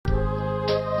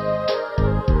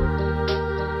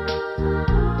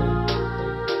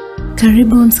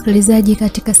Karibu msikilizaji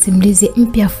katika simulizi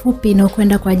mpya fupi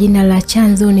inayokwenda kwa jina la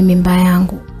Chanzo ni Mimba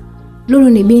Yangu. Lulu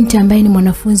ni binti ambaye ni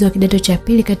mwanafunzi wa kidato cha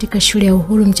pili katika shule ya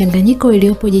Uhuru Mchanganyiko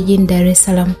iliyopo jijini Dar es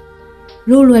Salaam.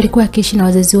 Lulu alikuwa akiishi na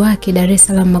wazazi wake Dar es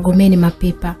Salaam Magomeni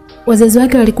Mapipa. Wazazi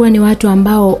wake walikuwa ni watu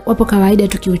ambao wapo kawaida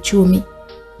tu kiuchumi.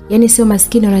 Yaani sio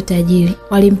maskini wala tajiri.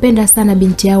 Walimpenda sana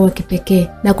binti yao wa kipekee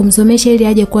na kumsomesha ili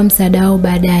aje kuwa msaada wao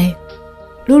baadaye.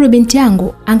 Lulu binti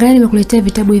yangu, angalia nimekuletea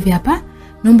vitabu hivi hapa.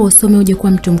 Naomba usome uje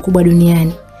kuwa mtu mkubwa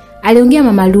duniani. Aliongea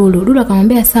mama Lulu. Lulu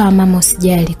akamwambia sawa mama,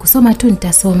 usijali. Kusoma tu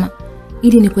nitasoma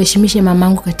ili nikuheshimishe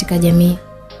mamangu katika jamii.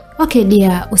 Okay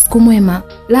dear, usiku mwema.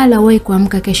 Lala wewe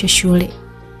kuamka kesho shule.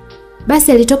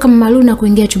 Basi alitoka mama Lulu na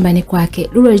kuingia chumbani kwake.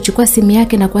 Lulu alichukua simu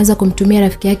yake na kuanza kumtumia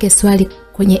rafiki yake swali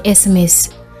kwenye SMS.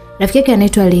 Rafiki yake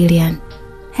anaitwa Lilian.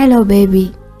 Hello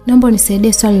baby, naomba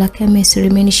unisaidie swali la chemistry,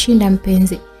 limenishinda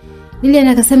mpenzi. Lilian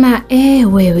akasema,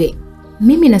 wewe,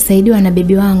 mimi nasaidiwa na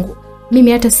bibi wangu.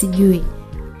 Mimi hata sijui.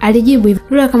 Alijibu hivyo.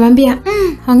 Lulu akamwambia,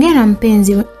 hongera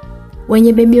mpenzi.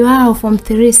 Wenye bibi wao form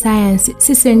 3 science,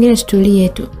 sisi wengine tutulie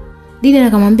tu. Lilian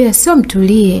akamwambia, sio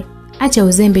mtulie. Acha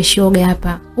uzembe shoga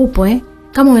hapa. Upo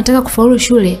Kama unataka kufaulu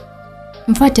shule,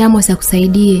 mfuate Amos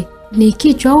akusaidie. Ni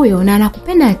kichwa huyo na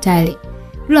anakupenda hatari.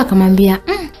 Lulu akamwambia,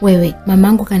 wewe,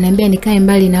 mamangu kaniambia nikae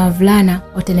mbali na wavulana,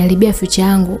 wataniharibia future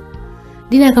yangu.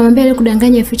 Lilian akamwambia ile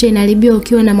kudanganya future inaharibiwa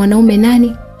ukiwa na mwanaume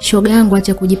nani? Shoga yangu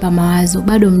acha kujipa mawazo,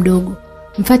 bado mdogo.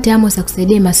 Mfuate Amos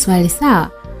akusaidie maswali, sawa?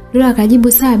 Lulu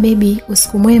akajibu sawa baby,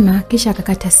 usiku mwema, kisha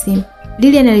akakata simu.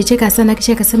 Lilian alicheka sana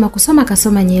kisha akasema kusoma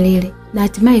kasoma Nyerere na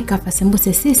hatimaye kafa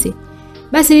sembuse sisi.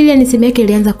 Basi Lilian simu yake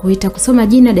ilianza kuita kusoma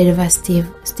jina dereva Steve.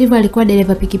 Steve alikuwa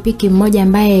dereva pikipiki mmoja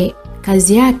ambaye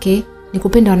kazi yake ni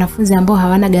kupenda wanafunzi ambao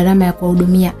hawana gharama ya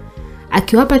kuwahudumia.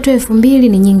 Akiwapa tu 2000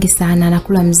 ni nyingi sana,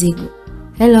 anakula mzigo.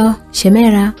 Hello,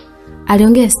 Shemera,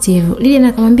 aliongea Steve. Lilian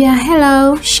akamwambia,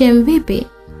 hello, Shem vipi?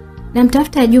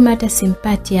 Namtafuta Juma hata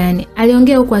simpati yani.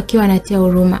 Aliongea huku akiwa anatia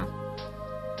huruma.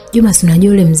 Juma si unajua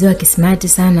yule mzee wa kismart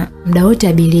sana, muda wote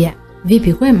abiria.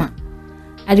 Vipi kwema?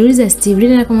 Aliuliza Steve.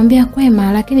 Lilian akamwambia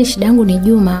kwema, lakini shida yangu ni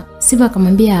Juma. Steve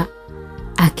akamwambia,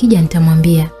 akija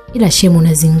nitamwambia, ila Shem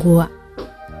unazingua.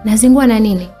 Nazingua na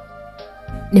nini?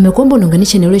 Nimekuomba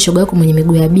unaunganisha na yule shoga yako mwenye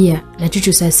miguu ya bia na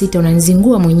chuchu saa 6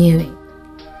 unanizingua mwenyewe.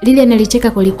 Lilian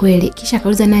alicheka kweli kisha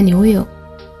akauliza nani huyo?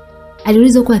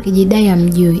 Aliuliza huko akijidai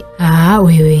amjui.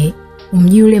 Wewe,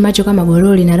 umjui yule macho kama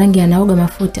goroli na rangi anaoga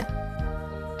mafuta?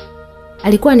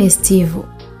 Alikuwa ni Steve.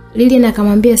 Lilian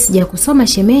akamwambia sija kusoma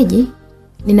shemeji,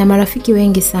 nina marafiki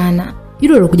wengi sana.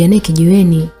 Yule alokuja naye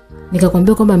kijiweni,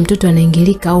 nikakwambia kwamba mtoto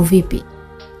anaingilika au vipi?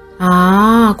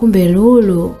 Kumbe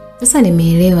Lulu. Sasa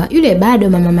nimeelewa. Yule bado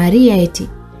mama Maria eti.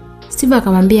 Steve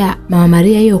akamwambia mama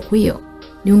Maria hiyo kuyo.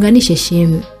 Niunganishe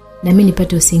Shem na mimi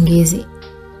nipate usingizi.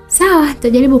 Sawa,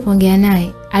 tajaribu kuongea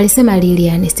naye, alisema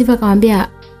Lilian. Steve akamwambia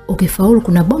ukifaulu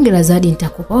kuna bonge la zawadi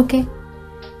nitakupa, okay?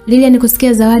 Lilian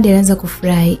kusikia zawadi alianza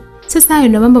kufurahi. Sasa hayo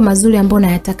ndio mambo mazuri ambayo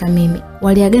nayataka mimi.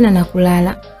 Waliagana na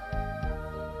kulala.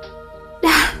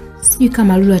 Sijui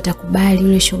kama Lulu atakubali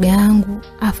yule shoga yangu.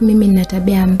 Afu mimi nina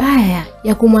tabia mbaya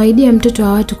ya kumwaidia mtoto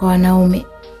wa watu kwa wanaume.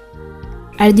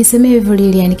 Alijisemea hivyo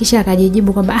Lilian kisha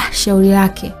akajijibu kwamba shauri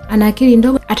lake. Ana akili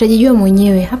ndogo, atajijua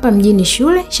mwenyewe. Hapa mjini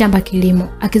shule, shamba kilimo.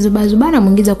 Akizubazubana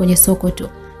muingiza kwenye soko tu.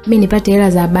 Mimi nipate hela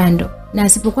za bando na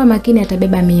asipokuwa makini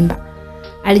atabeba mimba.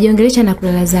 Alijiongelesha na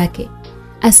kulala zake.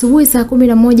 Asubuhi saa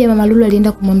 11 mama Lulu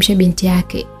alienda kumwamsha binti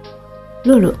yake.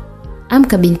 Lulu,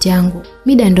 amka binti yangu.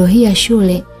 Mida ndo hii ya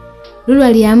shule. Lulu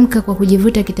aliamka kwa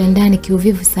kujivuta kitandani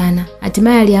kiuvivu sana.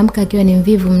 Hatimaye aliamka akiwa ni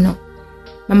mvivu mno.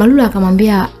 Mama Lulu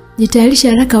akamwambia, jitayarisha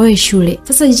haraka wewe shule.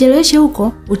 Sasa jicheleweshe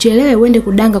huko, uchelewe uende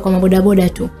kudanga kwa mabodaboda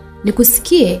tu.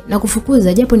 Nikusikie na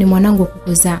kufukuza japo ni mwanangu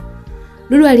kukuzaa.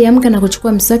 Lulu aliamka na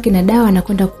kuchukua mswaki na dawa na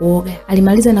kwenda kuoga.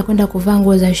 Alimaliza na kwenda kuvaa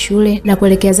nguo za shule na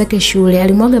kuelekea zake shule.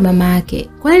 Alimwaga mama yake.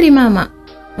 Kweli mama?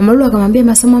 Mama Lulu akamwambia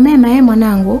masomo mema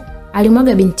mwanangu.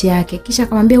 Alimwaga binti yake kisha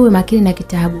akamwambia uwe makini na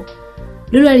kitabu.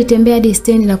 Lulu alitembea hadi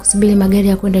stendi na kusubiri magari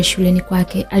ya kwenda shuleni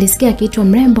kwake. Alisikia akiitwa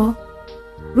mrembo.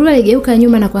 Lulu aligeuka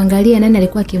nyuma na kuangalia nani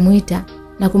alikuwa akimuita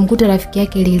na kumkuta rafiki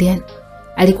yake Lilian.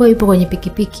 Alikuwa yupo kwenye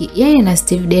pikipiki, yeye na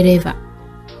Steve dereva.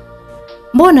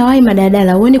 Mbona wai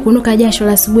madadala uone kunuka jasho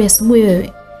la asubuhi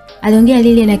wewe? Aliongea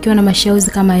Lilian akiwa na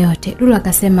mashauzi kama yote. Lulu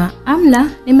akasema,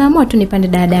 "Amna, nimeamua tu nipande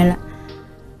dadala."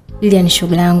 Lilian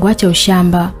shoga yangu, acha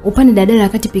ushamba. Upande dadala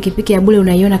wakati pikipiki ya bure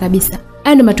unaiona kabisa.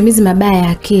 Hayo ndio matumizi mabaya ya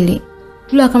akili.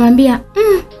 Lulu akamwambia,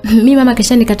 mimi mama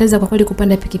kesha nikataza kwa kweli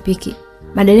kupanda pikipiki.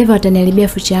 Madereva wataniharibia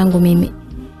future yangu mimi."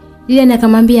 Lilian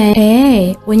akamwambia,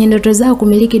 wenye ndoto zao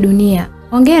kumiliki dunia.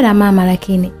 Hongera mama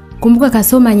lakini kumbuka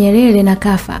kasoma Nyerere na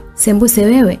kafa. Sembuse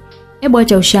wewe, hebu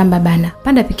acha ushamba bana.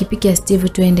 Panda pikipiki ya Steve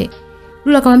twende.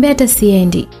 Lulu akamwambia hata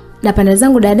siendi. Napanda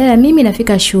zangu daladala mimi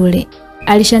nafika shule.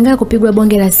 Alishangaa kupigwa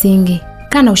bonge la singi.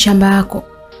 Kana ushamba wako.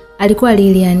 Alikuwa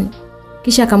Lilian.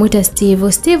 Kisha akamuita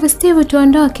Steve. Steve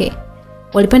tuondoke.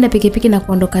 Walipanda pikipiki na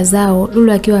kuondoka zao,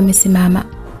 Lulu akiwa amesimama.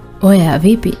 Oya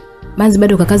vipi? Manzi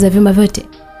bado kakaza vyuma vyote?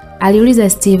 Aliuliza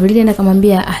Steve. Lilian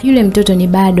akamwambia yule mtoto ni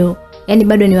bado. Yaani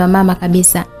bado ni wa mama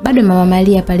kabisa. Bado mama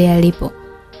Maria pale alipo.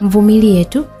 Mvumilie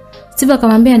tu. Steve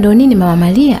akamwambia ndo nini mama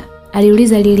Maria?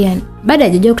 Aliuliza Lilian. Baada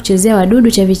hajajua kuchezea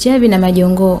wadudu chavichavi na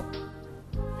majongoo.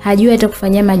 Hajui hata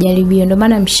kufanyia majaribio ndo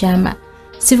maana mshamba.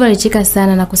 Steve alicheka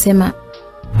sana na kusema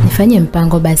nifanye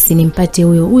mpango basi nimpate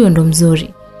huyo ndo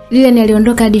mzuri. Lilian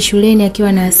aliondoka hadi shuleni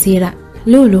akiwa na hasira.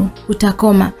 Lulu,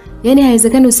 utakoma. Yaani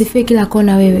haiwezekani usifie kila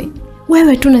kona wewe.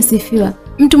 Wewe tu unasifiwa.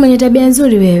 Mtu mwenye tabia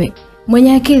nzuri wewe.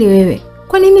 Mwenye akili wewe.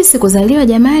 Kwa nini mimi sikuzaliwa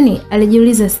jamani?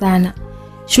 Alijiuliza sana.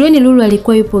 Shuleni Lulu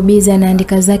alikuwa yupo busy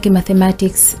anaandika zake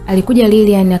mathematics. Alikuja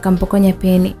Lilian akampokonya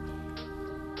peni.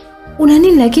 Una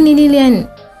nini lakini Lilian?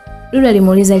 Lulu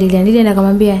alimuuliza Lilian. Lilian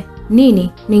akamwambia,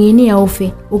 "Nini? Ninginia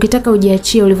ufe. Ukitaka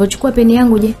ujiachie ulivyochukua peni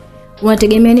yangu je?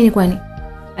 Unategemea nini kwani?"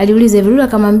 Aliuliza Lulu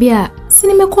akamwambia, "Si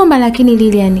nimekuomba lakini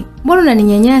Lilian, mbona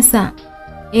unaninyanyasa?"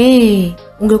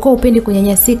 Ungekuwa upendi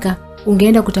kunyanyasika,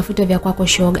 ungeenda kutafuta vya kwako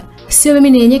shoga. Sio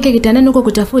mimi niyenyeke kitandani huko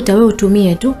kutafuta, wewe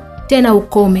utumie tu. Tena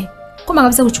ukome. Koma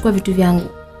kabisa kuchukua vitu vyangu.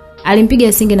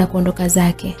 Alimpiga singe na kuondoka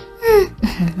zake.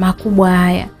 Makubwa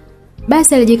haya.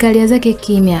 Basi alijikalia zake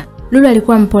kimya. Lulu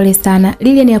alikuwa mpole sana.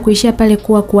 Lilian ya kuishia pale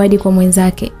kuwa kuadi kwa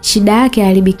mwenzake. Shida yake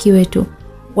haribikiwe tu.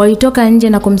 Walitoka nje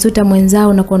na kumsuta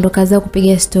mwenzao na kuondoka zao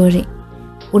kupiga story.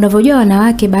 Unavyojua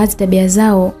wanawake baadhi tabia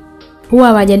zao huwa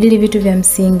hawajadili vitu vya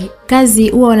msingi. Kazi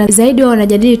huwa zaidi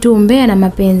wanajadili tu umbea na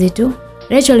mapenzi tu.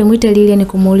 Rachel alimuita Lilian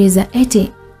kumuuliza,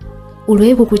 "Eti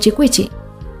uliwahi kukuchikwichi?"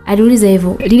 Aliuliza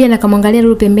hivyo. Lilian akamwangalia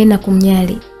Lulu pembeni na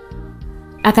kumnyali.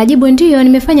 Akajibu, "Ndio,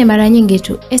 nimefanya mara nyingi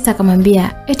tu." Esther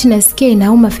akamwambia, "Eti nasikia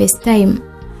inauma first time."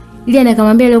 Lilian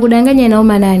akamwambia, "Leo kudanganya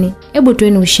inauma nani? Hebu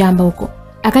tueni ushamba huko.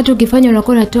 Akati ukifanya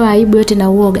unakuwa unatoa aibu yote na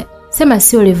uoga. Sema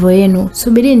sio level yenu.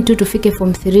 Subirini tu tufike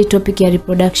form 3 topic ya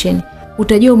reproduction.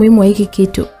 Utajua umuhimu wa hiki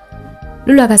kitu."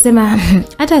 Lulu akasema,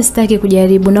 "Hata sitaki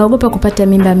kujaribu, naogopa kupata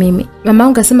mimba mimi. Mama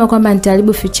yangu akasema kwamba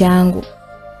nitaharibu future yangu."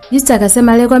 Jista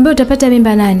akasema, "Leo kwambia utapata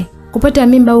mimba nani? Kupata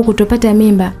mimba au kutopata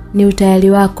mimba ni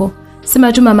utayari wako.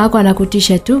 Sema tu mama yako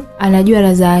anakutisha tu, anajua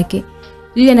raza yake."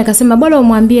 Lilian akasema, "Bora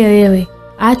umwambie wewe,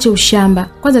 aache ushamba.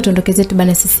 Kwanza tuondoke zetu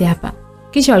bana sisi hapa."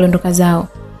 Kisha waliondoka zao.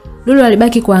 Lulu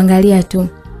alibaki kuangalia tu.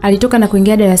 Alitoka na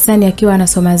kuingia darasani akiwa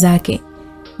anasoma zake.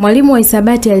 Mwalimu wa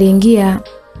hisabati aliingia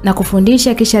na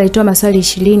kufundisha kisha alitoa maswali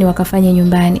 20 wakafanya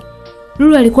nyumbani.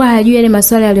 Lulu alikuwa hajui yale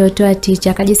maswali aliyotoa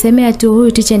teacher, akajisemea tu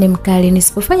huyu teacher ni mkali,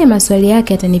 nisipofanya maswali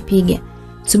yake atanipiga.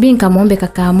 Subiri nikamuombe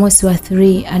kaka Amosi wa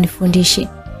 3 anifundishe.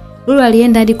 Lulu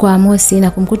alienda hadi kwa Amosi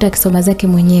na kumkuta akisoma zake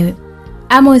mwenyewe.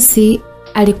 Amosi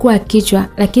alikuwa kichwa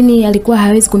lakini alikuwa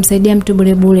hawezi kumsaidia mtu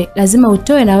bure, lazima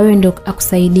utoe na wewe ndio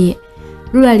akusaidie.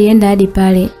 Lulu alienda hadi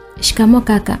pale. "Shikamoo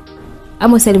kaka."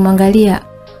 Amosi alimwangalia,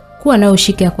 "Kuwa na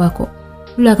ushike kwako."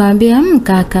 Lulu akamwambia,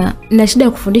 kaka, nina shida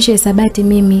ya kufundisha hisabati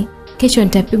mimi. Kesho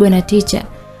nitapigwa na teacher."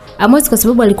 Amosi kwa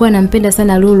sababu alikuwa anampenda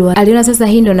sana Lulu, aliona sasa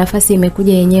hii ndio nafasi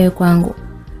imekuja yenyewe kwangu.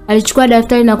 Alichukua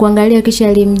daftari na kuangalia kisha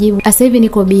alimjibu, "Sasa hivi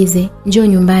niko busy. Njoo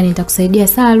nyumbani nitakusaidia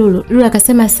sawa Lulu?" Lulu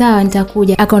akasema, "Sawa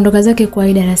nitakuja." Akaondoka zake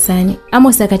kwa darasani.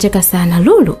 Amosi akacheka sana.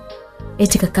 "Lulu,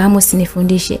 eti kaka Amosi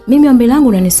nifundishe. Mimi ombi langu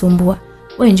unanisumbua.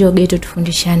 Wewe njoo geto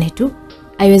tufundishane tu.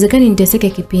 Haiwezekani niteseke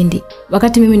kipindi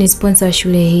wakati mimi ni sponsor wa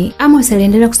shule hii." Amosi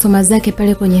aliendelea kusoma zake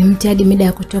pale kwenye mti hadi mida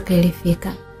ya kutoka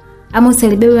ilifika. Amosi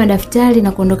alibeba daftari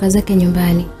na kuondoka zake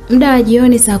nyumbani. Muda wa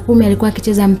jioni saa 10 alikuwa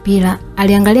akicheza mpira.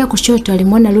 Aliangalia kushoto,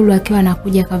 alimwona Lulu akiwa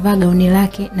anakuja kavaa gauni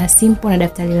lake na simpo na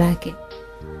daftari lake.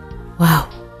 "Wow,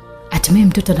 hatimaye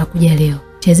mtoto anakuja leo.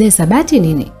 Chezee hisabati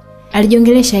nini?"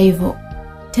 Alijiongelesha hivyo.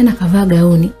 Tena kavaa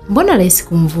gauni. Mbona rahisi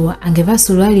kumvua? Angevaa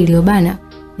suruali iliyobana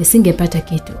nisingepata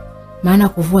kitu. Maana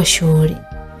kuvua shughuli.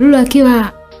 Lulu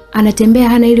akiwa anatembea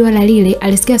hana ili wala lile,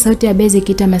 alisikia sauti ya bezi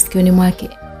ikiita masikioni mwake.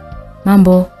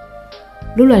 "Mambo."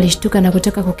 Lulu alishtuka na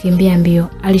kutaka kukimbia mbio.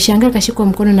 Alishangaa kashikwa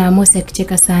mkono na Amosi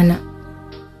akicheka sana.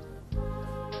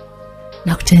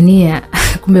 "Nakutania,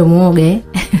 kumbe muoga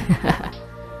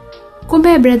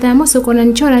 "Kumbe brother Amosi uko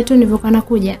unanichora tu nilivyokuwa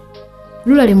nakuja."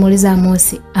 Lulu alimuuliza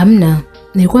Amosi. "Hamna,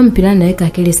 nilikuwa mpilani naweka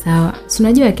akili sawa. Si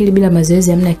unajua akili bila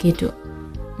mazoezi hamna kitu."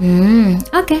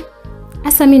 Okay.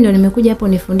 Asa mimi ndo nimekuja hapo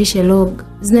nifundishe log.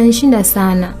 Zinanishinda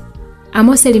sana."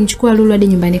 Amosi alimchukua Lulu hadi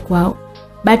nyumbani kwao.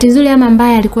 Bahati nzuri ama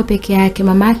mbaya alikuwa peke yake,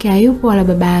 mama yake hayupo wala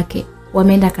baba yake.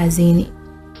 Wameenda kazini.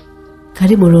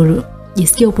 "Karibu Lulu,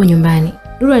 jisikia upo nyumbani."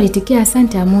 Lulu alitikia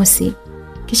asante Amosi.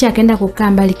 Kisha akaenda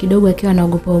kukaa mbali kidogo akiwa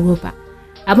anaogopa.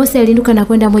 Amos aliinuka na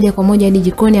kwenda moja kwa moja hadi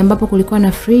jikoni ambapo kulikuwa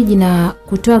na friji na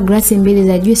kutoa glasi 2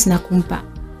 za juice na kumpa.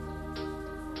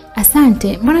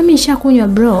 Asante, mbona mimi nishakunywa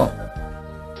bro?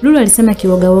 Lulu alisema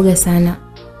kiwoga sana.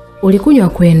 Ulikunywa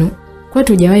kwenu,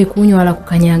 kwetu hujawahi kunywa wala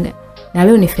kukanyaga. Na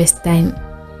leo ni first time.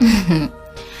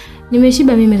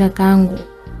 Nimeshiba mimi kakaangu.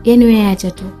 Yaani wewe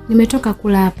acha tu. Nimetoka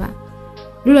kula hapa.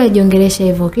 Lulu alijiongelesha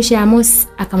hivyo kisha Amos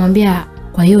akamwambia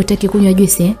kwa hiyo hutaki kunywa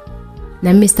juice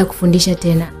na mimi sitakufundisha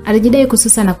tena. Alijidai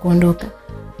kususa na kuondoka.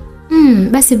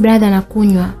 Basi brother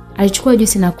nakunywa. Alichukua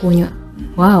juice na kunywa.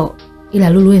 Wow, ila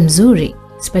Lulu wewe mzuri.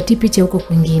 Sipati picha huko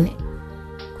kwingine.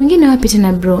 Kwingine wapi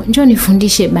tena bro? Njoo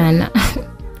nifundishe bana.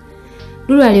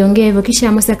 Lulu aliongea hivyo kisha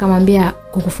Amos akamwambia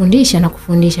kukufundisha na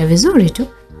kufundisha vizuri tu.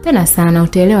 Tena sana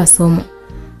utaelewa somo.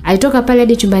 Alitoka pale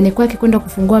hadi chumbani kwake kwenda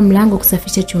kufungua mlango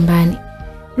kusafisha chumbani.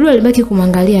 Lulu alibaki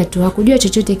kumwangalia tu, hakujua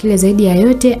chochote kile zaidi ya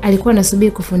yote, alikuwa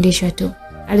anasubiri kufundishwa tu.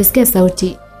 Alisikia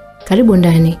sauti, "Karibu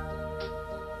ndani."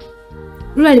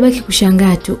 Lulu alibaki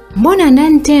kushangaa tu. Mbona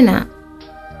ndani tena?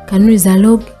 Kanuni za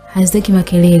log hazitaki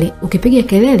makelele. Ukipiga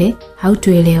kelele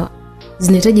hautoelewa.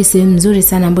 Zinahitaji sehemu nzuri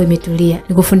sana ambayo imetulia.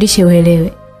 Nikufundishe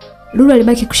uelewe. Lulu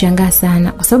alibaki kushangaa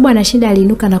sana kwa sababu anashinda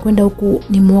aliinuka na kwenda huku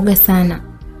ni muoga sana.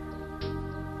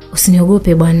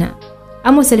 Usiniogope bwana.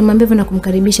 Amos alimwambia hivyo na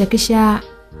kumkaribisha kisha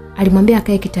alimwambia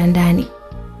akae kitandani.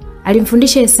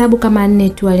 Alimfundisha hesabu kama 4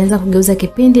 tu, alianza kugeuza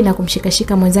kipindi na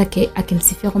kumshikashika mwenzake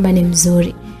akimsifia kwamba ni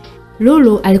mzuri.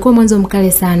 Lulu alikuwa mwanzo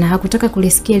mkale sana, hakutaka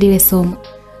kulisikia lile somo.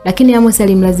 Lakini Amos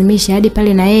alimlazimisha hadi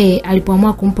pale na yeye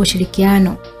alipoamua kumpa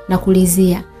ushirikiano na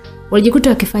kulizia. Walijikuta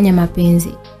wakifanya mapenzi.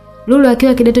 Lulu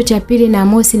akiwa kidato cha 2 na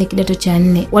Amos ni kidato cha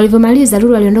 4. Walivyomaliza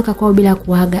Lulu aliondoka kwao bila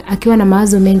kuaga akiwa na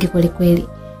mawazo mengi kweli.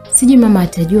 Sijui mama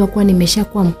atajua kuwa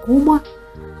nimeshakuwa mkubwa.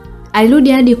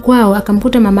 Alirudi hadi kwao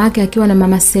akamkuta mama yake akiwa na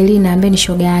mama Selina ambaye ni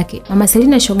shoga yake. Mama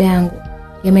Selina shoga yangu.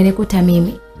 Yamenikuta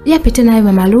mimi. Yapi tena hayo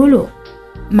mama Lulu?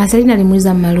 Mama Selina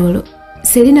alimuuliza mama Lulu.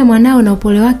 Selina mwanao na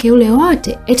upole wake ule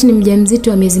wote eti ni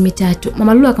mjamzito wa miezi 3.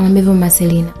 Mama Lulu akamwambia hivyo mama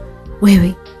Selina.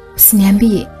 Wewe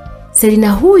usiniambie.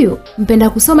 Selina huyu mpenda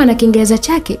kusoma na Kiingereza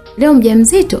chake leo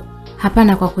mjamzito?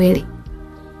 Hapana kwa kweli.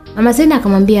 Mama Selina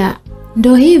akamwambia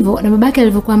ndio hivyo na babake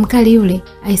alivyokuwa mkali yule,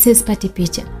 aisee sipati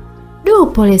picha. Du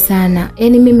pole sana.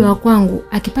 Yaani mimi wa kwangu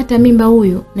akipata mimba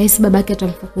huyu na hisi babake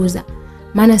atamfukuza.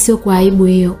 Maana sio kwa aibu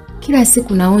hiyo. Kila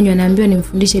siku naonywa naambiwa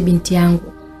nimfundishe binti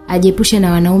yangu ajiepushe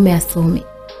na wanaume asome.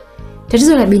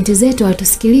 Tatizo la binti zetu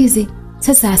hatusikilizi.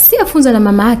 Sasa asiyefunzwa na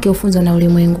mama yake ufunzwa na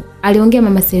ulimwengu. Aliongea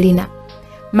mama Selina.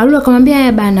 Lulu akamwambia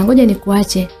haya bana ngoja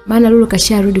nikuache maana Lulu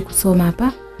kasharudi kusoma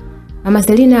hapa. Mama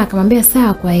Selina akamwambia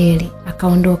sawa kwa heri,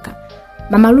 akaondoka.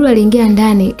 Mama Lulu aliingia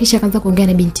ndani kisha akaanza kuongea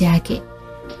na binti yake.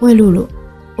 "We Lulu,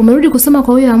 umerudi kusoma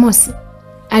kwa huyo Amos?"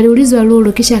 Aliulizwa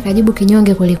Lulu kisha akajibu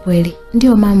kinyonge kweli.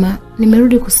 "Ndio mama,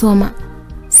 nimerudi kusoma."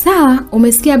 "Sawa,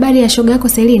 umesikia habari ya shoga yako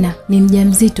Selina? Ni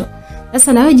mjamzito.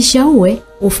 Sasa na wewe jishaue,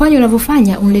 ufanye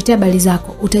unavyofanya, uniletee habari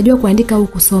zako. Utajua kuandika au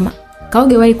kusoma.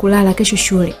 Kaoge wahi kulala kesho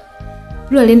shule."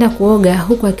 Lulu alienda kuoga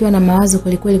huku akiwa na mawazo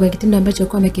kweli kwa kitendo ambacho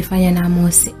alikuwa amekifanya na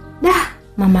Amos.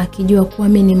 Mama akijua kuwa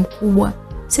mimi ni mkubwa.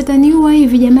 Sitaniua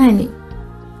hivi jamani.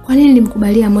 Kwa nini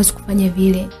nilimkubalia Amos kufanya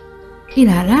vile?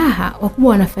 Ila raha,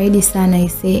 wakubwa wanafaidi sana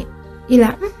ise.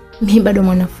 Ila mimi bado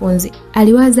mwanafunzi.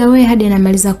 Aliwaza wewe hadi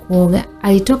anamaliza kuoga.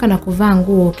 Alitoka na kuvaa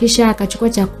nguo kisha akachukua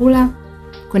chakula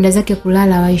kwenda zake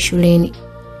kulala wahi shuleni.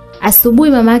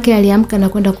 Asubuhi mama yake aliamka na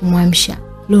kwenda kumwamsha.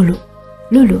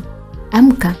 Lulu,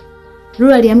 amka.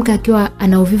 Lulu aliamka akiwa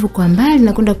ana uvivu kwa mbali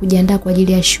na kwenda kujiandaa kwa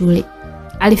ajili ya shule.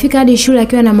 Alifika hadi shule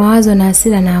akiwa na mawazo na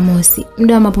hasira na Amos.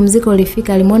 Muda wa mapumziko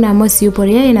ulifika, alimuona Amos yupo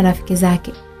yeye na rafiki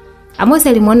zake. Amos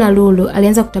alimuona Lulu,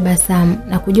 alianza kutabasamu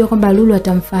na kujua kwamba Lulu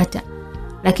atamfuata.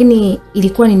 Lakini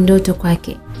ilikuwa ni ndoto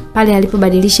kwake. Pale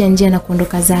alipobadilisha njia na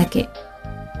kuondoka zake.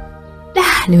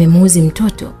 Nimemuuzi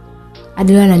mtoto.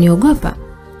 Hadi leo ananiogopa.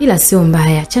 Ila sio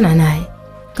mbaya, achana naye.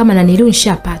 Kama nanilu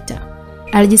nishapata.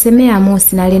 Alijisemea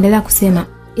Amos na aliendelea kusema,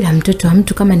 ila mtoto wa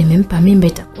mtu kama nimempa mimba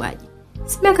itakuwaje?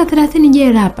 Si miaka 30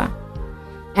 jela hapa.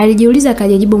 Alijiuliza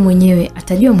akajibu mwenyewe,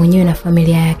 atajua mwenyewe na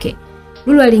familia yake.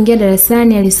 Lulu aliingia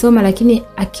darasani, alisoma lakini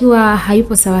akiwa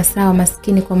hayupo sawa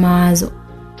maskini kwa mawazo.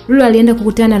 Lulu alienda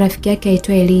kukutana na rafiki yake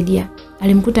aitwaye Lydia.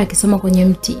 Alimkuta akisoma kwenye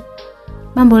mti.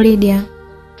 Mambo Lydia.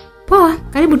 Poa,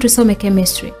 karibu tusome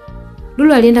chemistry.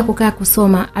 Lulu alienda kukaa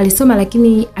kusoma, alisoma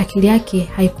lakini akili yake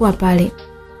haikuwa pale.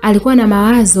 Alikuwa na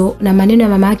mawazo na maneno ya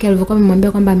mama yake alivyokuwa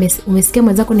amemwambia kwamba umesikia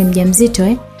mwenzako ni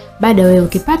mjamzito baada wewe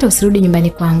ukipata usirudi nyumbani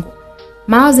kwangu.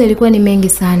 Mawazo yalikuwa ni mengi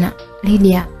sana.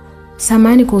 Lydia,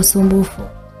 samahani kwa usumbufu.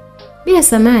 Bila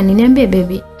samahani, niambie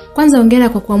baby. Kwanza hongera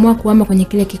kwa kuamua kuhama kwenye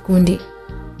kile kikundi.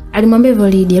 Alimwambia hivyo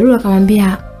Lydia. Lulu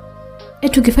akamwambia,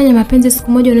 ukifanya mapenzi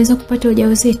siku moja unaweza kupata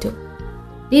ujauzito.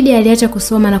 Lydia aliacha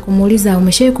kusoma na kumuuliza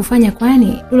umeshawahi kufanya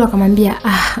kwani? Lulu akamwambia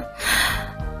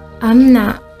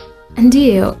amna.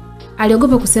 Ndiyo,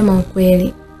 aliogopa kusema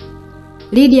ukweli.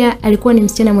 Lydia alikuwa ni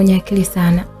msichana mwenye akili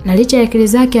sana, na licha ya akili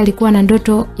zake alikuwa na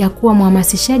ndoto ya kuwa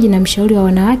mhamasishaji na mshauri wa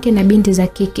wanawake na binti za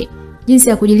kike, jinsi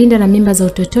ya kujilinda na mimba za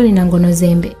utotoni na ngono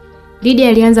zembe. Lydia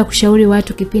alianza kushauri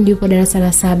watu kipindi yupo darasa la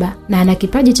 7 na ana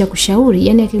kipaji cha kushauri,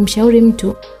 yani akimshauri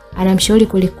mtu anamshauri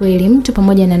kweli mtu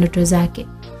pamoja na ndoto zake.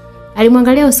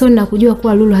 Alimwangalia usoni na kujua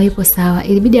kuwa Lulu haipo sawa.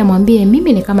 Ilibidi amwambie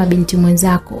mimi ni kama binti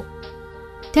mwenzako,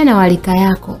 tena walika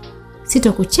yako,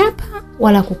 sitokuchapa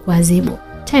wala kukuadhibu.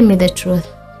 Tell me the truth.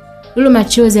 Lulu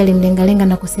machozi alimlengalenga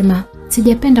na kusema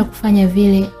sijapenda kufanya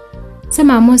vile.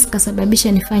 Sema Amos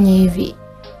kasababisha nifanye hivi.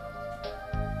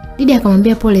 Lydia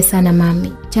akamwambia pole sana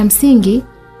mami. Cha msingi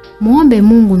muombe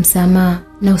Mungu msamaha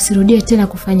na usirudie tena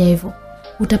kufanya hivyo.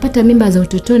 Utapata mimba za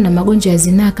utotoni na magonjwa ya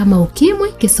zinaa kama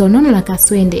ukimwi, kisonono na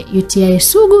kaswende, UTI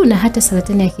sugu na hata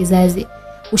saratani ya kizazi.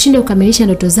 Ushinde kukamilisha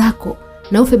ndoto zako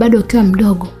na ufe bado ukiwa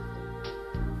mdogo.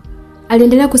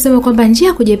 Aliendelea kusema kwamba njia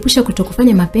ya kujiepusha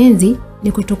kutokufanya mapenzi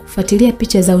ni kutokufuatilia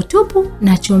picha za utupu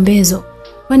na chombezo,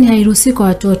 kwani hairuhusiwi kwa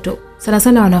watoto, sana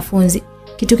sana wanafunzi.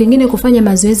 Kitu kingine kufanya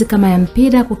mazoezi kama ya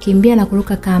mpira, kukimbia na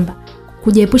kuruka kamba.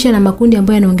 Kujiepusha na makundi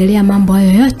ambayo yanaongelea mambo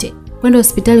hayo yote. Kwenda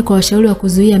hospitali kwa washauri wa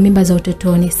kuzuia mimba za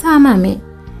utotoni. Sawa mami?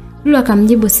 Lulu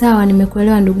akamjibu sawa,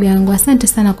 nimekuelewa ndugu yangu. Asante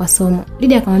sana kwa somo.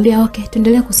 Lydia akamwambia okay,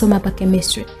 tuendelee kusoma hapa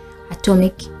chemistry,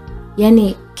 atomic.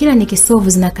 Yaani kila nikisolve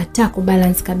zinakataa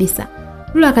kubalance kabisa.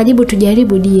 Lulu akajibu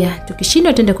tujaribu dia,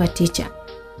 tukishindwa twende kwa teacher.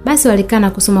 Basi walikaa na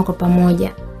kusoma kwa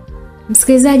pamoja.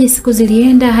 Msikilizaji, siku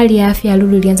zilienda, hali ya afya ya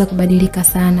Lulu ilianza kubadilika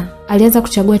sana. Alianza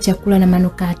kuchagua chakula na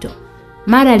manukato.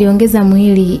 Mara aliongeza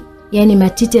mwili, yani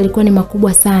matiti yalikuwa ni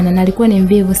makubwa sana na alikuwa ni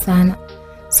mvivu sana.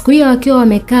 Siku hiyo wakiwa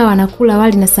wamekaa wanakula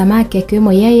wali na samaki,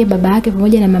 akiwemo yeye, baba yake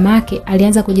pamoja na mama yake,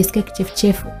 alianza kujisikia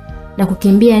kichefuchefu na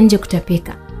kukimbia nje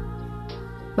kutapika.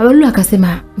 Baba Lulu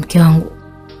akasema, mke wangu,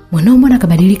 mwanao mbona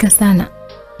kabadilika sana?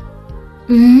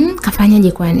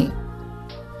 Kafanyaje kwani?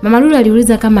 Mama Lulu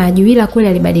aliuliza kama ajui, ila kweli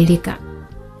alibadilika.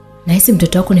 Nahisi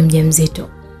mtoto wako ni mjamzito.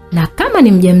 Na kama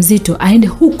ni mjamzito aende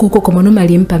huko kwa mwanaume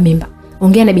aliyempa mimba.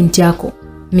 Ongea na binti yako,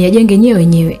 miajenge nyewe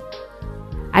wenyewe.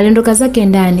 Aliondoka zake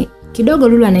ndani. Kidogo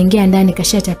Lulu anaingia ndani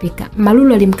kashatapika. Mama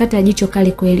Lulu alimkata jicho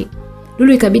kali kweli.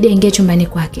 Lulu ikabidi aingie chumbani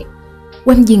kwake.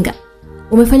 Wewe mjinga,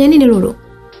 umefanya nini Lulu?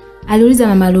 Aliuliza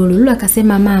mama Lulu. Lulu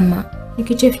akasema mama, ni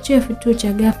kichefuchefu tu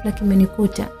cha ghafla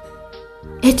kimenikuta.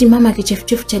 Eti mama,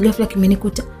 kichefuchefu cha ghafla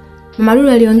kimenikuta. Mama Lulu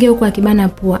aliongea huko akibana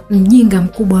pua. Mjinga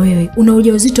mkubwa wewe, una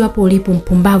ujauzito hapo ulipo,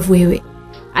 mpumbavu wewe.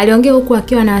 Aliongea huko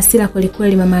akiwa na hasira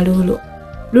kweli mama Lulu.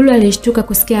 Lulu alishtuka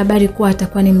kusikia habari kuwa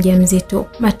atakuwa ni mjamzito.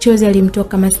 Machozi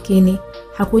alimtoka maskini.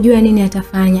 Hakujua nini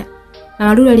atafanya.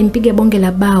 Mama Lulu alimpiga bonge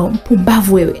la bao,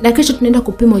 mpumbavu wewe. Na kesho tunaenda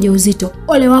kupima ujauzito.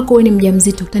 Ole wako wewe ni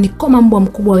mjamzito, utanikoma mbwa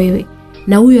mkubwa wewe.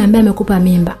 Na huyu ambaye amekupa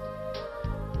mimba.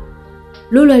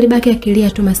 Lulu alibaki akilia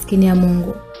tu maskini ya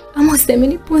Mungu. Amos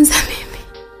ameniponza mimi.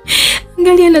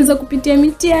 Angalia anaanza kupitia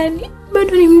mitihani.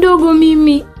 Bado ni mdogo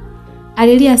mimi.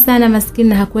 Alilia sana maskini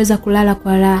na hakuweza kulala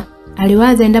kwa raha.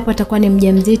 Aliwaza endapo atakuwa ni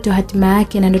mjamzito hatima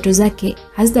yake na ndoto zake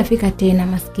hazitafika tena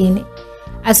maskini.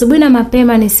 Asubuhi na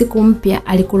mapema ni siku mpya,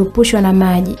 alikurupushwa na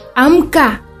maji.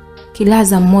 Amka!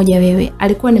 Kilaza mmoja wewe.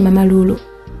 Alikuwa ni mama Lulu.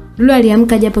 Lulu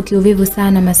aliamka japo kiuvivu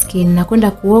sana maskini na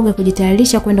kwenda kuoga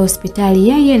kujitayarisha kwenda hospitali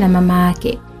yeye na mama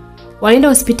yake. Walienda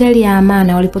hospitali ya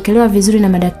Amana, walipokelewa vizuri na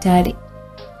madaktari.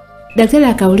 Daktari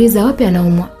akauliza wapi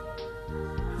anaumwa.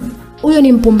 Huyo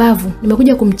ni mpumbavu,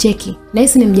 nimekuja kumcheki.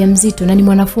 Nahisi ni mjamzito na ni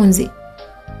mwanafunzi.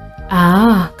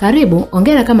 Karibu,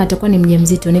 ongera kama atakuwa ni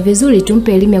mjamzito. Ni vizuri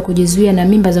tumpe elimu ya kujizuia na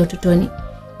mimba za utotoni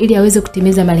ili aweze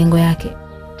kutimiza malengo yake.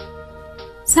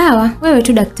 Sawa, wewe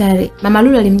tu daktari, mama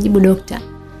Lulu alimjibu dokta.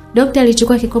 Dokta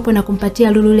alichukua kikopo na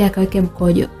kumpatia Lulu ili akaweke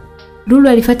mkojo. Lulu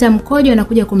alifuata mkojo na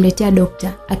kuja kumletea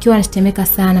dokta, akiwa anatetemeka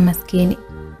sana maskini.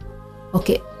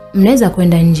 Okay, mnaweza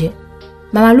kwenda nje.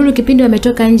 Mama Lulu kipindi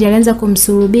ametoka nje alianza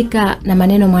kumsurubika na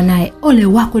maneno mwanae. Ole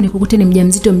wako nikukute ni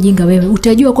mjamzito mjinga wewe.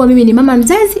 Utajua kuwa mimi ni mama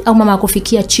mzazi au mama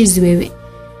akufikia chizi wewe.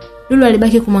 Lulu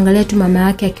alibaki kumwangalia tu mama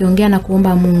yake akiongea na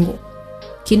kuomba Mungu.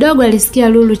 Kidogo alisikia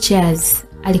Lulu Charles,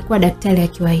 alikuwa daktari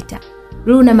akiwaita.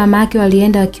 Lulu na mama yake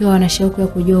walienda wakiwa wana shauku ya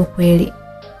kujua ukweli.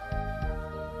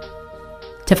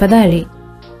 Tafadhali,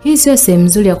 hii sio sehemu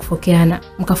nzuri ya kufokeana.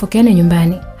 Mkafokeane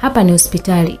nyumbani. Hapa ni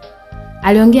hospitali.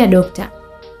 Aliongea dokta.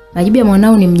 Majibu ya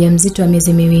mwanao ni mjamzito wa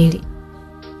miezi 2.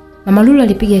 Mama Lulu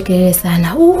alipiga kelele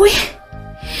sana. Uwe!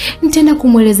 Nitaenda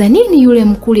kumweleza nini yule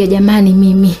mkuli ya jamani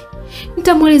mimi?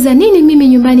 Nitamweleza nini mimi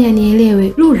nyumbani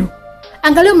anielewe? Lulu,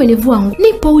 angalia umenivua nguo.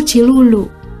 Nipo uchi Lulu.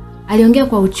 Aliongea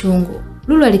kwa uchungu.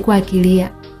 Lulu alikuwa akilia.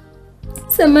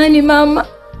 Samani mama,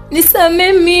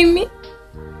 Nisamee mimi.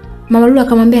 Mama Lulu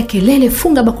akamwambia, kelele,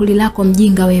 funga bakuli lako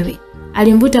mjinga wewe.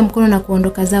 Alimvuta mkono na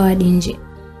kuondoka zao hadi nje.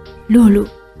 Lulu,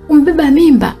 umbeba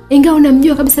mimba ingawa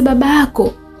unamjua kabisa baba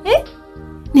yako?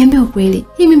 Niambie ukweli,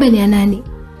 hii mimba ni ya nani?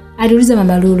 Aliuliza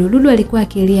Mama Lulu. Lulu alikuwa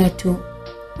akilia tu.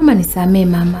 Mama, nisamee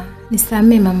mama.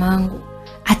 Nisamee mamangu.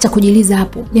 Acha kujiliza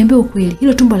hapo. Niambie ukweli,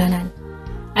 hilo tumbo la nani?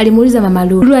 Alimuuliza Mama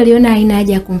Lulu. Lulu aliona haina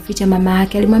haja ya kumficha mama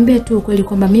yake. Alimwambia tu ukweli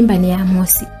kwamba mimba ni ya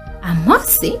Amosi.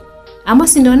 Amosi?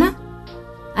 Amosi ndo na?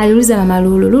 Aliuliza Mama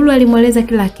Lulu. Lulu alimueleza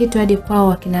kila kitu hadi kwao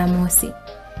wakina Amosi.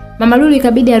 Mama Lulu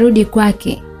ikabidi arudi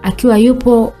kwake akiwa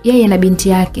yupo yeye na binti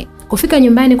yake. Kufika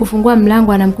nyumbani kufungua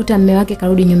mlango anamkuta mume wake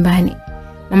karudi nyumbani.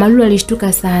 Mama Lulu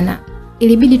alishtuka sana.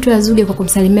 Ilibidi tu azuge kwa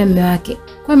kumsalimia mume wake.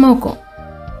 Kwema huko?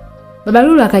 Baba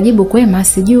Lulu akajibu, kwema,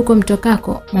 sijui uko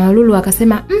mtokako. Mama Lulu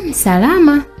akasema,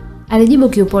 salama. Alijibu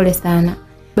kiupole sana.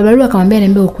 Baba Lulu akamwambia,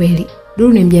 niambie ukweli,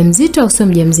 Lulu ni mjamzito au sio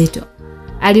mjamzito?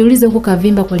 Aliuliza huko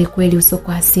kavimba kweli kweli uso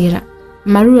kwa hasira.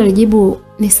 Mama Lulu alijibu,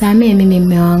 nisamee mimi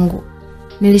mume wangu.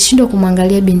 Nilishindwa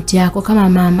kumwangalia binti yako kama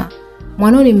mama.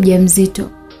 Mwanao ni mjamzito.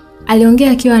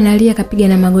 Aliongea akiwa analia, akapiga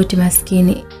na magoti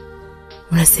maskini.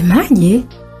 Unasemaje?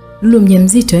 Lulu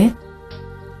mjamzito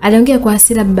Aliongea kwa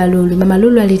hasira Baba Lulu. Mama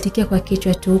Lulu alitikia kwa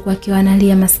kichwa tu huku akiwa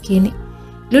analia maskini.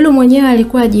 Lulu mwenyewe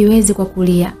alikuwa hajiwezi kwa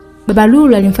kulia. Baba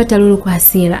Lulu alimfuata Lulu kwa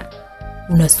hasira.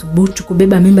 Unasubutu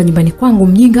kubeba mimba nyumbani kwangu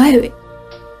mjinga wewe?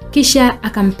 Kisha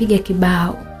akampiga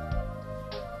kibao.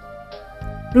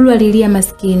 Lulu alilia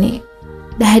maskini.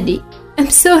 Daddy, I'm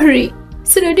sorry.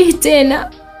 Sirudi tena.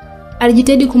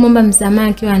 Alijitahidi kumwomba msamaha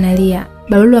akiwa analia.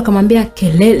 Baba Lulu akamwambia,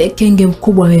 kelele kenge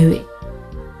mkubwa wewe.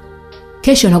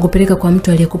 Kesho nakupeleka kwa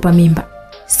mtu aliyekupa mimba.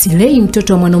 Silei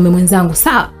mtoto wa mwanaume mwenzangu,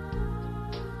 sawa?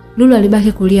 Lulu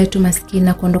alibaki kulia tu maskini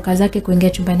na kuondoka zake kuingia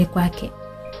chumbani kwake.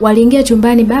 Waliingia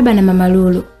chumbani baba na Mama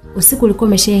Lulu. Usiku ulikuwa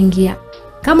umeshaingia.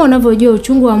 Kama unavyojua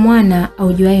uchungu wa mwana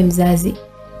aujuaye mzazi.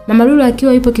 Mama Lulu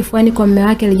akiwa yupo kifuani kwa mume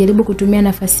wake alijaribu kutumia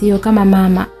nafasi hiyo kama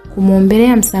mama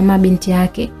kumuombelea msamaha binti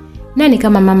yake. Nani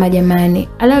kama mama jamani?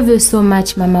 I love you so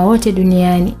much mama wote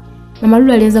duniani. Mama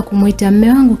Lulu alianza kumuita mume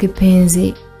wangu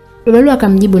kipenzi. Baba Lulu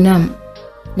akamjibu, naam.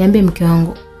 Niambie mke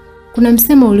wangu. Kuna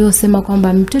msemo uliosema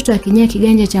kwamba mtoto akinyea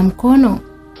kiganja cha mkono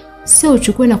sio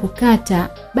uchukue na kukata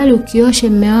bali ukioshe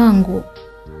mume wangu.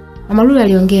 Mama Lulu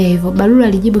aliongea hivyo. Baba Lulu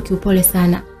alijibu kiupole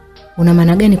sana. Una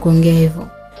maana gani kuongea hivyo?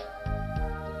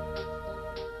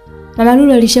 Mama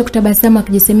Lulu alishia kutabasamu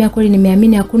akijisemea, kweli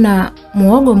nimeamini hakuna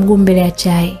muogo mguu mbele ya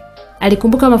chai.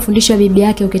 Alikumbuka mafundisho ya bibi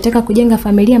yake, ukitaka kujenga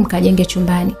familia mkajenge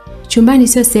chumbani. Chumbani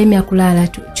sio sehemu ya kulala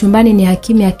tu. Chumbani ni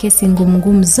hakimu ya kesi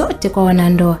ngumu zote kwa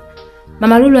wanandoa.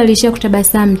 Mama Lulu alishia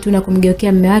kutabasamu tu na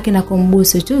kumgeukea mume wake na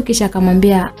kumbusu tu, kisha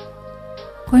akamwambia,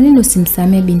 kwa nini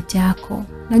usimsamee binti yako?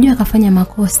 Najua akafanya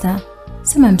makosa.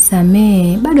 Sema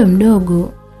msamee, bado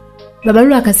mdogo. Baba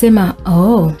Lulu akasema,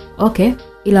 okay,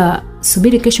 ila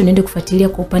subiri kesho niende kufuatilia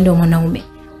kwa upande wa mwanaume.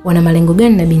 Wana malengo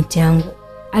gani na binti yangu?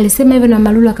 Alisema hivyo na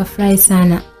Mama Lulu akafurahi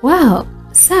sana. Wow,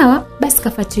 sawa, basi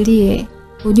kafuatilie.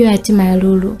 Ujue hatima ya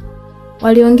Lulu.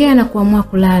 Waliongea na kuamua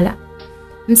kulala.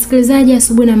 Msikilizaji,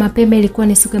 asubuhi na mapema ilikuwa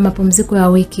ni siku ya mapumziko ya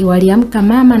wiki. Waliamka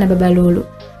mama na Baba Lulu.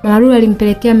 Mama Lulu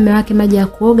alimpelekea mume wake maji ya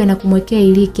kuoga na kumwekea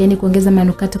iliki, yani kuongeza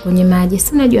manukato kwenye maji.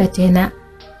 Si unajua tena.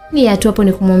 Ni hapo hapo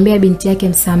ni kumwombea binti yake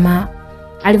msamaha.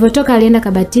 Alipotoka alienda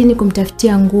kabatini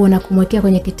kumtafutia nguo na kumwekea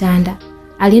kwenye kitanda.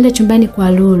 Alienda chumbani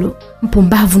kwa Lulu.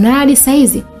 Mpumbavu na hadi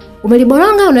saizi.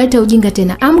 Umeliboronga unaleta ujinga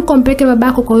tena. Amka mpeke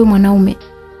babako kwa huyo mwanaume.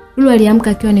 Lulu aliamka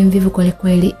akiwa ni mvivu kweli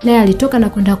kweli. Naye alitoka na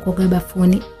kwenda kuoga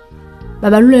bafuni.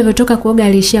 Baba Lulu alipotoka kuoga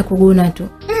alishia kuguna tu.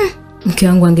 Mke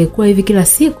wangu angekuwa hivi kila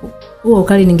siku, huo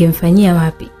ukali ningemfanyia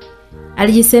wapi?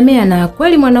 Alijisemea, na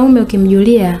kweli mwanaume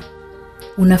ukimjulia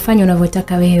unafanya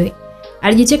unavyotaka wewe.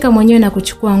 Alijicheka mwenyewe na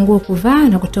kuchukua nguo kuvaa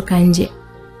na kutoka nje.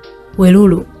 We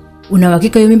Lulu, una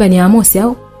uhakika hiyo mimba ni ya Amosi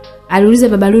au? Aliuliza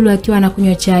Baba Lulu akiwa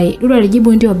anakunywa chai. Lulu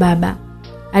alijibu, ndio baba.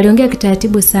 Aliongea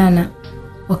kitaratibu sana.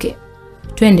 Okay,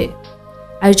 twende.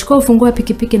 Alichukua ufunguo wa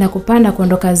pikipiki na kupanda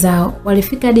kuondoka zao.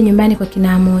 Walifika hadi nyumbani kwa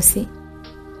kina Amosi.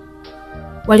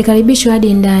 Walikaribishwa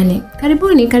hadi ndani.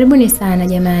 Karibuni sana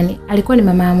jamani. Alikuwa ni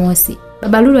mama Amosi.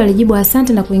 Baba Lulu alijibu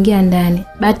asante na kuingia ndani.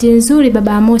 Bahati nzuri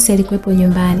baba Amosi alikuwepo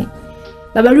nyumbani.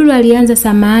 Baba Lulu alianza,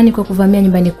 samahani kwa kuvamia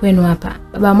nyumbani kwenu hapa.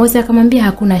 Baba Amosi akamwambia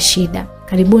hakuna shida.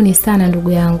 Karibuni sana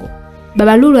ndugu yangu.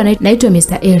 Baba Lulu anaitwa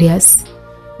Mr. Elias.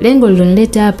 Lengo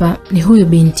lililonileta hapa ni huyu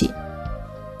binti.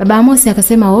 Baba Amosi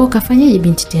akasema, kafanyaje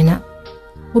binti tena?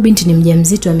 Huyu binti ni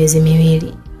mjamzito wa miezi 2.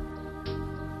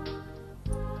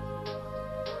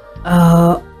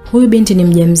 Huyu binti ni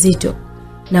mjamzito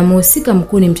na mhusika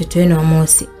mkuu ni mtoto wenu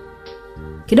Amosi.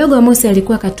 Kidogo Amosi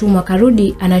alikuwa katumwa,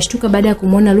 karudi anashtuka baada ya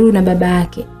kumuona Lulu na baba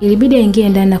yake. Ilibidi aingie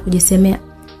ndani na kujisemea,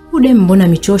 Ude mbona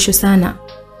michosho sana.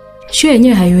 Shule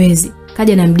yenyewe haiwezi,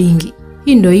 kaja na mdingi.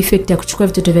 Hii ndio effect ya kuchukua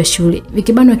vitoto vya shule.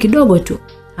 Vikibanwa kidogo tu.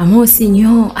 Amosi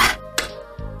nyo.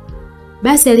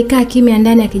 Basi alikaa kimya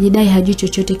ndani akijidai hajui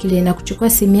chochote kile na kuchukua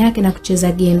simu yake na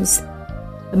kucheza games.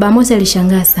 Baba Amosi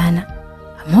alishangaa sana.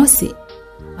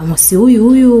 Amosi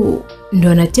huyu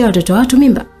ndio anatia watoto watu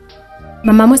mimba?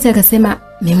 Mama Amosi akasema,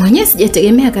 mimi mwenyewe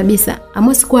sijategemea kabisa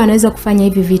Amosi kuwa anaweza kufanya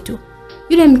hivi vitu.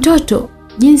 Yule mtoto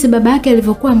jinsi baba yake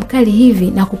alivyokuwa mkali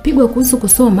hivi na kupigwa kuhusu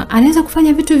kusoma, anaweza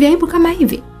kufanya vitu vya aibu kama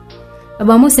hivi?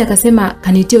 Baba Amosi akasema,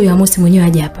 kanitie huyo Amosi mwenyewe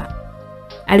aje hapa.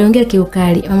 Aliongea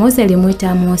kiukali. Mama Amosi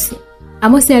alimuita Amosi.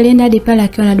 Amosi alienda hadi pale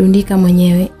akiwa anadundika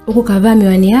mwenyewe, huku kavaa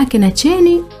miwani yake na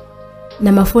cheni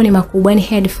na mafoni makubwa, ni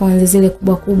headphones zile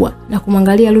kubwa kubwa, na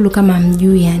kumwangalia Lulu kama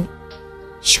amjui yani.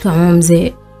 Shikamoo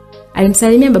mzee.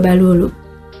 Alimsalimia baba Lulu.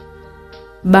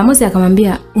 Baba Amosi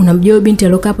akamwambia, unamjua binti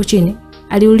aliyokaa hapo chini?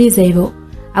 Aliuliza hivyo.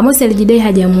 Amosi alijidai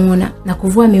hajamuona na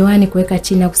kuvua miwani kuweka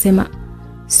chini na kusema,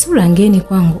 sura ngeni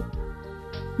kwangu.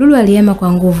 Lulu alihema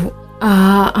kwa nguvu.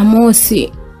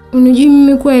 Amosi, unijui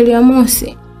mimi kweli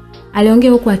Amosi?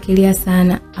 Aliongea huku akilia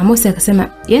sana. Amosi akasema,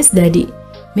 yes daddy,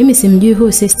 mimi simjui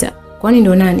huyu sister. Kwani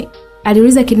ndo nani?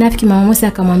 Aliuliza kinafiki. Mama Amosi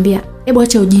akamwambia, hebu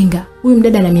acha ujinga, huyu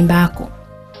mdada na mimba yako.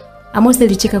 Amosi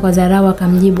alicheka kwa dharau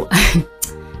akamjibu,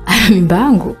 ana mimba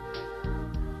yangu?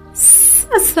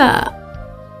 Sasa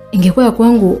ingekuwa ya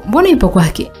kwangu, mbona ipo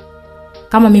kwake?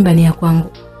 Kama mimba ni ya kwangu,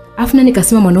 afu nani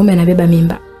kasema mwanaume anabeba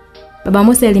mimba? Baba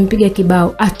Amosi alimpiga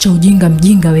kibao, acha ujinga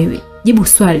mjinga wewe. Jibu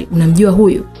swali, unamjua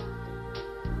huyu?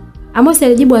 Amosi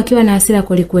alijibu akiwa na hasira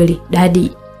kweli,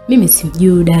 daddy, mimi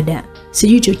simjui dada.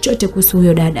 Sijui chochote kuhusu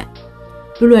huyo dada.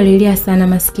 Lulu alilia sana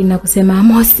maskini na kusema,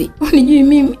 Amosi, unijui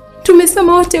mimi?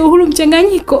 Tumesoma wote Uhuru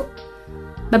Mchanganyiko.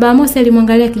 Baba Amosi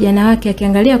alimwangalia kijana wake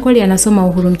akiangalia kweli anasoma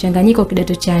Uhuru Mchanganyiko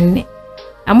kidato cha 4.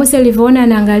 Amosi alivyoona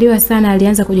anaangaliwa sana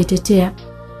alianza kujitetea.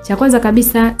 Cha kwanza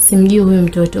kabisa, simjui huyu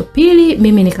mtoto. Pili,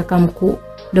 mimi ni kaka mkuu,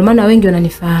 ndio maana wengi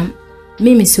wananifahamu.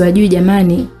 Mimi siwajui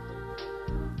jamani.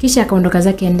 Kisha akaondoka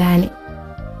zake ndani.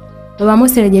 Baba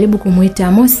Amosi alijaribu kumuita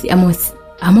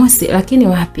Amosi, lakini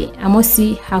wapi,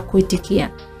 Amosi hakuitikia.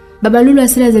 Baba Lulu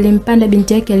hasira zilimpanda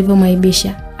binti yake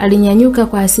alivyomwaibisha. Alinyanyuka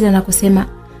kwa hasira na kusema,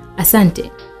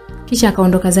 asante. Kisha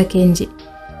akaondoka zake nje.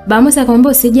 Baba Amosi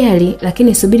akamwambia, usijali,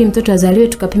 lakini subiri mtoto azaliwe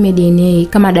tukapime DNA.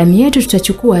 Kama damu yetu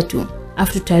tutachukua tu,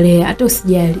 afu tutalea, hata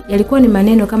usijali. Yalikuwa ni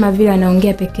maneno kama vile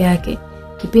anaongea peke yake,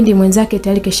 kipindi mwenzake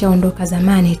tayari keshaondoka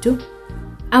zamani tu.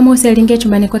 Amosi aliingia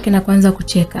chumbani kwake na kuanza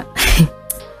kucheka.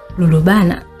 Lulu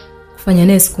bana, kufanya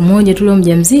naye siku moja tu leo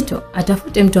mjamzito,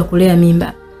 atafute mtu akulea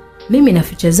mimba. Mimi na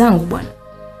ficha zangu bwana.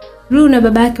 Lulu na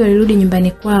baba yake walirudi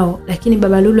nyumbani kwao, lakini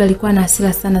baba Lulu alikuwa na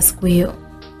hasira sana siku hiyo.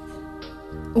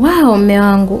 Wao mume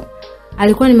wangu.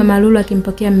 Alikuwa ni mama Lulu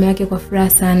akimpokea mume wake kwa furaha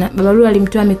sana. Baba Lulu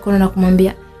alimtoa mikono na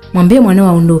kumwambia, mwambie mwanao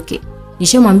aondoke.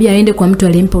 Nishamwambia aende kwa mtu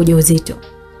aliyempa ujauzito.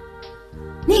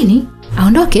 Nini?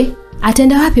 Aondoke?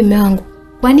 Ataenda wapi mume wangu?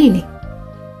 Kwa nini?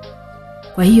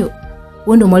 Kwa hiyo,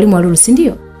 wewe ndo mwalimu wa Lulu, si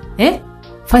ndio?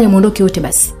 Fanya muondoke wote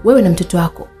basi, wewe na mtoto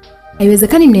wako.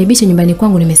 Haiwezekani mnaibisha nyumbani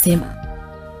kwangu nimesema.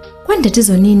 Kwani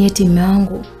tatizo nini eti mume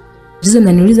wangu? Tatizo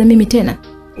mnaniuliza mimi tena?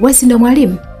 Wewe si ndo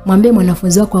mwalimu? Mwambie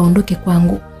mwanafunzi wako aondoke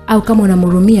kwangu, au kama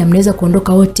unamhurumia mnaweza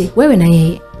kuondoka wote, wewe na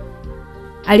yeye.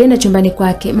 Alienda chumbani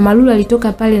kwake. Mama Lulu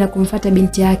alitoka pale na kumfuata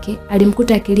binti yake.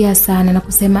 Alimkuta akilia sana na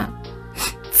kusema,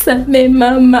 Samee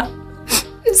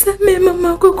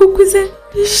mama kwa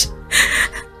kukuzalisha.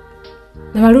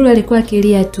 Mama Lulu alikuwa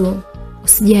akilia tu.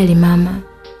 Usijali mama.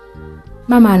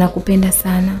 Mama anakupenda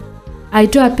sana.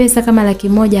 Alitoa pesa kama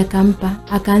 100,000 akampa,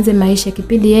 akaanze maisha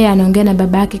kipindi yeye anaongea na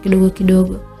baba yake kidogo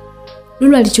kidogo.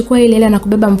 Lulu alichukua ile hela na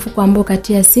kubeba mfuko ambao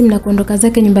katia simu na kuondoka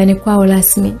zake nyumbani kwao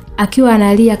rasmi, akiwa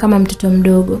analia kama mtoto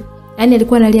mdogo. Yaani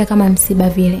alikuwa analia kama msiba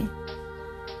vile.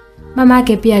 Mama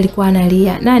yake pia alikuwa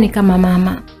analia, nani kama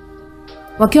mama.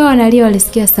 Wakiwa wanalia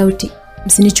walisikia sauti,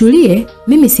 msinichulie,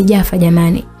 mimi sijafa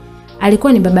jamani.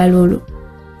 Alikuwa ni baba Lulu.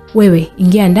 Wewe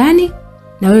ingia ndani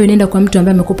na wewe nenda kwa mtu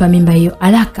ambaye amekupa mimba hiyo.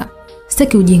 Haraka.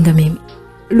 Sitaki ujinga mimi.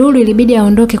 Lulu ilibidi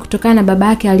aondoke kutokana na baba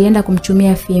yake alienda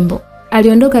kumchumia fimbo.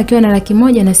 Aliondoka akiwa na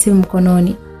 100,000 na simu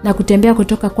mkononi na kutembea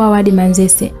kutoka kwao hadi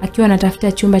Manzese akiwa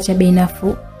anatafuta chumba cha bei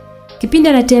nafuu. Kipindi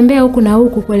anatembea huku na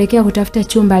huku kuelekea kutafuta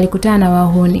chumba alikutana na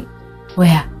wahuni.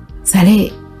 Oya,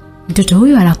 Saleh, mtoto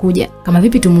huyu anakuja. Kama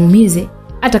vipi tumuumize?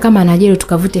 Hata kama anajero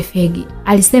tukavute fegi.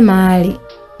 Alisema Ali.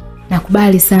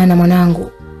 Nakubali sana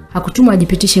mwanangu. Hakutumwa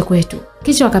ajipitishe kwetu.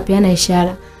 Kisha wakapeana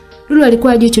ishara. Lulu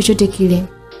alikuwa hajui chochote kile.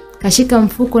 Kashika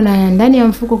mfuko na ndani ya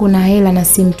mfuko kuna hela na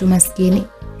simu tu maskini.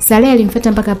 Saleh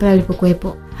alimfuata mpaka pale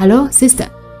alipokuepo. Hello sister.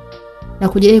 Na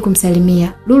kujaribu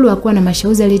kumsalimia. Lulu hakuwa na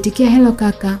mashauzi, alitikia hello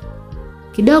kaka.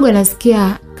 Kidogo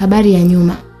nasikia kabari ya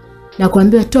nyuma na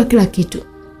kuambiwa toa kila kitu.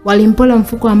 Walimpola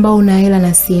mfuko ambao una hela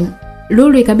na simu.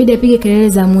 Lulu ikabidi apige kelele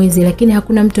za mwizi, lakini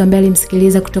hakuna mtu ambaye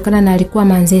alimsikiliza kutokana na alikuwa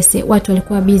Manzese, watu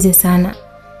walikuwa busy sana.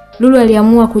 Lulu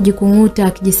aliamua kujikunguta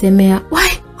akijisemea,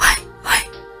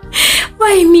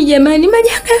 wai mimi jamani,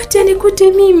 majanga yote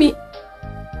yanikute mimi.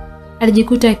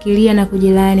 Alijikuta akilia na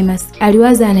kujilaani.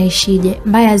 Aliwaza anaishije,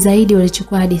 mbaya zaidi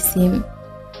walichukua hadi simu.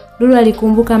 Lulu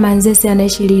alikumbuka Manzese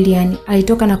anaishi Lilian,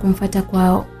 alitoka na kumfuata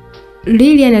kwao.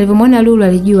 Lilian alivyomwona Lulu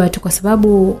alijua tu kwa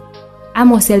sababu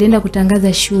Amos alienda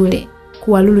kutangaza shule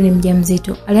kuwa Lulu ni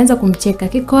mjamzito. Alianza kumcheka,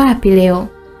 kiko wapi leo?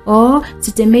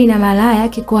 Sitembei na malaya,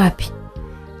 kiko wapi?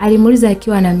 Alimuuliza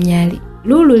akiwa anamnyali.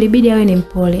 Lulu ilibidi awe ni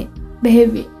mpole.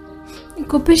 Baby,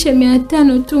 nikopeshe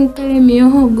 500 tu nikale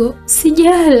mihogo,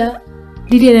 sijala.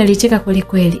 Lilian alicheka kweli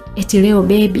kweli. Eti leo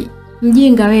baby,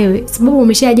 mjinga wewe, sababu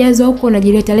umeshajazwa huko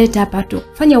unajileta leta hapa tu.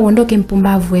 Fanya uondoke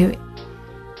mpumbavu wewe.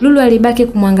 Lulu alibaki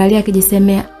kumwangalia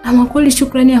akijisemea, ama kweli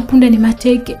shukrani ya punda ni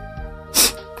mateke.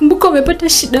 Kumbuka umepata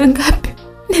shida ngapi?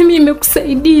 Na mimi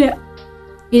nimekusaidia.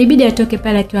 Ilibidi atoke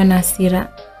pale akiwa na hasira.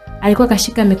 Alikuwa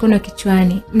kashika mikono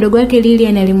kichwani. Mdogo wake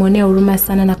Lilian alimuonea huruma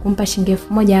sana na kumpa shilingi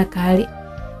 1000 akali.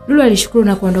 Lulu alishukuru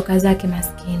na kuondoka zake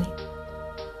maskini.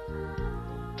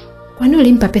 Kwa nini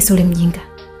ulimpa pesa ule mjinga?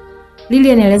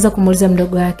 Lilian aliweza kumuuliza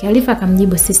mdogo wake. Alifa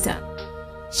akamjibu, sister,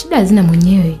 shida hazina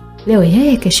mwenyewe. Leo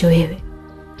yeye, kesho wewe.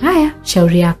 Haya,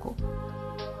 shauri yako.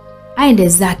 Aende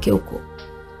zake huko.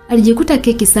 Alijikuta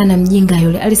keki sana mjinga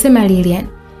yule, alisema Lilian.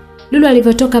 Lulu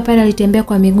alivyotoka pale alitembea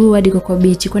kwa miguu hadi Coco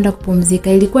Beach kwenda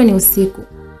kupumzika. Ilikuwa ni usiku.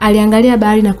 Aliangalia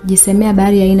bahari na kujisemea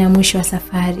bahari haina mwisho wa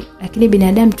safari, lakini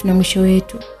binadamu tuna mwisho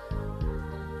wetu.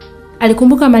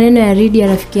 Alikumbuka maneno ya Ridi ya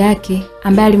rafiki yake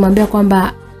ambaye alimwambia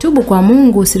kwamba tubu kwa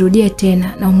Mungu usirudie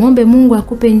tena na umuombe Mungu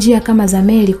akupe njia kama za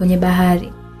meli kwenye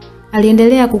bahari.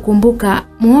 Aliendelea kukumbuka,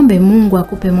 muombe Mungu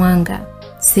akupe mwanga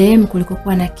sehemu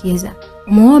kulikokuwa na kiza.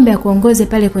 Muombe akuongoze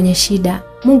pale kwenye shida.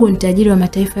 Mungu ni tajiri wa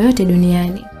mataifa yote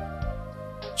duniani.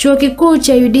 Chuo kikuu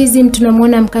cha UDSM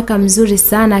tunamwona mkaka mzuri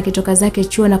sana akitoka zake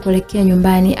chuo na kuelekea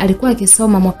nyumbani. Alikuwa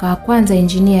akisoma mwaka wa kwanza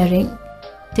engineering.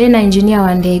 Tena engineer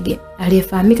wa ndege,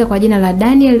 aliyefahamika kwa jina la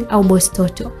Daniel au Boss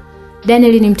Toto.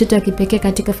 Daniel ni mtoto wa kipekee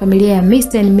katika familia ya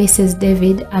Mr. and Mrs.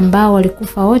 David ambao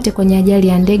walikufa wote kwenye ajali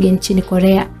ya ndege nchini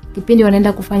Korea kipindi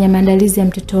wanaenda kufanya maandalizi ya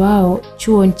mtoto wao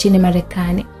chuo nchini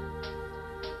Marekani.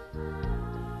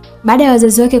 Baada ya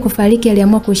wazazi wake kufariki,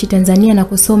 aliamua kuishi Tanzania na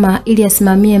kusoma ili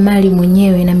asimamie mali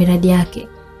mwenyewe na miradi yake.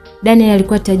 Daniel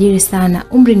alikuwa tajiri sana,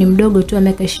 umri ni mdogo tu wa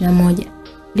miaka 21.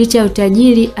 Licha ya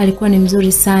utajiri, alikuwa ni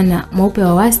mzuri sana, mweupe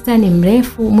wa wastani,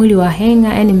 mrefu, mwili wa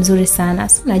henga, yani mzuri sana.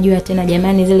 Si unajua tena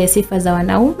jamani zile sifa za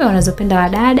wanaume wanazopenda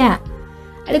wadada.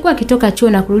 Alikuwa akitoka chuo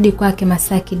na kurudi kwake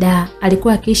Masaki da.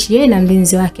 Alikuwa akiishi yeye na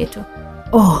mlinzi wake tu.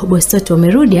 Boss Toto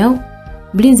umerudi au?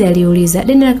 Mlinzi aliuliza.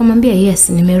 Daniel akamwambia yes,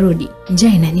 nimerudi. Njaa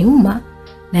inaniuma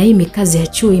na hii mikazi ya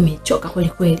chuo imechoka kweli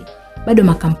kweli. Bado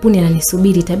makampuni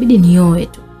yananisubiri, itabidi nioe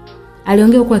tu.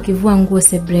 Aliongea huku akivua nguo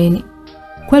sebreni.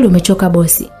 Kweli umechoka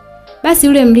bosi? Basi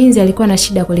yule mlinzi alikuwa na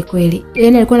shida kweli kweli.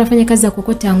 Yaani alikuwa anafanya kazi ya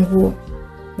kukota nguo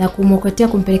na kumwokotea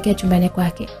kumpelekea chumbani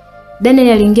kwake. Daniel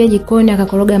aliingia jikoni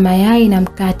akakoroga mayai na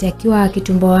mkate akiwa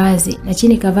kitumbo wazi na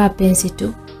chini kavaa pensi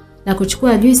tu na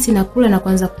kuchukua juisi na kula na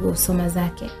kuanza kusoma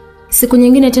zake. Siku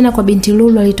nyingine tena kwa binti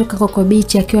Lulu alitoka Coco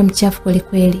Beach akiwa mchafu kweli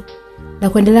kweli na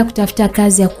kuendelea kutafuta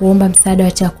kazi ya kuomba msaada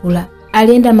wa chakula.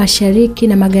 Alienda mashariki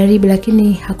na magharibi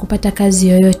lakini hakupata kazi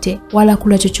yoyote wala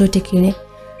kula chochote kile.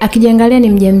 Akijiangalia ni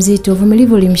mjamzito,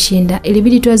 uvumilivu ulimshinda.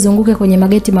 Ilibidi tu azunguke kwenye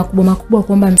mageti makubwa makubwa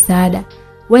kuomba msaada.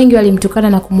 Wengi walimtukana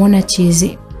na kumuona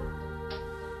chizi.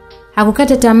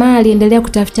 Hakukata tamaa, aliendelea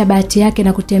kutafuta bahati yake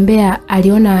na kutembea.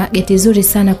 Aliona geti zuri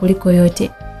sana kuliko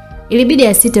yote. Ilibidi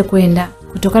asite kwenda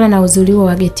kutokana na uzuri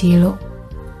wa geti hilo.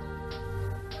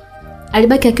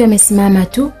 Alibaki akiwa amesimama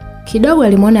tu. Kidogo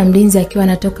alimuona mlinzi akiwa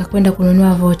anatoka kwenda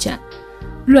kununua vocha.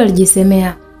 Lulu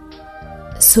alijisemea,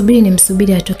 subiri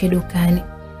nimsubiri atoke dukani.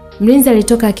 Mlinzi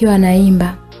alitoka akiwa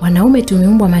anaimba, wanaume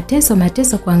tumeumbwa mateso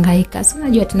mateso kuhangaika. Si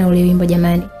unajua tena ule wimbo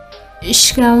jamani.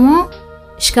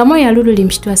 Shikamo ya Lulu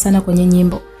ilimshtua sana kwenye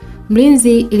nyimbo.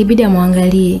 Mlinzi ilibidi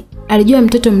amwangalie. Alijua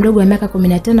mtoto mdogo wa miaka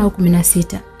 15 au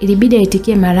 16. Ilibidi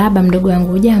aitikie marahaba, mdogo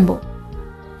wangu jambo.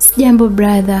 Sijambo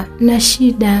brother, na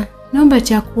shida, naomba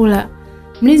chakula.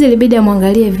 Mlinzi ilibidi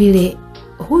amwangalie vile,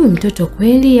 huyu mtoto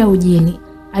kweli au jini?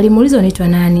 Alimuuliza unaitwa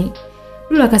nani?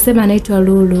 Lulu akasema anaitwa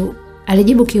Lulu.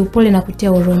 Alijibu kiupole na kutia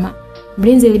huruma.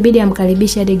 Mlinzi ilibidi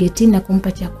amkaribishe hadi getini na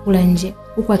kumpa chakula nje,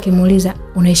 huku akimuuliza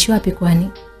unaishi wapi kwani?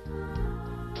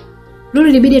 Lulu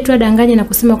ilibidi tu adanganye na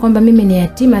kusema kwamba mimi ni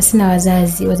yatima, sina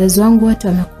wazazi. Wazazi wangu wote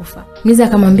wamekufa. Mlinzi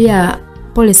akamwambia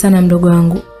pole sana mdogo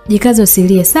wangu. Jikaze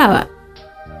usilie, sawa?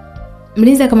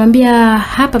 Mlinzi akamwambia,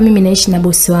 hapa mimi naishi na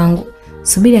bosi wangu.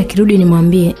 Subiri akirudi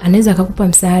nimwambie, anaweza akakupa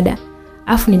msaada.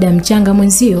 Afu ni damu changa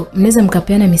mwenzio, mnaweza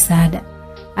mkapeana misaada.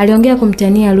 Aliongea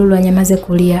kumtania Lulu anyamaze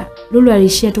kulia. Lulu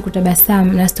alishia tu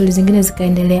kutabasamu na stori zingine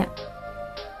zikaendelea.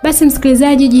 Basi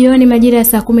msikilizaji, jioni majira ya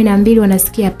saa 12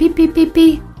 wanasikia pipi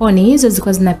pipi. Honi hizo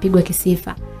zilikuwa zinapigwa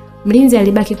kisifa. Mlinzi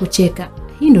alibaki kucheka.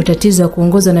 Hii ndio tatizo la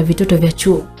kuongozwa na vitoto vya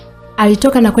chuo.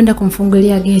 Alitoka na kwenda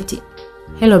kumfungulia geti.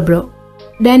 Hello bro.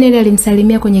 Daniel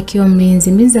alimsalimia kwenye kioo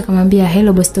mlinzi. Mlinzi akamwambia,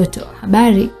 hello boss Toto,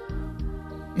 habari?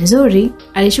 Nzuri.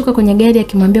 Alishuka kwenye gari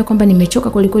akimwambia kwamba nimechoka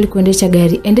kulikoli kuendesha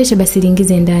gari. Endesha basi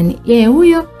liingize ndani. Yeye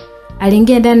huyo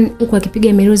aliingia ndani huku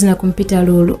akipiga miruzi na kumpita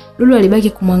Lulu. Lulu alibaki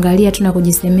kumwangalia tu na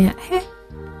kujisemea,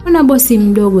 mbona bosi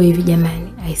mdogo hivi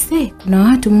jamani? I say, kuna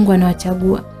watu Mungu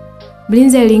anawachagua.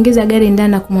 Mlinzi aliingiza gari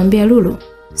ndani na kumwambia Lulu,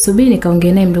 subiri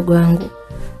nikaongee naye mdogo wangu.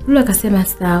 Lulu akasema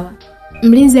sawa.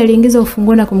 Mlinzi aliingiza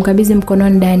ufunguo na kumkabidhi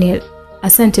mkononi Daniel.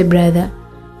 Asante brother.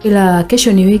 Ila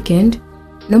kesho ni weekend.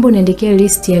 Naomba uniandikie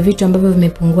list ya vitu ambavyo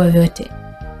vimepungua vyote.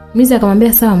 Mlinzi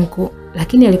akamwambia sawa mkuu,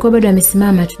 lakini alikuwa bado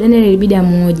amesimama tu. Daniel ilibidi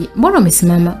amuoje. Mbona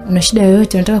umesimama? Una shida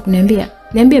yoyote unataka kuniambia?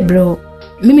 Niambie bro.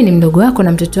 Mimi ni mdogo wako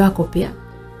na mtoto wako pia.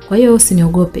 Kwa hiyo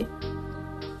usiniogope.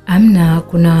 Amna,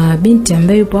 kuna binti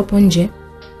ambaye yupo hapo nje.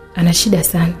 Ana shida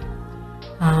sana.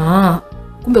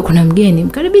 Kumbe kuna mgeni.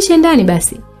 Mkaribishe ndani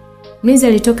basi. Mlinzi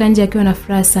alitoka nje akiwa na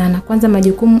furaha sana. Kwanza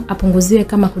majukumu apunguziwe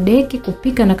kama kudeki,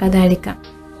 kupika na kadhalika.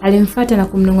 Alimfuata na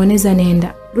kumnongoneza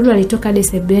nenda. Lulu alitoka hadi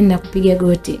sebuleni na kupiga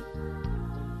goti.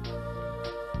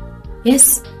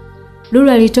 Yes.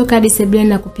 Lulu alitoka hadi sebuleni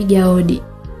na kupiga hodi.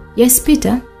 Yes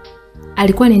Peter.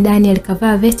 Alikuwa ni Daniel,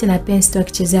 alikavaa vesti na pensi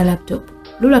akichezea laptop.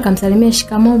 Lulu akamsalimia,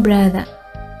 shikamoo brother.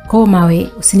 Koma we,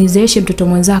 usinizoeshe mtoto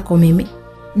mwenzako mimi.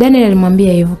 Daniel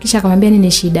alimwambia hivyo kisha akamwambia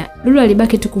nini shida. Lulu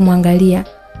alibaki tu kumwangalia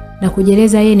na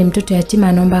kujeleza yeye ni mtoto yatima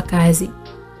anaomba kazi.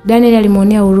 Daniel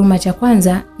alimuonea huruma. Cha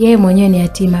kwanza yeye mwenyewe ni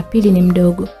yatima, pili ni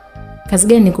mdogo. Kazi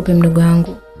gani nikupe mdogo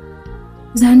wangu?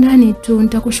 Za ndani tu,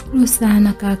 nitakushukuru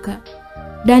sana kaka.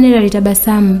 Daniel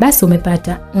alitabasamu. Basi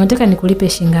umepata. Unataka nikulipe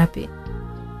shilingi ngapi?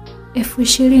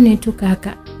 20,000 tu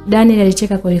kaka. Daniel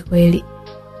alicheka kweli.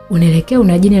 Unaelekea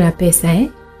una jini la pesa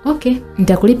Okay,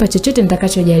 nitakulipa chochote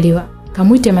nitakachojaliwa.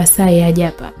 Kamuite Masai aje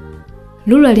hapa.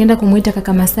 Lulu alienda kumuita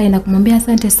kaka Masai na kumwambia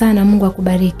asante sana, Mungu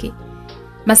akubariki.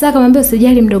 Masai akamwambia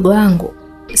usijali mdogo wangu.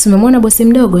 Si umemwona bosi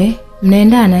mdogo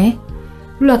Mnaendana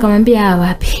Lulu akamwambia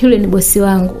wapi? Yule ni bosi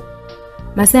wangu.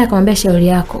 Masai akamwambia shauri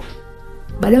yako.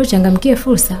 Baadaye uchangamkie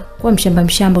fursa, kwa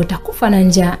mshamba utakufa na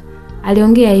njaa.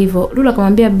 Aliongea hivyo. Lulu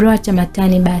akamwambia bro acha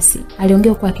matani basi.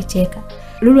 Aliongea kwa akicheka.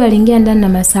 Lulu aliingia ndani na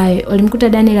Masai. Walimkuta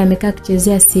Daniel amekaa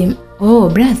akichezea simu. Oh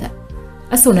brother.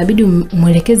 Sasa unabidi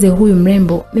umuelekeze huyu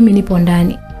mrembo, mimi nipo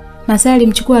ndani. Masai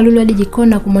alimchukua Lulu hadi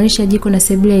jikoni na kumuonyesha jiko na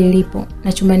sebule lilipo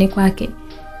na chumbani kwake.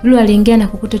 Lulu aliingia na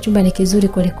kukuta chumba ni kizuri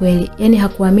kweli. Yaani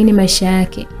hakuamini maisha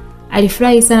yake.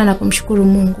 Alifurahi sana na kumshukuru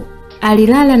Mungu.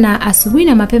 Alilala na asubuhi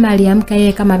na mapema aliamka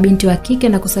yeye kama binti wa kike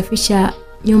na kusafisha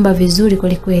nyumba vizuri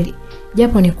kweli.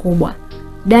 Japo ni kubwa.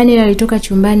 Daniel alitoka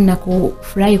chumbani na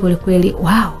kufurahi kweli.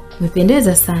 Wow,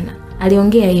 umependeza sana.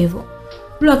 Aliongea hivyo.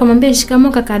 Lulu akamwambia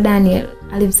shikamoo kaka Daniel.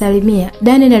 Alimsalimia.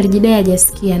 Daniel alijidai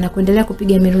hajasikia na kuendelea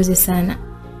kupiga miruzi sana.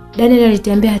 Daniel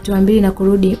alitembea hatua 2 na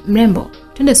kurudi. Mrembo,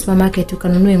 twende supermarket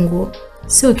ukanunue nguo.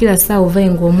 Sio kila saa uvae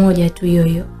nguo moja tu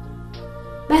hiyo.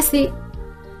 Basi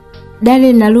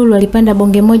Daniel na Lulu walipanda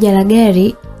bonge moja la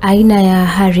gari aina ya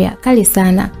Harrier kali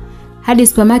sana. Hadi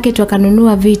supermarket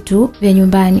wakanunua vitu vya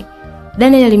nyumbani.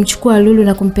 Daniel alimchukua Lulu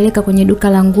na kumpeleka kwenye duka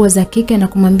la nguo za kike na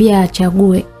kumwambia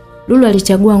achague. Lulu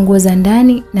alichagua nguo za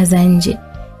ndani na za nje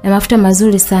na mafuta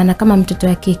mazuri sana kama mtoto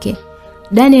wa kike.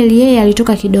 Daniel yeye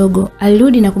alitoka kidogo,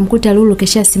 alirudi na kumkuta Lulu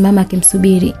kisha simama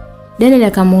akimsubiri. Daniel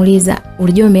akamuuliza,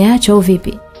 "Ulijua umeacha au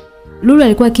vipi?" Lulu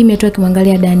alikuwa kimya tu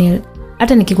akimwangalia Daniel.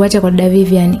 "Hata nikikuacha kwa dada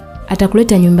Vivian,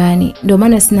 atakuleta nyumbani. Ndio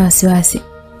maana sina wasiwasi."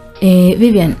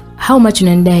 Vivian, how much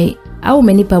unanidai? Au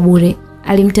umenipa bure?"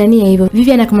 Alimtania hivyo.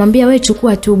 Vivian akamwambia, "Wewe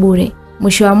chukua tu bure.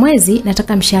 Mwisho wa mwezi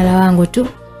nataka mshahara wangu tu.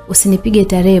 Usinipige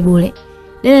tarehe bure."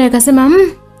 Daniel akasema,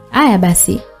 haya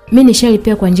basi. Mimi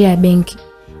nishalipia kwa njia ya benki."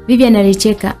 Vivian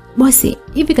alicheka. "Bosi,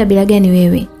 hivi kabila gani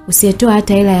wewe? Usiyetoa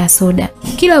hata hela ya soda.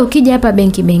 Kila ukija hapa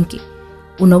benki.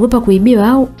 Unaogopa kuibiwa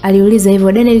au?" aliuliza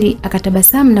hivyo. Daniel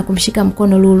akatabasamu na kumshika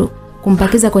mkono Lulu,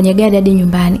 kumpakiza kwenye gari hadi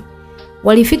nyumbani.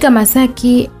 Walifika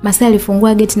Masaki. Masai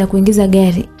alifungua geti na kuingiza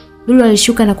gari. Lulu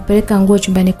alishuka na kupeleka nguo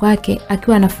chumbani kwake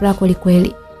akiwa na furaha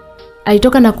kweli.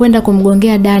 Alitoka na kwenda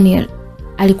kumgongea Daniel.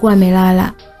 Alikuwa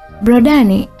amelala. "Bro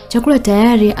Dani, chakula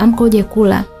tayari, amka uje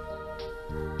kula."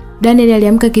 Daniel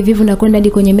aliamka kivivu na kwenda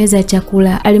hadi kwenye meza ya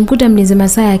chakula. Alimkuta mlinzi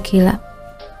Masai akila.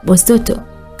 "Boss Toto,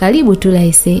 karibu tu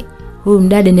laise." huyu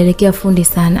mdada anaelekea fundi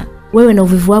sana. Wewe na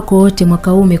uvivu wako wote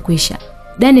mwaka huu umekwisha.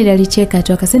 Daniel alicheka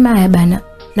tu akasema haya bana,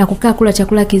 na kukaa kula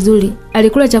chakula kizuri.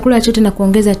 Alikula chakula chote na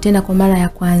kuongeza tena kwa mara ya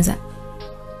kwanza.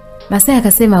 Masai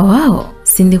akasema wao,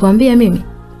 si nilikwambia mimi?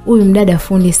 Huyu mdada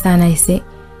fundi sana ise.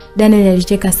 Daniel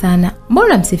alicheka sana.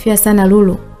 Mbona msifia sana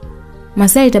Lulu?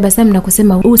 Masai alitabasamu na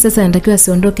kusema huyu sasa anatakiwa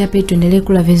siondoke hapa tuendelee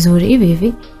kula vizuri hivi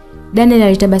hivi. Daniel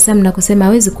alitabasamu na kusema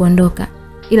hawezi kuondoka.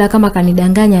 Ila kama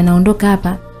kanidanganya anaondoka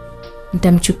hapa,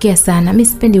 nitamchukia sana. Mimi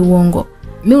sipendi uongo.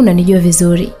 Mimi unanijua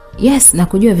vizuri. Yes,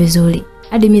 nakujua vizuri.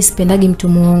 Hadi mimi sipendagi mtu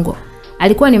muongo.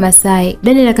 Alikuwa ni Masai.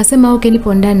 Daniel akasema okay,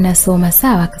 nipo ndani nasoma.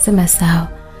 Sawa, akasema sawa.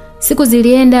 Siku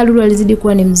zilienda, Lulu alizidi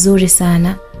kuwa ni mzuri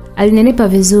sana. Alinenepa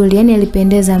vizuri, yani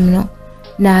alipendeza mno.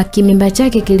 Na kimimba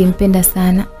chake kilimpenda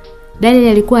sana. Daniel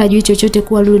alikuwa hajui chochote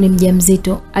kuwa Lulu ni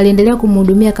mjamzito. Aliendelea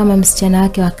kumhudumia kama msichana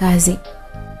wake wa kazi.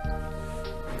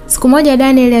 Siku moja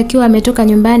Daniel akiwa ametoka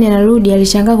nyumbani anarudi,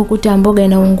 alishangaa kukuta mboga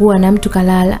inaungua na mtu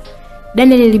kalala.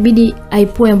 Daniel ilibidi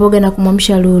aipue mboga na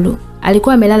kumwamsha Lulu.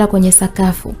 Alikuwa amelala kwenye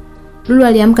sakafu. Lulu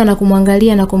aliamka na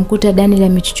kumwangalia na kumkuta Daniel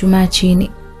amechuchumaa chini.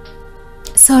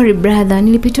 Sorry brother,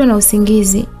 nilipitwa na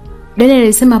usingizi. Daniel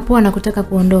alisema poa na kutaka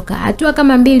kuondoka. Hatua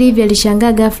kama mbili hivi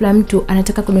alishangaa ghafla mtu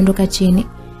anataka kudondoka chini.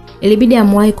 Ilibidi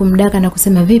amwahi kumdaka na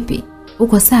kusema vipi?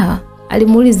 Uko sawa?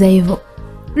 Alimuuliza hivyo.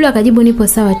 Lulu akajibu nipo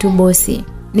sawa tu bosi.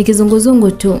 Ni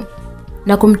kizunguzungu tu.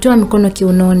 Na kumtoa mikono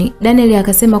kiunoni. Daniel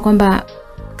akasema kwamba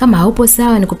kama haupo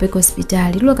sawa nikupeleke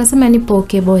hospitali. Lulu akasema nipo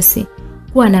okay bosi.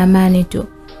 Kuwa na amani tu.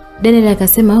 Daniel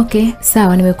akasema okay,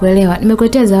 sawa nimekuelewa.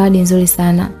 Nimekuletea zawadi nzuri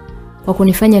sana kwa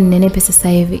kunifanya ninenepe sasa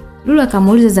hivi. Lulu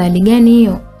akamuuliza zawadi gani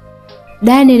hiyo?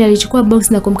 Daniel alichukua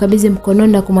box na kumkabidhi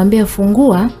mkononi na kumwambia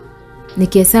fungua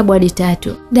nikihesabu hadi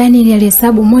 3. Daniel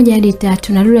alihesabu 1 hadi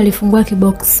 3 na Lulu alifungua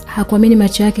kibox. Hakuamini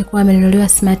macho yake kuwa amenunuliwa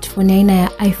smartphone aina ya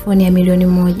iPhone ya milioni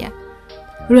 1.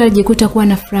 Lulu alijikuta kuwa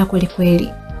na furaha kweli kweli.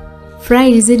 Furaha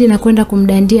ilizidi na kwenda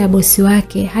kumdandia bosi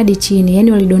wake hadi chini,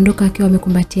 yani walidondoka akiwa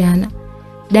wamekumbatiana.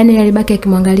 Daniel alibaki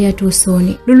akimwangalia tu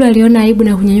usoni. Lulu aliona aibu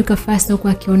na kunyanyuka fast huko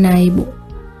akiona aibu.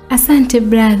 Asante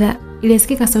brother,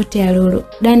 ilisikika sauti ya Lulu.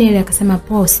 Daniel akasema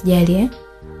poa usijali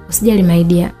Usijali my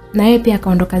dear. Na yeye pia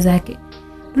akaondoka zake.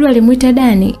 Lulu alimuita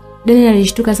Dani. Daniel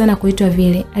alishtuka sana kuitwa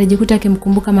vile. Alijikuta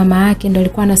akimkumbuka mama yake ndo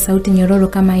alikuwa na sauti nyororo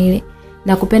kama ile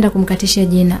na kupenda kumkatisha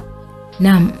jina.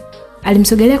 Naam.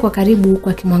 Alimsogelea kwa karibu huko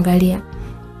akimwangalia.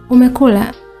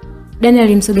 Umekula? Daniel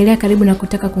alimsogelea karibu na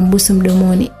kutaka kumbusu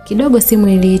mdomoni. Kidogo simu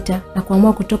iliita na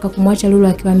kuamua kutoka kumwacha Lulu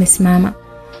akiwa amesimama.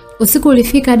 Usiku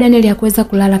ulifika, Daniel hakuweza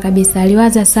kulala kabisa.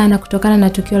 Aliwaza sana kutokana na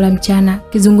tukio la mchana.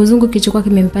 Kizunguzungu kichukua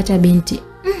kimempata binti.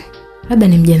 Labda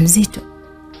ni mjamzito.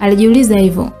 Alijiuliza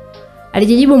hivyo.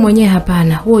 Alijijibu mwenyewe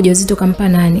hapana, huo ujauzito kampa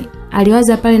nani?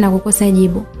 Aliwaza pale na kukosa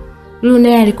jibu. Lulu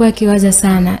naye alikuwa akiwaza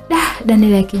sana.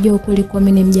 Daniel akijua ukweli kwa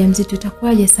mimi ni mjamzito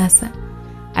itakuwaje sasa?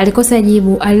 Alikosa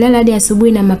jibu. Alilala hadi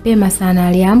asubuhi na mapema sana.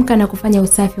 Aliamka na kufanya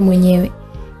usafi mwenyewe.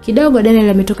 Kidogo Daniel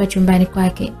ametoka chumbani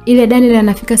kwake. Ile Daniel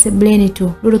anafika sebuleni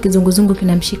tu, Lulu kizunguzungu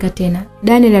kinamshika tena.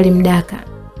 Daniel alimdaka.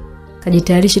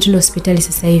 Kajitayarisha twende hospitali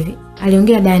sasa hivi,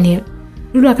 aliongea Daniel.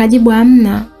 Lulu akajibu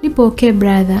hamna, nipo okay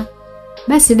brother.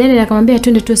 Basi Daniel akamwambia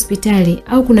twende tu hospitali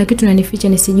au kuna kitu unanificha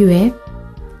nisijue?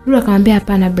 Lulu akamwambia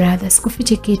hapana brother,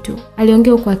 sikufiche kitu.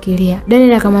 Aliongea huko akilia.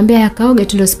 Daniel akamwambia akaoge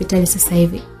twende hospitali sasa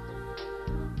hivi.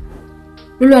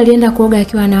 Lulu alienda kuoga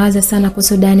akiwa anawaza sana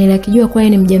kuhusu Daniel akijua kwa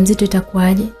yeye ni mjamzito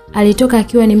itakuwaje. Alitoka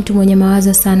akiwa ni mtu mwenye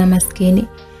mawazo sana maskini.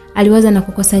 Aliwaza na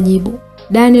kukosa jibu.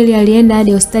 Daniel alienda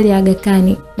hadi hospitali ya Aga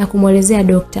Khan na kumuelezea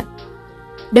daktari.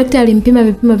 Daktari alimpima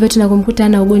vipimo vyote na kumkuta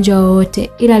hana ugonjwa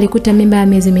wowote, ila alikuta mimba ya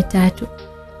miezi 3.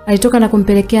 Alitoka na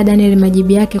kumpelekea Daniel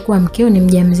majibu yake kuwa mkeo ni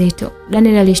mjamzito.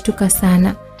 Daniel alishtuka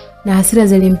sana na hasira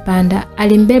zilimpanda.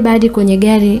 Alimbeba hadi kwenye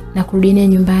gari na kurudi naye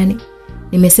nyumbani.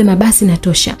 Nimesema basi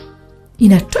natosha.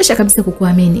 Inatosha kabisa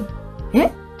kukuamini.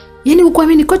 Yaani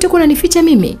kukuamini kote kuna nificha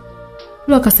mimi?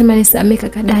 Lulu akasema nisamee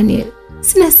kaka Daniel.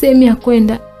 Sina sehemu ya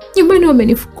kwenda. Nyumbani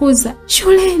wamenifukuza,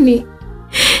 shuleni.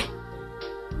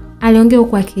 Aliongea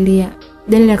huko akilia.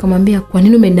 Daniel akamwambia kwa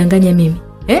nini umenidanganya mimi?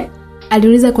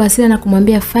 Aliuliza kwa hasira na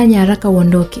kumwambia fanya haraka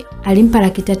uondoke. Alimpa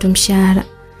 3 mshahara.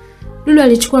 Lulu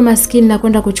alichukua maskini na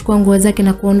kwenda kuchukua nguo zake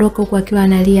na kuondoka huko akiwa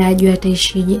analia ajue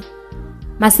ataishije.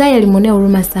 Masai alimonea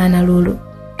huruma sana Lulu.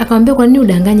 Akamwambia kwa nini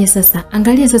udanganye sasa?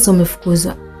 Angalia sasa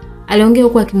umefukuzwa. Aliongea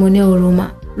huko akimonea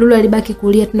huruma. Lulu alibaki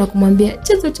kulia tu na kumwambia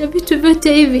chanzo cha vitu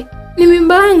vyote hivi ni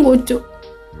mimba yangu tu.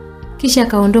 Kisha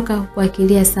akaondoka huko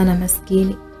akilia sana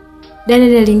maskini.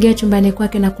 Daniel aliingia chumbani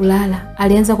kwake na kulala.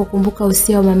 Alianza kukumbuka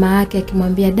usia wa mama yake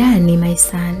akimwambia Dani my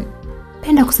son,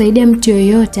 penda kusaidia mtu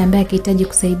yoyote ambaye akihitaji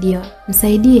kusaidiwa,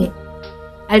 msaidie.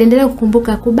 Aliendelea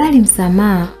kukumbuka kubali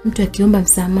msamaha, mtu akiomba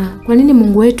msamaha. Kwa nini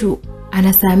Mungu wetu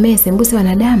anasamehe sembuse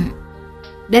wanadamu.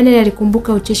 Daniel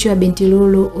alikumbuka ucheshi wa binti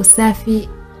Lulu, usafi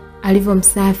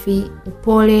alivyomsafi,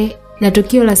 upole na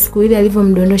tukio la siku ile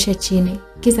alivyomdondosha chini.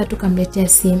 Kisa tu kamletea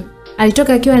simu.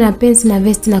 Alitoka akiwa na pensi na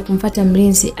vesti na kumfuata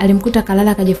mlinzi. Alimkuta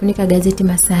kalala kajifunika gazeti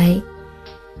Masai.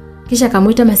 Kisha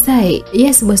akamuita Masai.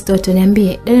 "Yes boss Toto,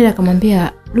 niambie." Daniel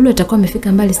akamwambia Lulu atakuwa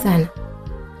amefika mbali sana.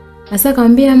 Masai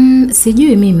akamwambia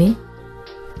sijui mimi.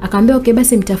 Akamwambia okay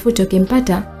basi mtafute,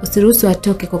 ukimpata usiruhusu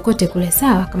atoke kokote kule,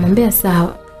 sawa? Akamwambia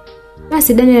sawa.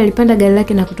 Basi Daniel alipanda gari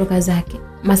lake na kutoka zake.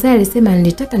 Masai alisema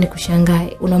nilitaka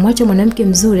nikushangae, unamwacha mwanamke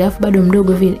mzuri afu bado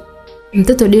mdogo vile.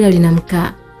 Mtoto dila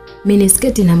linamkaa, mini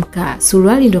sketi inamkaa,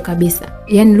 suruali ndo kabisa.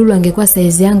 Yaani Lulu angekuwa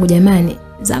saizi yangu jamani,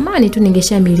 zamani tu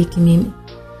ningeshamiliki mimi.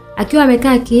 Akiwa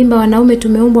amekaa akiimba wanaume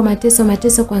tumeumbwa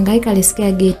mateso kuhangaika,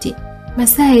 alisikia geti.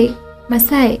 Masai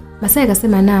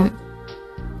akasema naam.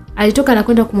 Alitoka na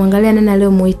kwenda kumwangalia nani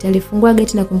aliyomuita. Alifungua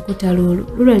geti na kumkuta Lulu.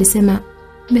 Lulu alisema,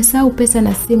 "Nimesahau pesa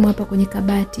na simu hapa kwenye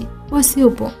kabati. Bosi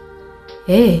upo?"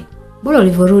 Bora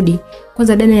ulivyorudi.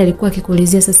 Kwanza Daniel alikuwa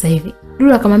akikulizia sasa hivi.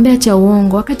 Lulu akamwambia acha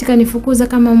uongo, wakati kanifukuza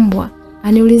kama mbwa.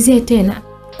 Aniulizie tena.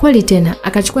 Kweli tena.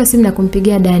 Akachukua simu na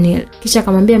kumpigia Daniel. Kisha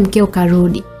akamwambia mkeo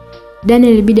karudi.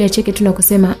 Daniel ilibidi acheke tu na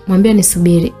kusema, "Mwambie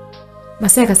nisubiri."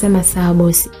 Masai akasema sawa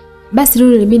bosi. Basi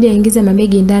Lulu ilibidi aingize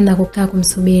mabegi ndani na kukaa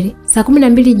kumsubiri. Saa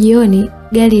 12 jioni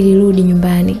gari ilirudi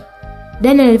nyumbani.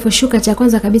 Daniel aliposhuka cha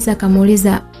kwanza kabisa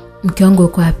akamuuliza, "Mke wangu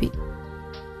yuko wapi?"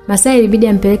 Masai ilibidi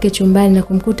ampeleke chumbani na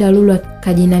kumkuta Lulu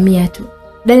akajinamia tu.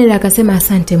 Daniel akasema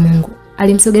asante Mungu.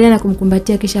 Alimsogelea na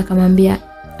kumkumbatia kisha akamwambia,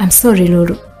 "I'm sorry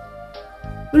Lulu."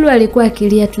 Lulu alikuwa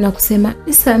akilia tu na kusema,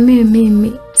 "Nisamehe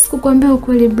mimi. Sikukwambia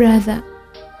ukweli brother."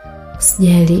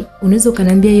 "Usijali, unaweza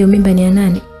ukaniambia hiyo mimba ni ya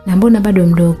nani? Na mbona bado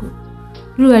mdogo?"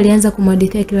 Lulu alianza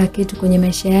kumhadithia kila kitu kwenye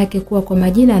maisha yake, kuwa kwa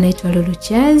majina anaitwa Lulu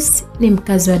Charles, ni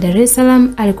mkazi wa Dar es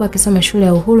Salaam, alikuwa akisoma shule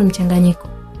ya Uhuru Mchanganyiko.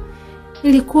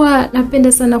 "Nilikuwa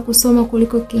napenda sana kusoma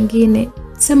kuliko kingine.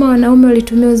 Sema wanaume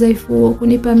walitumia udhaifu huo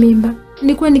kunipa mimba.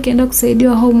 Nilikuwa nikienda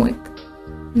kusaidiwa homework.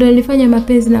 Ndio nilifanya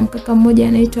mapenzi na mkaka mmoja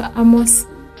anaitwa Amos.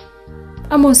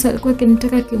 Amos alikuwa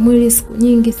akinitaka kimwili siku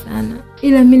nyingi sana.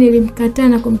 Ila mimi nilimkataa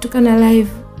na kumtukana live.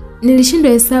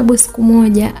 Nilishindwa hesabu siku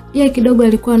moja. Yeye kidogo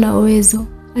alikuwa na uwezo.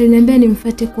 Aliniambia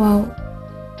nimfuate kwao.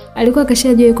 Alikuwa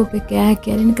kashajua yuko peke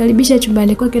yake. Alinikaribisha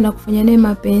chumbani kwake na kufanya naye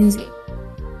mapenzi."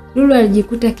 Lulu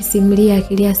alijikuta akisimulia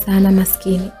akilia sana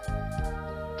maskini.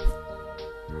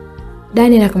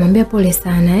 Daniel akamwambia pole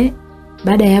sana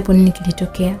Baada ya hapo nini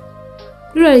kilitokea?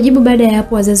 Lulu alijibu baada ya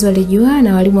hapo wazazi walijua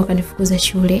na walimu wakanifukuza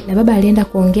shule na baba alienda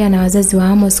kuongea na wazazi wa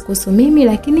Amos kuhusu mimi,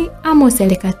 lakini Amos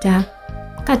alikataa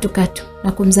katu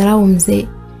na kumdharau mzee.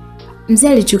 Mzee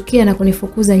alichukia na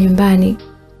kunifukuza nyumbani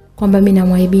kwamba mimi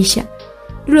namwaibisha.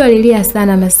 Lulu alilia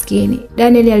sana maskini.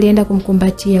 Daniel alienda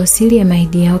kumkumbatia, "Usilie my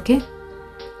dear, okay?"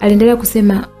 Aliendelea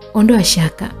kusema, "Ondoa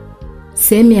shaka.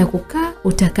 Sehemu ya kukaa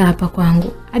utakaa hapa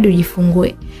kwangu hadi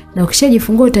ujifungue. Na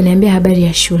ukishajifungua utaniambia habari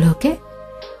ya shule, okay?"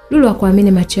 Lulu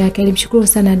hakuamini macho yake, alimshukuru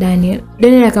sana Daniel.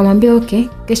 Daniel akamwambia, "Okay,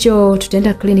 kesho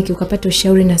tutaenda kliniki ukapata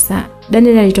ushauri na saa."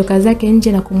 Daniel alitoka zake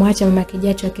nje na kumwacha mama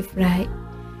Kijacho akifurahi.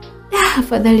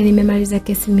 Afadhali nimemaliza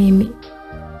kesi mimi."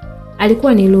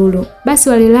 Alikuwa ni Lulu. Basi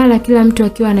walilala kila mtu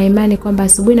akiwa na imani kwamba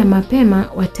asubuhi na mapema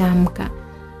wataamka.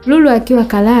 Lulu akiwa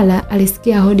kalala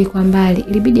alisikia hodi kwa mbali,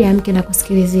 ilibidi amke na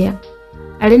kusikilizia.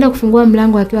 Alienda kufungua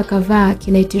mlango akiwa kavaa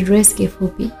kinaiti dress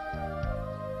kifupi.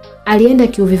 Alienda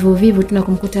kiuvivu tu na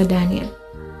kumkuta Daniel.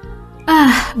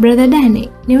 Brother Dani,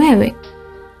 ni wewe?"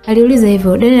 Aliuliza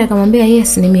hivyo. Daniel akamwambia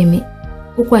yes ni mimi.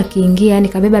 Huku akiingia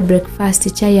nikabeba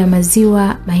breakfast, chai ya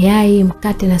maziwa, mayai,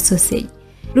 mkate na sausage.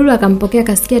 Lulu akampokea,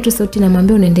 kasikia tu sauti na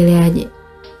mwambie unaendeleaje?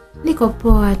 "Niko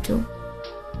poa tu."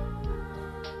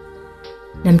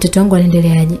 "Na mtoto wangu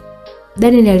anaendeleaje?"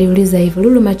 Daniel aliuliza hivyo.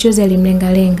 Lulu machozi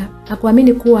alimlenga.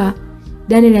 Hakuamini kuwa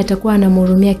Daniel atakuwa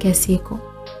anamhurumia kiasi hiko.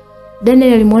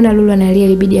 Daniel alimuona Lulu analia,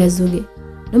 ilibidi azuge.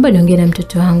 "Naomba niongee na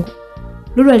mtoto wangu."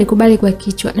 Lulu alikubali kwa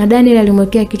kichwa na Daniel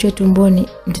alimwekea kichwa tumboni.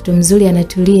 "Mtoto mzuri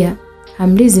anatulia,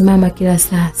 hamlizi mama kila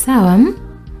saa, sawa?"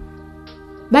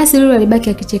 Basi Lulu alibaki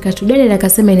akicheka tu. Daniel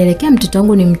akasema inaelekea mtoto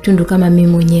wangu ni mtundu kama mimi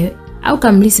mwenyewe au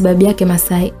kamlisi babi yake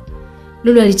Masai.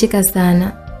 Lulu alicheka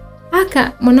sana.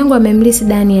 Mwanangu amemlisi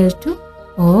Daniel tu."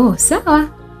 "Oh, sawa.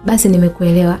 Basi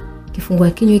nimekuelewa. Kifungua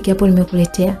kinywa hiki hapo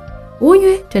nimekuletea.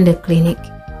 Unywe twende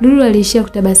kliniki." Lulu aliishia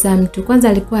kutabasamu tu. Kwanza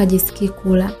alikuwa hajisikii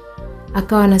kula.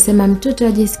 Akawa anasema mtoto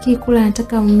hajisikii kula,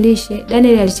 anataka umlishe.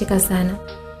 Daniel alicheka sana.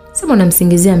 "Sema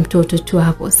unamsingizia mtoto tu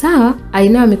hapo, sawa?"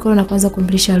 Alinawa mikono na kuanza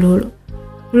kumlisha Lulu.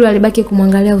 Lulu alibaki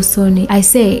kumwangalia usoni. "I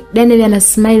say, Daniel ana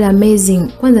smile amazing.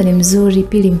 Kwanza ni mzuri,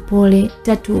 pili mpole,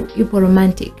 tatu yupo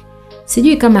romantic.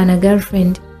 Sijui kama ana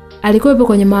girlfriend." Alikuwa yupo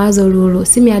kwenye mawazo Lulu.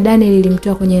 Simu ya Daniel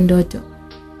ilimtoa kwenye ndoto.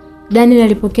 Daniel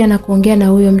alipokea na kuongea na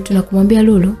huyo mtu na kumwambia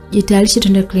Lulu, jitayarishe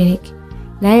twende kliniki.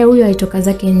 Na yeye huyo alitoka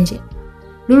zake nje.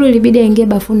 Lulu ilibidi aingie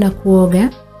bafuni na kuoga,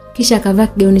 kisha akavaa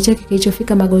kigauni chake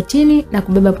kilichofika magotini na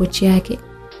kubeba pochi yake.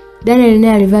 Daniel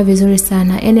naye alivaa vizuri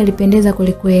sana, yani alipendeza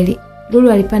kweli.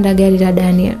 Lulu alipanda gari la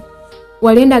Daniel.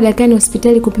 Walienda Gakani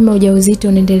hospitali kupima ujauzito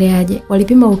unaendeleaje.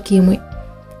 Walipima ukimwi.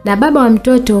 Na baba wa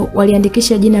mtoto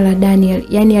waliandikisha jina la Daniel,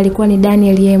 yani alikuwa ni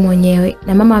Daniel yeye mwenyewe,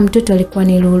 na mama wa mtoto alikuwa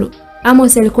ni Lulu.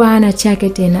 Amos alikuwa hana chake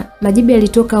tena. Majibu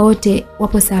yalitoka, wote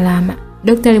wapo salama.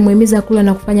 Daktari alimuhimiza kula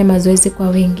na kufanya mazoezi kwa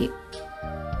wingi.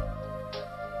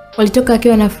 Walitoka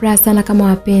akiwa na furaha sana kama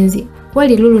wapenzi.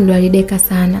 Kweli Lulu ndo alideka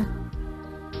sana.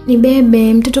 Ni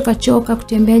bebe, mtoto kachoka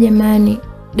kutembea jamani.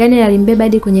 Daniel alimbeba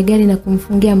hadi kwenye gari na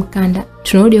kumfungia mkanda.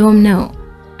 Tunarudi home now?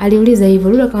 Aliuliza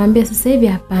hivyo. Lulu akamwambia sasa hivi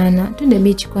hapana. Twende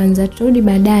beach kwanza, tutarudi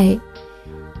baadaye.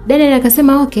 Daniel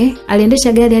akasema okay.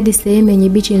 Aliendesha gari hadi sehemu yenye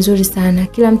beach nzuri sana.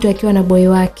 Kila mtu akiwa na boy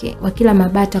wake, wakila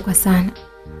mabata kwa sana.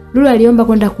 Lulu aliomba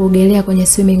kwenda kuogelea kwenye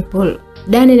swimming pool.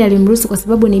 Daniel alimruhusu kwa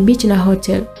sababu ni beach na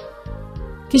hotel.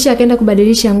 Kisha akaenda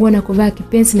kubadilisha nguo na kuvaa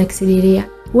kipensi na kisidiria.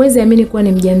 Huwezi amini kuwa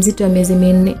ni mjamzito wa miezi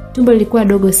 4. Tumbo lilikuwa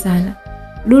dogo sana.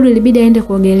 Lulu ilibidi aende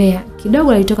kuogelea.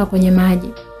 Kidogo alitoka kwenye maji.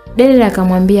 Daniel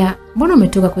akamwambia, "Mbona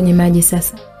umetoka kwenye maji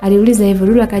sasa?" Aliuliza hivyo.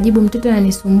 Lulu akajibu, "Mtoto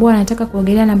ananisumbua, anataka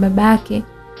kuogelea na babake."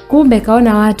 Kumbe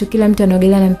kaona watu kila mtu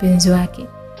anaogelea na mpenzi wake.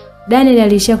 Daniel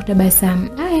aliishia kutabasamu.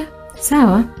 Haya,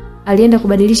 sawa. Alienda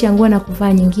kubadilisha nguo na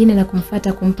kuvaa nyingine na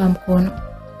kumfuata kumpa mkono.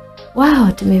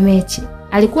 Wow, tumemechi.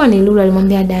 Alikuwa ni Lulu,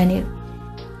 alimwambia Daniel.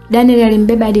 Daniel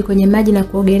alimbeba hadi kwenye maji na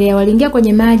kuogelea. Waliingia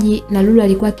kwenye maji na Lulu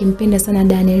alikuwa akimpenda sana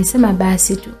Daniel. Alisema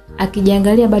basi tu.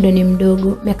 Akijiangalia bado ni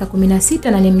mdogo, miaka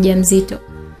 16 na ni mjamzito.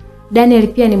 Daniel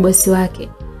pia ni bosi wake.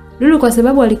 Lulu kwa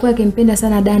sababu alikuwa akimpenda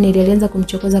sana Daniel alianza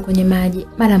kumchokoza kwenye maji.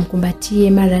 Mara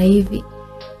mkumbatie, mara hivi.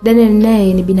 Daniel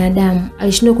naye ni binadamu.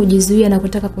 Alishindwa kujizuia na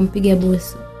kutaka kumpiga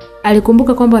busu.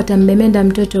 Alikumbuka kwamba watambemenda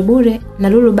mtoto bure na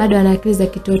Lulu bado ana akili za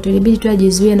kitoto. Ilibidi tu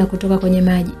ajizuie na kutoka kwenye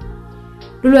maji.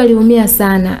 Lulu aliumia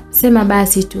sana. Sema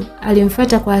basi tu.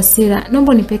 Alimfuata kwa hasira,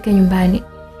 "Naomba nipeke nyumbani."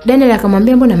 Daniel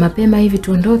akamwambia, "Mbona mapema hivi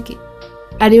tuondoke?"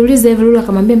 Aliuliza hivyo. Lulu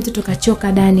akamwambia, "Mtoto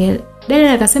kachoka Daniel." Daniel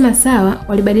akasema sawa.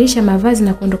 Walibadilisha mavazi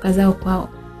na kuondoka zao kwao.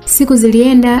 Siku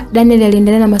zilienda. Daniel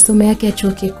aliendelea na masomo yake ya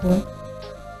chuo kikuu.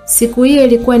 Siku hiyo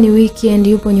ilikuwa ni weekend,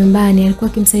 yupo nyumbani, alikuwa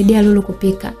akimsaidia Lulu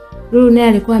kupika. Lulu naye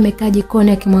alikuwa amekaa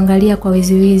jikoni akimwangalia kwa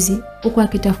wiziwizi huku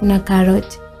akitafuna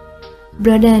karoti.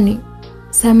 "Brodani,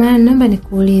 samahani naomba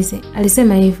nikuulize."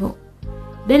 Alisema hivyo.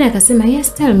 Daniel akasema,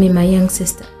 "Yes, tell me my young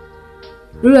sister."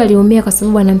 Lulu aliumia kwa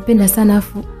sababu anampenda sana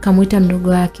afu kamuita mdogo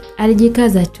wake.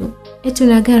 Alijikaza tu. "Eti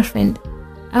una girlfriend?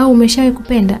 Au umeshawahi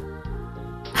kupenda?"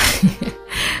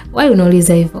 "Why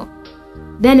unauliza hivyo?"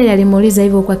 Daniel alimuuliza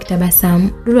hivyo kwa kitabasamu.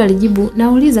 Lulu alijibu,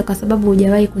 "Nauliza kwa sababu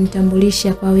hujawahi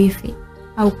kunitambulisha kwa wifi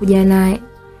au kuja naye."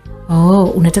 "Oh,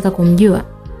 unataka kumjua?"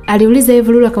 Aliuliza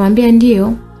hivyo. Lulu akamwambia,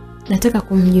 "Ndio, nataka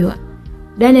kumjua."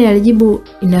 Daniel alijibu,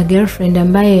 "Ina girlfriend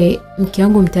ambaye mke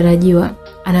wangu mtarajiwa,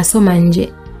 anasoma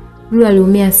nje." Lulu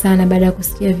aliumia sana baada ya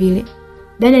kusikia vile.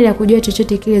 Daniel hakujua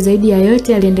chochote kile. Zaidi ya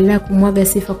yote aliendelea kumwaga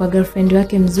sifa kwa girlfriend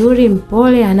wake mzuri,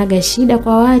 mpole, hanaga shida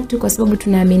kwa watu kwa sababu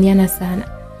tunaaminiana sana.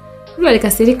 Lulu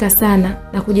alikasirika sana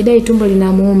na kujidai tumbo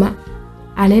linamuuma.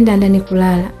 Anaenda ndani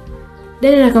kulala.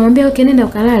 Daniel akamwambia, "Okay, nenda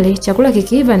ukalale, chakula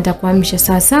kikiiva nitakuamsha."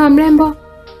 "Sawa sawa mrembo."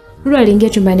 Lulu aliingia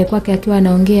chumbani kwake akiwa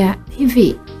anaongea,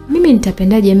 "Hivi, mimi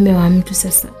nitapendaje mume wa mtu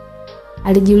sasa?"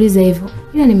 Alijiuliza hivyo.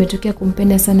 Ila nimetokea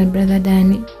kumpenda sana brother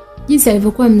Dani. Jinsi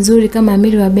alivyokuwa mzuri kama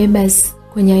Amiri wa Bebas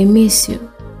kwenye I Miss You.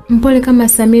 Mpole kama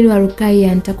Samiri wa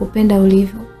Rukaiya nitakupenda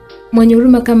ulivyo. Mwenye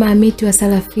huruma kama Amiti wa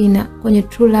Salafina kwenye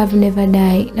True Love Never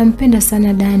Die. Nampenda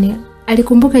sana Daniel.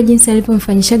 Alikumbuka jinsi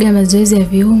alivyomfanyishaga mazoezi ya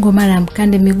viungo, mara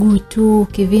mkande miguu tu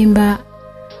kivimba.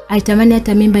 Alitamani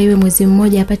hata mimba iwe mwezi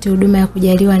mmoja apate huduma ya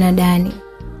kujaliwa na Dani.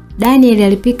 Daniel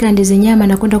alipika ndizi nyama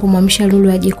na kwenda kumwamsha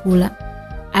Lulu aje kula.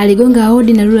 Aligonga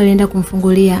hodi na Lulu alienda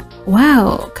kumfungulia.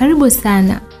 "Wow, karibu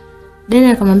sana."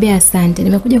 Daniel akamwambia, "Asante,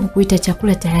 nimekuja kukuita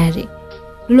chakula tayari."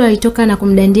 Lulu alitoka na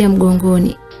kumdandia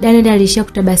mgongoni. Daniel alishia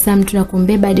kutabasamu tu na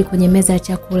kumbeba hadi kwenye meza ya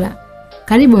chakula.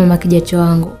 "Karibu mama kijacho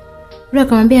wangu." Lulu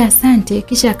akamwambia, "Asante,"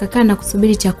 kisha akakaa na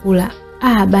kusubiri chakula.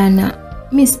 "Ah bana,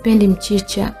 mimi sipendi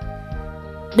mchicha."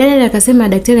 Daniel akasema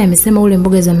daktari amesema ule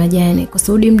mboga za majani kwa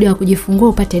sababu muda wa kujifungua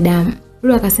upate damu.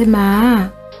 Lulu akasema,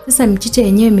 sasa mchicha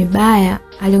yenyewe mibaya."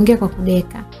 Aliongea kwa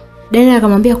kudeka. Daniel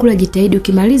akamwambia, "Kula jitahidi,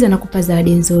 ukimaliza nakupa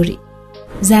zawadi nzuri."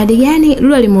 "Zawadi gani?"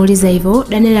 Lulu alimuuliza hivyo.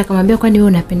 Daniel akamwambia, "Kwani wewe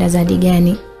unapenda zawadi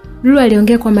gani?" Lulu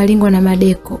aliongea kwa malingo na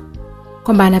madeko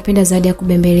kwamba anapenda zawadi ya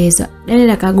kubembelezwa. Daniel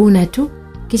akaguna tu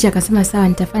kisha akasema, "Sawa,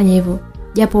 nitafanya hivyo.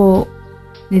 Japo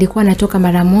nilikuwa natoka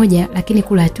mara moja lakini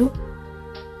kula tu.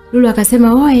 Lulu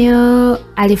akasema oyo.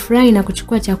 Alifurahi na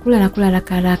kuchukua chakula na kula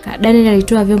haraka. Daniel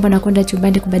alitoa vyombo na kwenda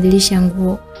chumbani kubadilisha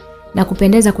nguo na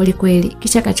kupendeza kweli kweli.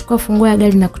 Kisha akachukua funguo ya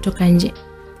gari na kutoka nje.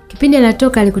 Kipindi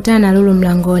anatoka alikutana na Lulu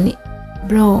mlangoni.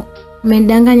 Bro,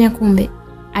 umenidanganya kumbe,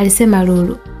 alisema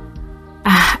Lulu.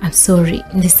 I'm sorry,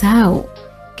 nilisahau.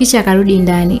 Kisha akarudi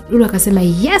ndani. Lulu akasema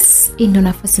yes, hii ndio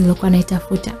nafasi nilikuwa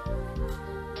naitafuta.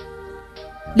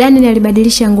 Daniel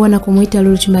alibadilisha nguo na kumuita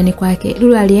Lulu chumbani kwake.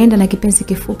 Lulu alienda na kipenzi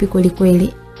kifupi kweli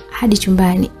kweli hadi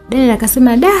chumbani. Daniel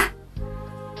akasema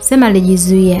sema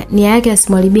alijizuia, nia yake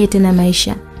asimwharibie tena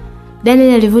maisha.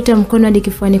 Daniel alivuta mkono hadi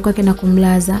kifuani kwake na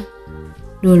kumlaza.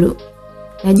 Lulu,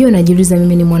 najua unajiuliza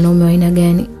mimi ni mwanaume wa aina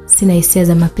gani? Sina hisia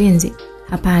za mapenzi.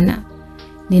 Hapana.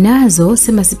 Ninazo,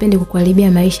 sema sipendi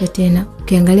kukuharibia maisha tena.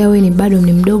 Ukiangalia wewe ni bado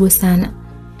ni mdogo sana.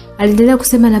 Aliendelea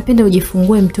kusema napenda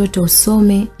ujifungue mtoto,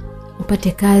 usome,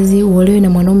 upate kazi, uolewe na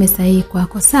mwanaume sahihi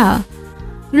kwako, sawa?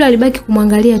 Lulu alibaki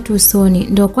kumwangalia tu usoni.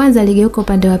 Ndio kwanza aligeuka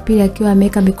upande wa pili akiwa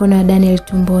ameweka mikono ya Daniel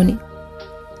tumboni.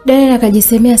 Daniel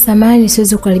akajisemea samahani,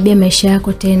 siwezi kuharibia maisha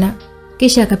yako tena.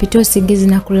 Kisha akapitia usingizi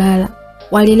na kulala.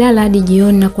 Walilala hadi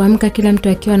jioni na kuamka kila mtu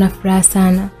akiwa na furaha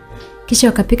sana. Kisha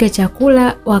wakapika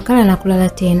chakula, wakala na kulala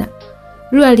tena.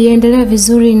 Lulu aliendelea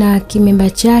vizuri na kimimba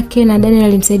chake na Daniel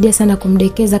alimsaidia sana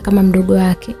kumdekeza kama mdogo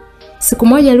wake. Siku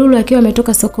moja Lulu akiwa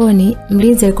ametoka sokoni,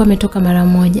 mlinzi alikuwa ametoka mara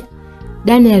moja.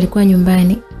 Daniel alikuwa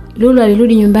nyumbani. Lulu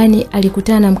alirudi nyumbani,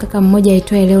 alikutana na mkaka mmoja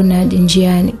aitwaye Leonard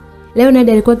njiani. Leonard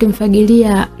alikuwa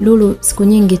akimfagilia Lulu siku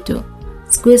nyingi tu.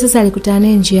 Siku hiyo sasa alikutana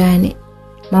naye njiani.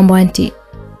 Mambo anti?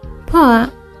 Poa.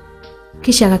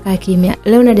 Kisha akakaa kimya.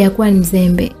 Leonard hakuwa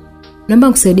mzembe. Naomba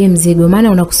nikusaidie mzigo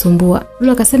maana unakusumbua.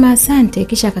 Lulu akasema asante,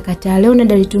 kisha akakataa.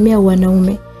 Leonard alitumia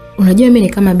wanaume. Unajua mimi ni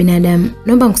kama binadamu.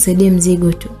 Naomba nikusaidie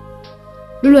mzigo tu.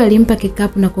 Lulu alimpa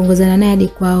kikapu na kuongozana naye hadi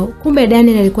kwao. Kumbe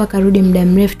Daniel alikuwa karudi muda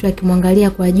mrefu tu akimwangalia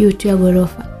kwa juu tu ya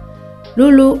gorofa.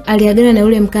 Lulu aliagana na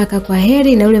yule mkaka kwa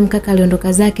heri na yule mkaka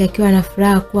aliondoka zake akiwa na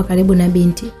furaha kuwa karibu na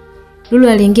binti. Lulu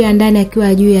aliingia ndani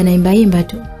akiwa juu anaimba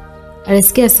tu.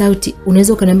 Alisikia sauti,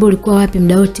 unaweza ukaniambia ulikuwa wapi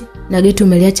muda wote na geti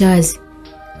umeliacha wazi?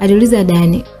 Aliuliza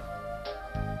Daniel.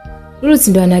 Lulu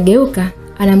ndio anageuka,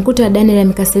 anamkuta Daniel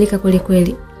amekasirika kweli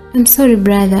kweli. I'm sorry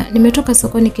brother, nimetoka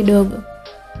sokoni kidogo.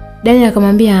 Daniel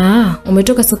akamwambia,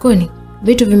 umetoka sokoni?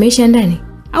 Vitu vimeisha ndani?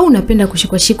 Au unapenda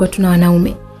kushikwa tu na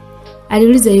wanaume?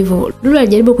 Aliuliza hivyo. Lulu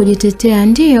alijaribu kujitetea,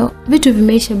 ndio, vitu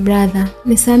vimeisha brother,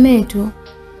 nisamee tu.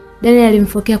 Daniel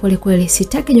alimfokea kweli kweli,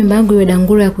 sitaki nyumba yangu iwe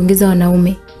danguro ya kuingiza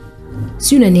wanaume.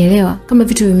 Si unanielewa? Kama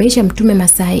vitu vimeisha mtume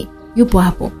Masai yupo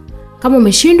hapo. Kama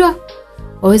umeshindwa,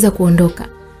 waweza kuondoka.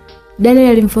 Daniel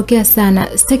alimfokea sana,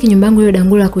 sitaki nyumba yangu iwe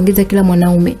danguro ya kuingiza kila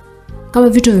mwanaume. Kama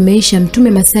vitu vimeisha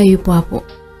mtume Masai yupo hapo.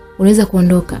 Unaweza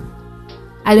kuondoka.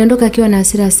 Aliondoka akiwa na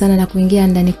hasira sana na kuingia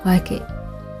ndani kwake.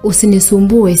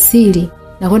 Usinisumbue siri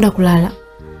na kwenda kulala.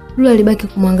 Lulu alibaki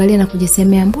kumwangalia na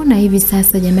kujisemea, mbona hivi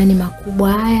sasa jamani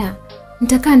makubwa haya?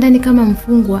 Nitakaa ndani kama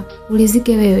mfungwa,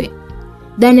 ulizike wewe.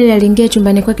 Daniel aliingia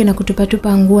chumbani kwake na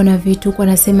kutupatupa nguo na vitu huko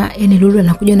anasema, yani Lulu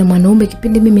anakuja na mwanaume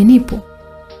kipindi mimi nipo.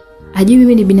 Ajui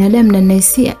mimi ni binadamu na nina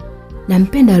hisia.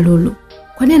 Nampenda Lulu.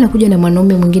 Kwa nini anakuja na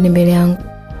mwanaume mwingine mbele yangu?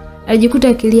 Alijikuta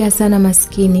akilia sana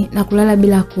maskini na kulala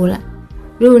bila kula.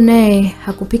 Lulu naye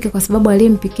hakupika kwa sababu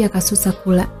aliyempikia kasusa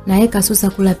kula na yeye kasusa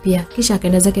kula pia, kisha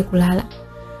akaenda zake kulala.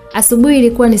 Asubuhi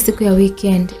ilikuwa ni siku ya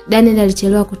weekend. Daniel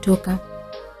alichelewa kutoka.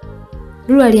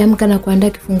 Lulu aliamka na kuandaa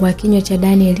kifungua kinywa cha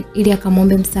Daniel ili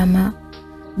akamwombe msamaha.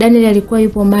 Daniel alikuwa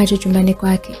yupo macho chumbani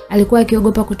kwake. Alikuwa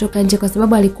akiogopa kutoka nje kwa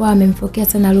sababu alikuwa amemfokea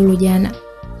sana Lulu jana.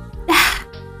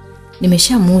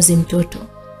 Nimeshamuuzi mtoto.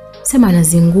 Sema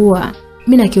anazingua.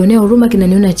 Mimi nakionea huruma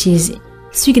kinaniona chizi.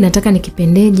 Sijui kinataka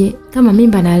nikipendeje kama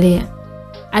mimba na lea.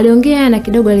 Aliongea na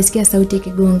kidogo alisikia sauti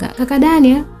ikigonga. Kaka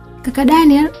Daniel, kaka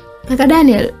Daniel, kaka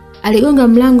Daniel. Aligonga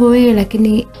mlango wewe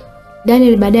lakini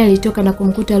Daniel baadaye alitoka na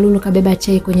kumkuta Lulu kabeba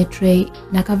chai kwenye tray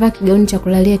na kavaa kigauni cha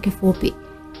kulalia kifupi.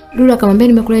 Lulu akamwambia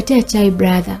nimekuletea chai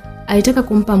brother. Alitaka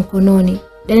kumpa mkononi.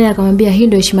 Daniel akamwambia hii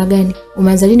ndio heshima gani?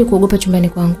 Umeanza lini kuogopa chumbani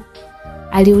kwangu?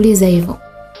 Aliuliza hivyo.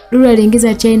 Lulu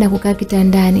aliingiza chai na kukaa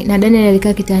kitandani na Daniel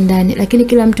alikaa kitandani lakini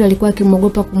kila mtu alikuwa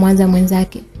akimwogopa kumwanza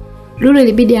mwenzake. Lulu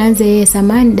ilibidi aanze yeye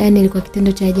samani Daniel kwa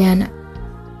kitendo cha jana.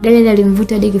 Daniel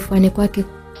alimvuta hadi kifuani kwake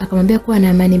akamwambia kuwa na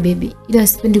amani baby. Ila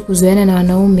sipendi kuzoeana na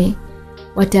wanaume.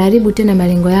 Wataharibu tena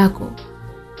malengo yako.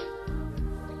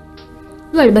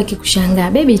 Lulu alibaki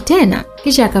kushangaa, baby tena?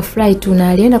 Kisha akafurahi tu na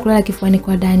alienda kulala kifuani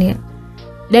kwa Daniel.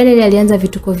 Daniel alianza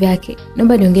vituko vyake.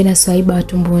 Naomba niongee na Swaiba wa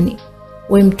tumboni.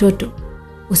 Wewe mtoto,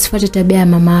 usifuate tabia ya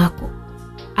mama yako.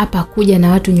 Hapa kuja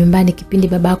na watu nyumbani kipindi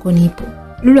babako nipo.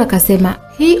 Lulu akasema,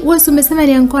 "Hii wewe umesema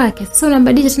ni yangu yake. Sasa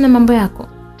unabadilisha tena mambo yako."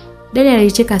 Daniel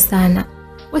alicheka sana.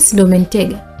 Wewe si ndio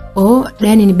umenitega? Oh,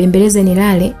 Dani nibembeleze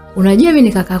nilale. Unajua mimi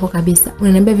ni kaka yako kabisa.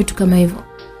 Unaniambia vitu kama hivyo.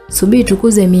 Subiri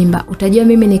tukuze mimba. Utajua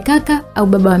mimi ni kaka au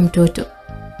baba wa mtoto.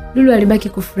 Lulu alibaki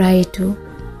kufurahi tu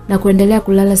na kuendelea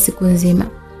kulala siku nzima.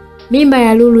 Mimba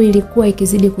ya Lulu ilikuwa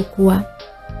ikizidi kukua.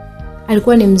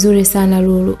 Alikuwa ni mzuri sana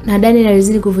Lulu na Daniel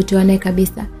alizidi kuvutiwa naye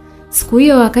kabisa. Siku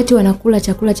hiyo wakati wanakula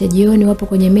chakula cha jioni wapo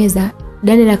kwenye meza,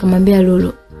 Daniel akamwambia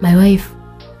Lulu, "My wife."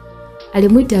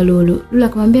 Alimuita Lulu. Lulu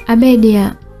akamwambia,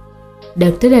 "Abedia."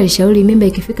 Daktari alishauri mimba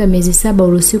ikifika miezi 7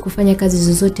 uruhusiwi kufanya kazi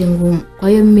zozote ngumu. Kwa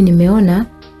hiyo mimi nimeona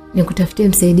nikutafutie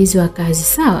msaidizi wa kazi,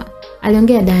 sawa?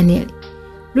 Aliongea Daniel.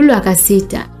 Lulu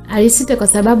akasita. Alisita kwa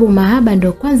sababu mahaba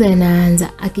ndo kwanza yanaanza,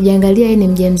 akijiangalia yeye ni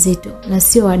mjamzito na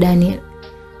sio wa Daniel.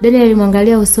 Daniel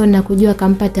alimwangalia usoni na kujua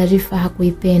akampa taarifa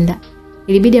hakuipenda.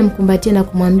 Ilibidi amkumbatie na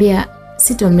kumwambia,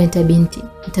 "Sitomleta binti,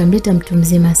 nitamleta mtu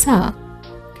mzima, sawa?"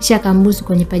 Kisha akambusu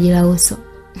kwenye paji la uso.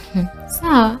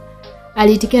 Sawa.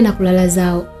 Aliitikia na kulala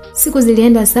zao. Siku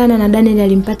zilienda sana na Daniel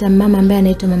alimpata mama ambaye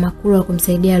anaitwa Mama Kulu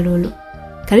kumsaidia Lulu.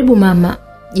 "Karibu mama,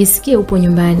 jisikie upo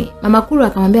nyumbani." Mama Kulu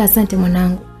akamwambia, "Asante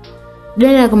mwanangu."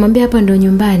 Daniel akamwambia, "Hapa ndo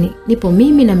nyumbani. Nipo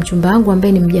mimi na mchumba wangu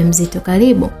ambaye ni mjamzito.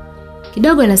 Karibu."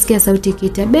 Kidogo anasikia sauti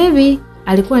ikiita, "Baby."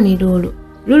 Alikuwa ni Lulu.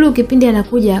 Lulu kipindi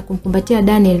anakuja kumkumbatia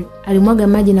Daniel, alimwaga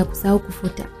maji na kusahau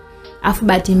kufuta. Afu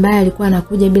bahati mbaya alikuwa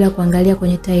anakuja bila kuangalia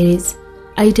kwenye tiles.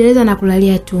 Aliteleza na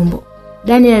kulalia tumbo.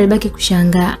 Daniel alibaki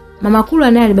kushangaa. Mama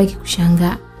Kulu naye alibaki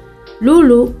kushangaa.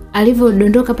 Lulu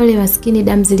alivyodondoka pale maskini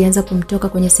damu zilianza kumtoka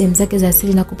kwenye sehemu zake za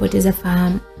asili na kupoteza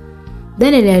fahamu.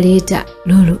 Daniel aliita,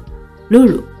 "Lulu,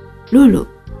 Lulu, Lulu,"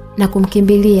 na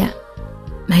kumkimbilia.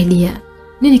 "My dear,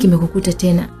 nini kimekukuta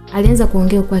tena?" Alianza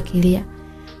kuongea kwa akilia.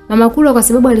 Mama Kulu kwa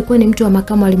sababu alikuwa ni mtu wa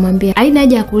makamu alimwambia, "Haina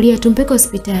haja ya kulia, tumpeke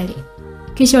hospitali."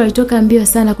 Kisha walitoka mbio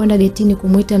sana kwenda getini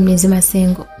kumuita mlinzi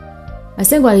Masengo.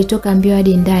 Masengo alitoka mbio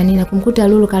hadi ndani na kumkuta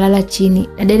Lulu kalala chini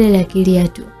na Daniel akilia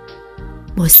tu.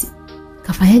 "Bosi,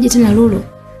 kafanyaje tena Lulu?"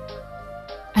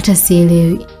 "Hata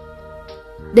sielewi."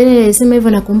 Daniel alisema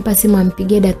hivyo na kumpa simu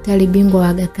ampigie daktari bingwa wa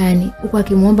Aga Khan, huku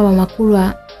akimuomba Mama Kulu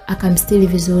akamstiri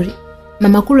vizuri.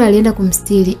 Mama Kulu alienda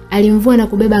kumstiri, alimvua na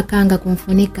kubeba kanga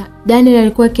kumfunika. Daniel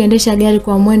alikuwa akiendesha gari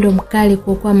kwa mwendo mkali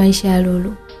kuokoa maisha ya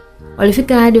Lulu.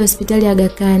 Walifika hadi hospitali ya Aga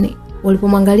Khan.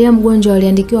 Walipomwangalia mgonjwa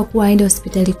waliandikiwa kuwa aende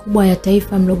hospitali kubwa ya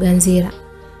taifa Mloganzira.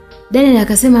 Daniel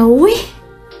akasema, "Ui!"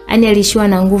 Ani alishiwa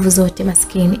na nguvu zote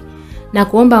maskini na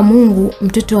kuomba Mungu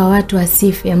mtoto wa watu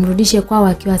asife, amrudishe kwao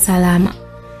akiwa salama.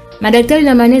 Madaktari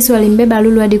na manesi walimbeba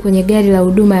Lulu hadi kwenye gari la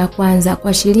huduma ya kwanza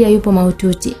kuashiria yupo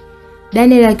mahututi.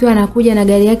 Daniel akiwa anakuja na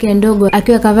gari yake ndogo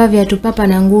akiwa kavaa viatu papa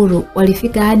na nguru,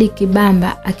 walifika hadi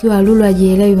Kibamba akiwa Lulu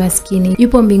ajielewi maskini,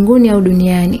 yupo mbinguni au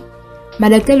duniani.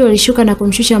 Madaktari walishuka na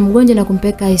kumshusha mgonjwa na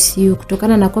kumpeka ICU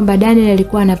kutokana na kwamba Daniel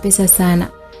alikuwa na pesa sana.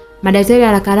 Madaktari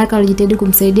haraka haraka walijitahidi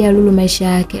kumsaidia Lulu maisha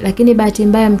yake, lakini bahati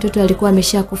mbaya mtoto alikuwa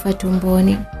ameshakufa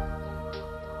tumboni.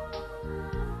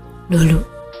 "Lulu,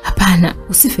 hapana,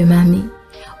 usife mami.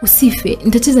 Usife,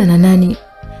 nitacheza na nani?"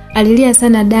 Alilia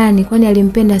sana Dani kwani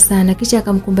alimpenda sana, kisha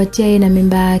akamkumbatia yeye na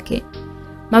mimba yake.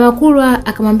 Mama Kulu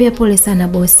akamwambia, "Pole sana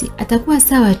bosi. Atakuwa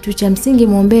sawa tu, cha msingi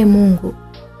muombe Mungu.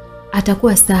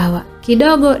 Atakuwa sawa."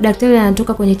 Kidogo daktari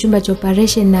anatoka kwenye chumba cha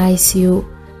operation na ICU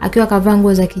akiwa kavaa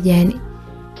nguo za kijani.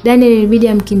 Daniel ilibidi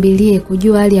amkimbilie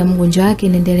kujua hali ya mgonjwa wake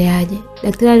inaendeleaje.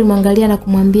 Daktari alimwangalia na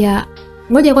kumwambia,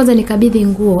 "Ngoja kwanza nikabidhi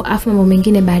nguo afu mambo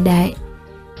mengine baadaye."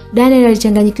 Daniel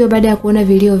alichanganyikiwa baada ya kuona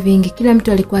vilio vingi, kila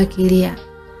mtu alikuwa akilia.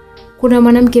 Kuna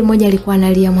mwanamke mmoja alikuwa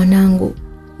analia, "Mwanangu,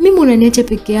 mimi unaniacha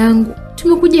peke yangu.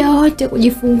 Tumekuja wote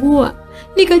kujifungua.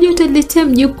 Nikajua utaniletea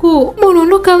mjukuu. Mbona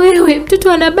unaondoka wewe?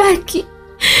 Mtoto anabaki."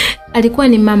 Alikuwa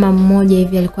ni mama mmoja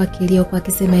hivi alikuwa akilia kwa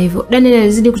akisema hivyo. Daniel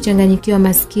alizidi kuchanganyikiwa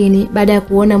maskini baada ya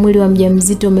kuona mwili wa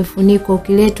mjamzito umefunikwa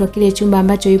ukiletwa kile chumba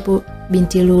ambacho yupo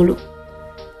binti Lulu.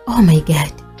 "Oh my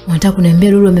God, unataka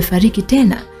kuniambia Lulu amefariki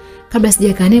tena? Kabla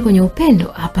sijakaa naye kwenye upendo?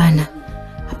 Hapana.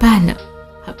 Hapana.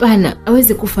 Hapana,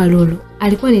 hawezi kufa Lulu."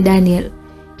 Alikuwa ni Daniel.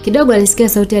 Kidogo alisikia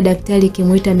sauti ya daktari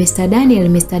ikimuita, "Mr. Daniel,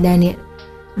 Mr. Daniel."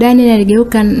 Daniel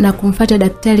aligeuka na kumfuata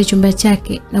daktari chumba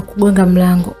chake na kugonga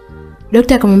mlango.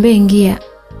 Daktari akamwambia, "Ingia."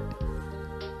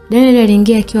 Daniel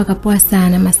aliingia akiwa kapoa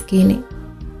sana maskini.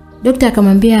 Daktari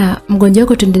akamwambia, "Mgonjwa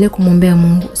wako tuendelee kumwombea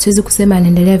Mungu. Siwezi kusema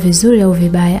anaendelea vizuri au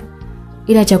vibaya.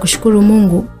 Ila cha kushukuru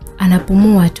Mungu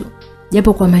anapumua tu,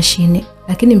 japo kwa mashine,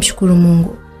 lakini mshukuru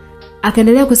Mungu."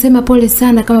 Akaendelea kusema, "Pole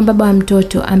sana kama baba wa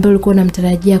mtoto ambaye ulikuwa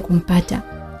unamtarajia kumpata."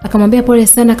 Akamwambia, "Pole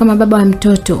sana kama baba wa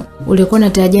mtoto uliokuwa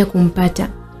unatarajia kumpata.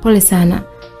 Pole sana.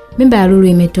 Mimba ya Lulu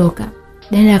imetoka."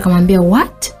 Daniel akamwambia,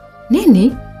 "What?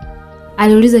 Nini?"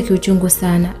 Aliuliza kiuchungu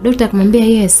sana. Daktari akamwambia,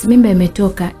 "Yes, mimba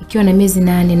imetoka ikiwa na miezi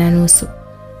 8 na nusu.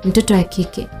 Mtoto wa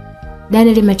kike."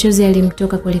 Daniel machozi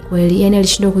yalimtoka kweli, yani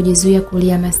alishindwa kujizuia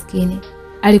kulia maskini.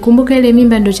 Alikumbuka ile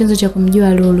mimba ndio chanzo cha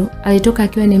kumjua Lulu. Alitoka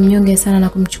akiwa ni mnyonge sana na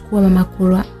kumchukua mama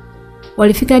Kulwa.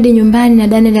 Walifika hadi nyumbani na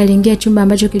Daniel aliingia chumba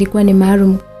ambacho kilikuwa ni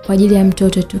maalum kwa ajili ya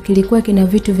mtoto tu. Kilikuwa kina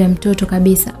vitu vya mtoto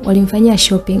kabisa. Walimfanyia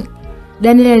shopping.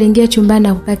 Daniel aliingia chumbani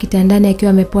na kukaa kitandani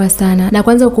akiwa amepoa sana na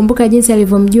kwanza kukumbuka jinsi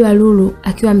alivyomjua Lulu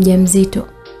akiwa mjamzito.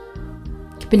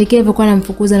 Kipindi kile alivyokuwa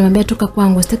anamfukuza anamwambia toka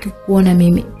kwangu, sitaki kukuona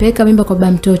mimi. Peleka mimba kwa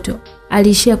baba mtoto.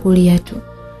 Aliishia kulia tu.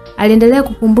 Aliendelea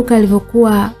kukumbuka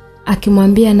alivyokuwa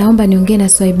akimwambia naomba niongee na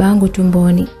Swaiba wangu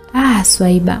tumboni.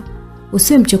 Swaiba,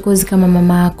 usiwe mchokozi kama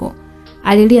mama yako.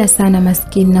 Alilia sana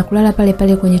maskini na kulala pale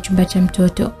pale kwenye chumba cha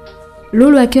mtoto.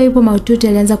 Lulu akiwa yupo mahututi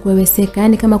alianza kuweweseka,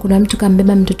 yani kama kuna mtu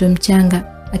kambeba mtoto mchanga,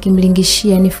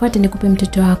 akimlingishia nifuate nikupe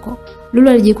mtoto wako. Lulu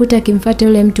alijikuta akimfuata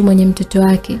yule mtu mwenye mtoto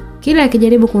wake. Kila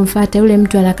akijaribu kumfuata yule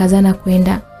mtu anakazana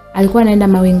kwenda. Alikuwa anaenda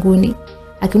mawinguni.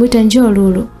 Akimuita njoo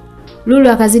Lulu. Lulu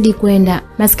akazidi kwenda.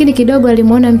 Maskini kidogo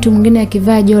alimuona mtu mwingine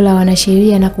akivaa joho la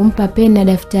wanasheria na kumpa peni na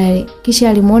daftari. Kisha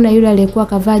alimuona yule aliyekuwa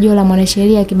kavaa joho la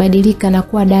mwanasheria akibadilika na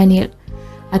kuwa Daniel.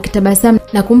 Akitabasamu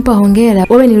na kumpa hongera,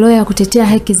 wewe ni lawyer kutetea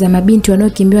haki za mabinti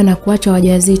wanaokimbiwa na kuacha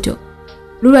wajawazito.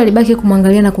 Lulu alibaki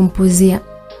kumwangalia na kumpuzia.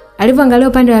 Alivyoangalia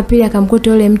upande wa pili akamkuta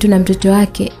yule mtu na mtoto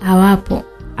wake hawapo.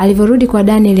 Alivyorudi kwa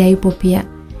Daniel hayupo pia.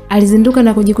 Alizinduka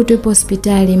na kujikuta yupo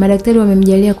hospitali. Madaktari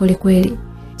wamemjalia kweli.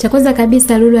 Cha kwanza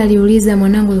kabisa Lulu aliuliza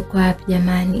mwanangu yuko wapi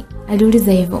jamani?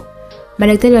 Aliuliza hivyo.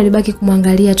 Madaktari walibaki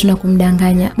kumwangalia tu na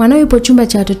kumdanganya. Mwanao yupo chumba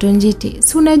cha watoto njiti.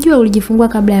 Si unajua ulijifungua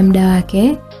kabla ya muda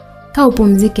wake? Kaa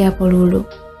upumzike hapo Lulu.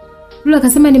 Lulu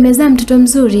akasema nimezaa mtoto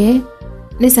mzuri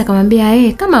Nesi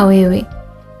akamwambia kama wewe.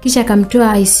 Kisha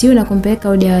akamtoa ICU na kumpeleka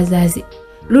wodi ya wazazi.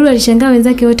 Lulu alishangaa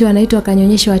wenzake wote wanaitwa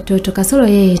wakanyonyesha watoto kasoro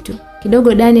yeye tu.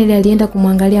 Kidogo Daniel alienda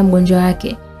kumwangalia mgonjwa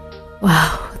wake. Wow,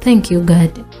 thank you God.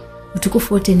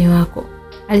 Utukufu wote ni wako,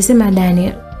 alisema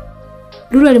Daniel.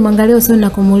 Lulu alimwangalia usoni na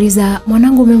kumuuliza,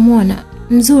 mwanangu umemwona?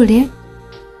 Mzuri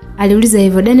Aliuliza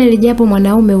hivyo. Daniel japo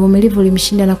mwanaume uvumilivu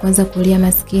ulimshinda na kuanza kulia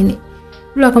maskini.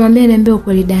 Lulu akamwambia niambie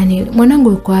ukweli Daniel, mwanangu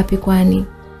yuko wapi kwani?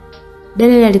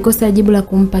 Daniel alikosa jibu la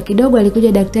kumpa. Kidogo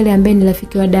alikuja daktari ambaye ni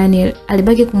rafiki wa Daniel.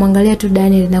 Alibaki kumwangalia tu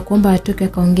Daniel na kuomba atoke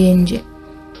akaongee nje.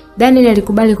 Daniel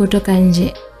alikubali kutoka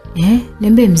nje.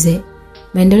 Niambie mzee,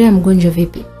 maendeleo ya mgonjwa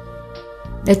vipi?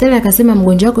 Daktari akasema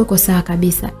mgonjwa wako yuko sawa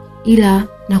kabisa, ila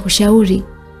nakushauri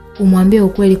umwambie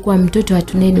ukweli kuwa mtoto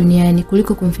hatunaye duniani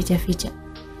kuliko kumficha ficha.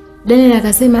 Daniel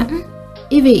akasema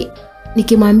hivi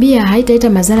nikimwambia haitaleta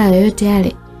madhara yoyote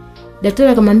yale? Daktari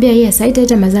akamwambia yes,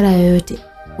 haitaleta madhara yoyote.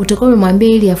 Utakuwa umemwambia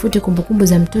ili afute kumbukumbu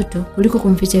za mtoto kuliko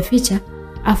kumficha ficha,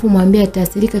 afu mwambie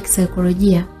ataathirika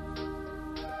kisaikolojia.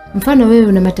 Mfano wewe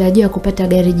una matarajio ya kupata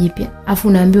gari jipya, afu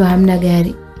unaambiwa hamna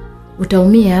gari.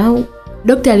 Utaumia au?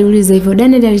 Daktari aliuliza hivyo.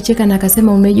 Daniel alicheka na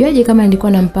akasema umejuaje kama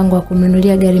nilikuwa na mpango wa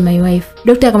kumnunulia gari my wife?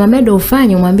 Daktari akamwambia ndio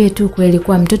ufanye, umwambie tu kweli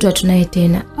kuwa mtoto hatunaye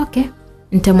tena. Okay,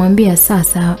 nitamwambia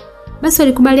sawa. Basi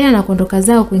walikubaliana na kuondoka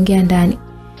zao kuingia ndani.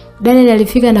 Daniel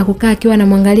alifika na kukaa akiwa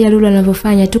anamwangalia Lulu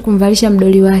anavyofanya tu kumvalisha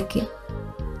mdoli wake.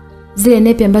 Zile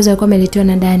nepi ambazo alikuwa ameletewa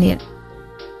na Daniel.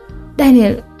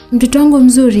 Daniel, mtoto wangu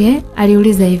mzuri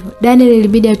aliuliza hivyo. Daniel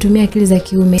ilibidi atumie akili za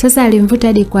kiume. Sasa alimvuta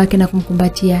hadi kwake na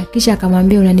kumkumbatia. Kisha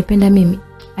akamwambia unanipenda mimi?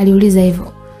 Aliuliza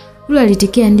hivyo. Lulu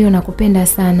alitikia ndio nakupenda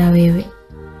sana wewe.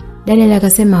 Daniel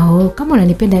akasema kama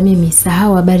unanipenda mimi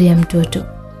sahau habari ya mtoto.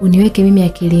 Uniweke mimi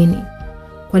akilini.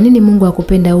 Kwa nini Mungu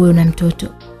akupenda wewe na mtoto?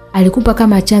 Alikupa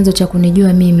kama chanzo cha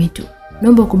kunijua mimi tu.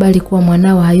 Naomba ukubali kuwa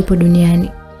mwanao hayupo duniani.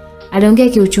 Aliongea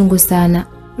kiuchungu sana.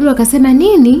 Lulu akasema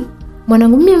nini?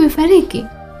 Mwanangu mimi amefariki?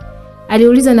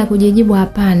 Aliuliza na kujijibu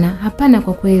hapana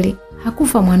kwa kweli.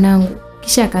 Hakufa mwanangu.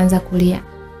 Kisha akaanza kulia.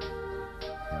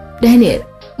 Daniel,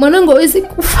 mwanangu hawezi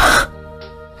kufa.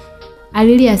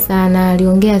 Alilia sana,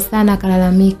 aliongea sana,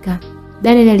 akalalamika.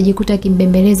 Daniel alijikuta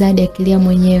akimbembeleza hadi akilia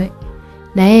mwenyewe.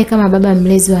 Na yeye kama baba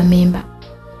mlezi wa Mimba.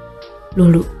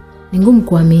 Lulu, ni ngumu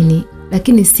kuamini,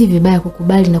 lakini si vibaya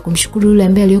kukubali na kumshukuru yule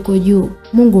ambaye aliyoko juu,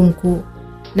 Mungu mkuu.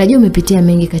 Najua umepitia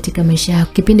mengi katika maisha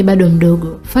yako. Kipindi bado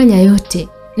mdogo, fanya yote.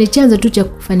 Ni chanzo tu cha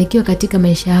kufanikiwa katika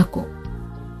maisha yako.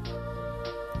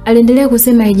 Aliendelea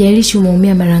kusema haijalishi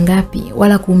umeumia mara ngapi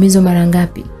wala kuumizwa mara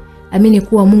ngapi. Amini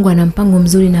kuwa Mungu ana mpango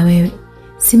mzuri na wewe.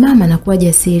 Simama na kuwa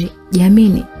jasiri.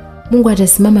 Jiamini, Mungu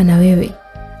atasimama na wewe.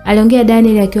 Aliongea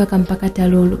Daniel akiwa akampakata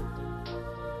Lulu.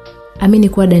 Amini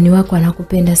kuwa Dani wako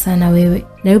anakupenda sana wewe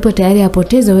na yupo tayari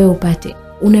apoteze wewe upate.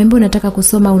 Unaambiwa unataka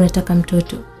kusoma au unataka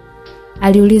mtoto?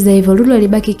 Aliuliza hivyo. Lulu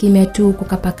alibaki kimya tu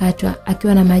kukapakatwa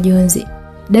akiwa na majonzi.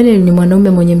 Daniel ni mwanaume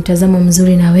mwenye mtazamo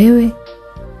mzuri na wewe.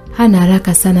 Hana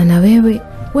haraka sana na wewe.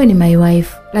 Wewe ni my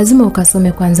wife. Lazima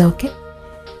ukasome kwanza, okay?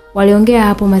 Waliongea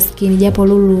hapo maskini japo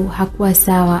Lulu hakuwa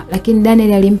sawa, lakini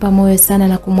Daniel alimpa moyo sana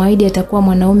na kumwahidi atakuwa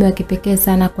mwanaume wa kipekee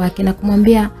sana kwake na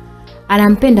kumwambia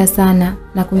anampenda sana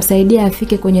na kumsaidia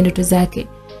afike kwenye ndoto zake.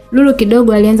 Lulu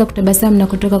kidogo alianza kutabasamu na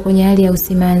kutoka kwenye hali ya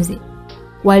usimanzi.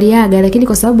 Waliaga, lakini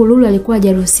kwa sababu Lulu alikuwa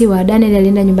hajaruhusiwa, Daniel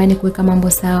alienda nyumbani kuweka mambo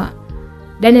sawa.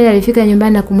 Daniel alifika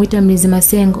nyumbani na kumuita mlinzi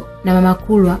Masengo na mama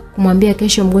Kulwa kumwambia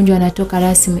kesho mgonjwa anatoka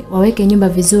rasmi, waweke nyumba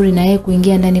vizuri na yeye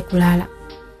kuingia ndani kulala.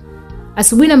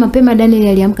 Asubuhi na mapema Daniel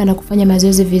aliamka na kufanya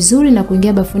mazoezi vizuri na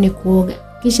kuingia bafuni kuoga.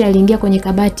 Kisha aliingia kwenye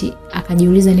kabati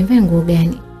akajiuliza nivae nguo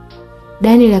gani.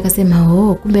 Daniel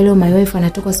akasema, kumbe leo my wife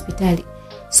anatoka hospitali.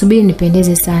 Subiri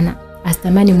nipendeze sana.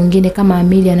 Asitamani mwingine kama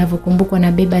Amili anavyokumbukwa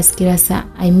na Bebas kila saa.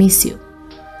 I miss you.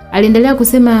 Aliendelea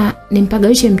kusema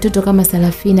nimpagawishe mtoto kama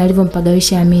Sarafina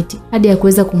alivyompagawisha Amiti hadi ya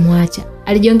kuweza kumwacha.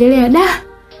 Alijiongelea,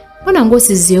 mbona nguo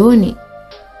sizioni?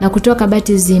 Na kutoa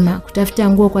kabati zima kutafuta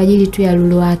nguo kwa ajili tu ya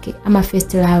Lulu wake ama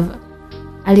first love.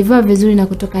 Alivaa vizuri na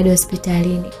kutoka hadi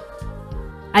hospitalini.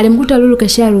 Alimkuta Lulu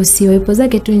kasharuhusiwa, ipo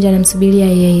zake tu nje anamsubiria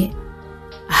yeye.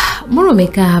 Mbona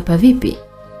umekaa hapa vipi?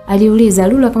 Aliuliza.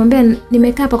 Lulu akamwambia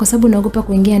nimekaa hapa kwa sababu naogopa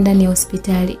kuingia ndani ya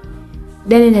hospitali.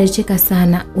 Daniel alicheka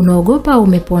sana. Unaogopa au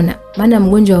umepona? Maana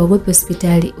mgonjwa haogopi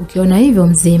hospitali. Ukiona hivyo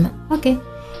mzima. Okay.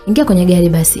 Ingia kwenye gari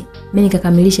basi. Mimi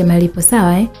nikakamilisha malipo,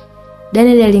 sawa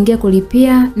Daniel aliingia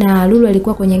kulipia na Lulu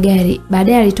alikuwa kwenye gari.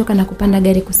 Baadaye alitoka na kupanda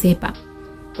gari kusepa.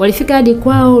 Walifika hadi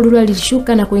kwao. Lulu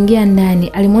alishuka na kuingia ndani.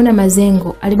 Alimuona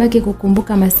Mazengo. Alibaki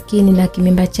kukumbuka maskini na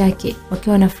kimimba chake.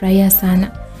 Wakiwa wanafurahia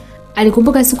sana.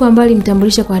 Alikumbuka siku ambayo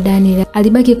alimtambulisha kwa Daniel.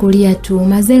 Alibaki kulia tu.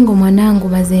 Mazengo mwanangu,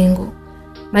 Mazengo.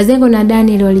 Mazengo na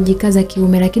Daniel walijikaza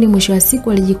kiume, lakini mwisho wa siku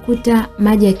walijikuta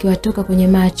maji yakiwatoka kwenye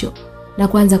macho na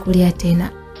kuanza kulia tena.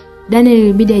 Daniel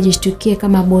ilibidi ajishtukie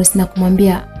kama boss na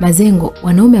kumwambia Mazengo,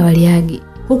 wanaume waliagi,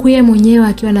 huku yeye mwenyewe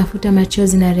akiwa anafuta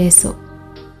machozi na leso.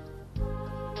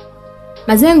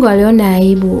 Mazengo aliona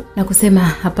aibu na kusema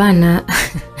hapana.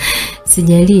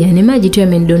 Sijalia, ni maji tu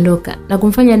yamenidondoka, na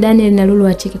kumfanya Daniel na Lulu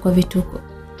wacheke kwa vituko.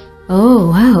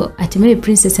 Wow, hatimaye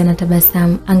princess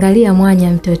anatabasamu. Angalia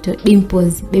mwanya mtoto,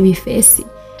 dimples, baby face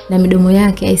na midomo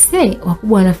yake. I say,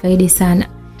 wakubwa wanafaidi sana.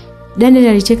 Daniel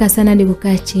alicheka sana hadi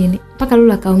kukaa chini. Mpaka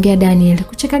Lulu akaongea, Daniel,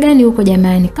 kucheka gani huko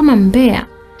jamani, kama mbea.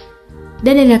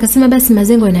 Daniel akasema basi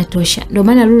Mazengo inatosha. Ndio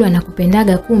maana Lulu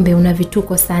anakupendaga, kumbe una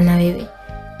vituko sana wewe.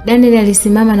 Daniel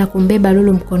alisimama na kumbeba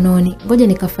Lulu mkononi. Ngoja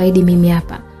nikafaidi mimi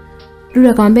hapa. Lulu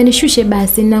akamwambia nishushe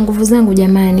basi, nina nguvu zangu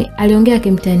jamani. Aliongea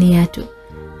akimtania tu.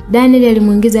 Daniel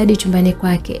alimuingiza hadi chumbani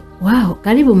kwake. Wow,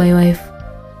 karibu my wife.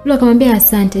 Lulu akamwambia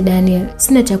asante Daniel.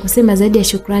 Sina cha kusema zaidi ya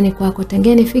shukrani kwako.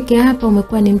 Tangia nifike hapa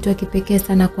umekuwa ni mtu wa kipekee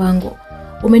sana kwangu.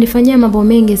 Umenifanyia mambo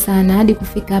mengi sana hadi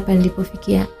kufika hapa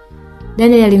nilipofikia.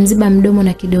 Daniel alimziba mdomo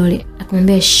na kidole.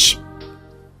 Akamwambia shh.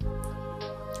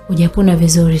 Hujapona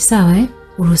vizuri, sawa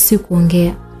Uruhusi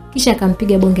kuongea. Kisha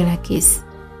akampiga bonge la kisi.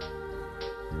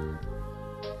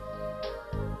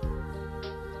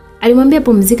 Alimwambia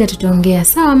pumzika tutaongea.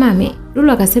 Sawa mami.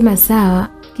 Lulu akasema sawa,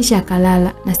 kisha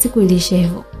akalala na siku iliisha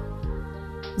hivyo.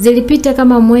 Zilipita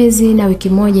kama mwezi na wiki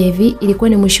moja hivi. Ilikuwa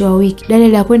ni mwisho wa wiki.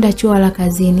 Daniel hakwenda chuo wala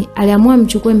kazini. Aliamua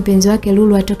mchukue mpenzi wake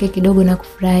Lulu atoke kidogo na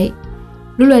kufurahi.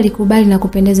 Lulu alikubali na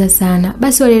kupendeza sana.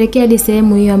 Basi walielekea hadi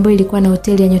sehemu hiyo ambayo ilikuwa na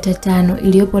hoteli ya nyota 5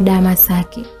 iliyopo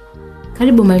Damasaki.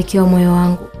 Karibu malkia wa moyo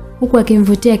wangu. Huku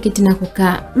akimvutia kiti na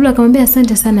kukaa. Lulu akamwambia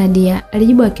asante sana dia.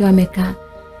 Alijibu akiwa amekaa.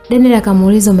 Daniel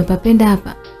akamuuliza umepapenda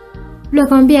hapa? Lulu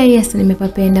akamwambia yes,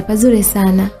 nimepapenda, pazuri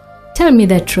sana. Tell me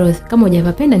the truth. Kama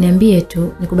hujapapenda niambie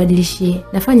tu, nikubadilishie.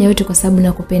 Nafanya yote kwa sababu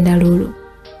nakupenda Lulu.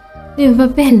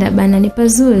 Nimepapenda bana, ni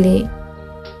pazuri.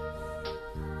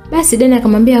 Basi Daniel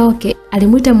akamwambia okay.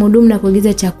 Alimuita mhudumu na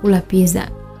kuagiza chakula, pizza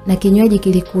na kinywaji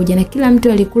kilikuja na kila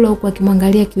mtu alikula huku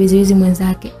akimwangalia kiwiziwizi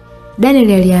mwenzake.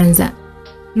 Daniel alianza.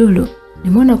 Lulu,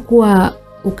 nimeona kuwa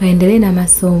ukaendelea na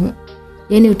masomo.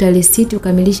 Yaani utalisiti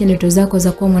ukamilishe ndoto zako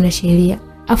za kuwa mwanasheria.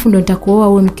 Afu ndo nitakuoa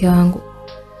uwe mke wangu.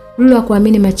 Lulu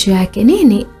hakuamini macho yake.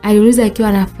 Nini? Aliuliza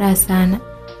akiwa na furaha sana.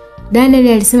 Daniel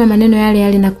alisema maneno yale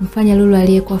yale na kumfanya Lulu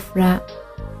aliyekuwa furaha.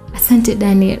 Asante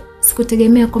Daniel.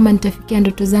 Sikutegemea kwamba nitafikia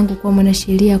ndoto zangu kuwa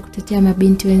mwanasheria kutetea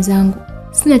mabinti wenzangu.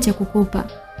 Sina cha kukupa.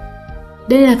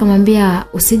 Daniel akamwambia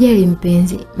usijali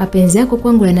mpenzi. Mapenzi yako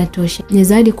kwangu yanatosha. Ni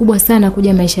zawadi kubwa sana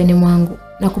kuja maishani mwangu.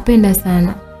 Nakupenda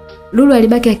sana. Lulu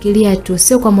alibaki akilia tu,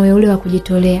 sio kwa moyo ule wa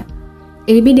kujitolea.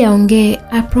 Ilibidi aongee,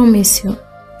 I promise you,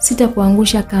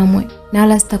 sitakuangusha kamwe na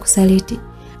wala sitakusaliti.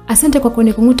 Asante kwa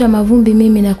kunikunguta mavumbi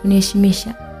mimi na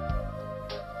kuniheshimisha.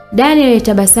 Daniel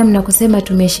alitabasamu na kusema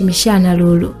tumeheshimishana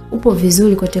Lulu. Upo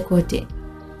vizuri kote kote.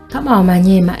 Kama wa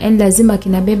Manyema, yani lazima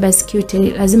kinabeba security,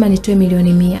 lazima nitoe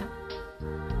milioni 100.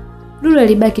 Lulu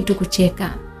alibaki tu kucheka.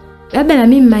 labda na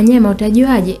mimi manyema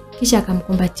utajuaje? Kisha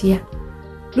akamkumbatia.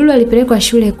 Lulu alipelekwa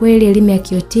shule kweli, elimu ya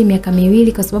kioti miaka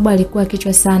 2 kwa sababu alikuwa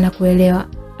kichwa sana kuelewa.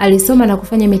 Alisoma na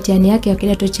kufanya mitihani yake ya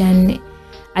kidato cha 4.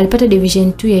 Alipata division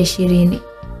 2 ya 20.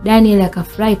 Daniel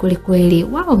akafurahi kweli,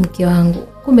 wao mke wangu,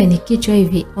 kumbe ni kichwa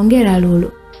hivi, hongera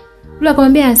Lulu. Lulu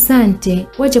akamwambia asante,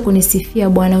 wacha kunisifia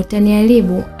bwana,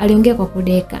 utaniharibu, aliongea kwa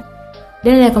kudeka.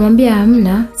 Daniel akamwambia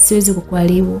hamna, siwezi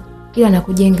kukuharibu, ila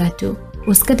nakujenga tu.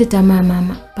 Usikate tamaa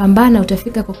mama, pambana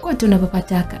utafika kokote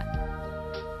unapopataka.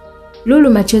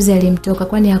 Lulu machozi yalimtoka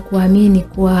kwani hakuamini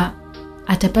kuwa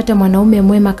atapata mwanaume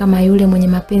mwema kama yule mwenye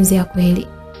mapenzi ya kweli.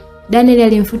 Daniel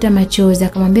alimfuta machozi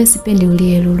akamwambia sipendi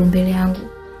ulie Lulu mbele yangu.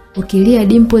 Ukilia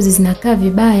dimples zinakaa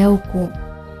vibaya huko.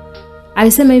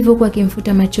 Alisema hivyo huku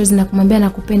akimfuta machozi na kumwambia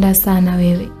nakupenda sana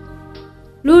wewe.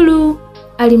 Lulu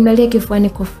alimlalia kifuani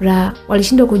kwa furaha,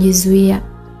 walishindwa kujizuia.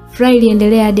 Furaha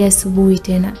iliendelea hadi asubuhi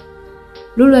tena.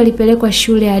 Lulu alipelekwa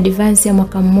shule ya advance ya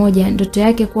mwaka mmoja. Ndoto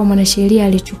yake kuwa mwanasheria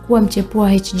alichukua mchepuo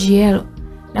wa HGL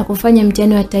na kufanya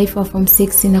mtihani wa taifa wa form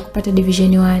 6 na kupata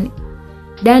division 1.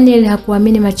 Daniel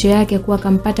hakuamini macho yake kuwa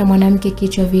kampata mwanamke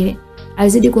kichwa vile.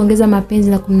 Alizidi kuongeza mapenzi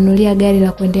na kumnunulia gari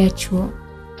la kuendea chuo.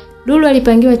 Lulu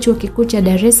alipangiwa chuo kikuu cha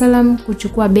Dar es Salaam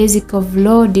kuchukua Basic of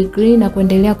Law degree na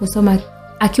kuendelea kusoma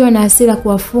akiwa na hasira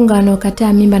kuwafunga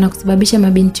wanaokataa mimba na kusababisha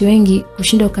mabinti wengi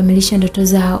kushindwa kukamilisha ndoto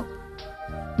zao.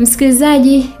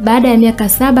 Msikilizaji, baada ya miaka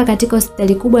 7 katika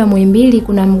hospitali kubwa ya Muhimbili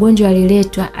kuna mgonjwa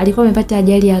aliletwa. Alikuwa amepata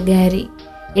ajali ya gari.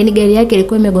 Yaani gari yake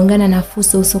ilikuwa imegongana na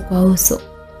fuso uso kwa uso.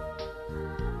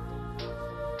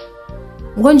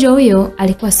 Mgonjwa huyo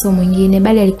alikuwa sio mwingine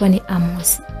bali alikuwa ni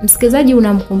Amos. Msikilizaji,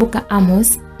 unamkumbuka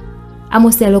Amos?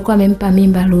 Amos alikuwa amempa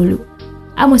mimba Lulu.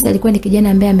 Amos alikuwa ni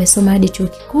kijana ambaye amesoma hadi chuo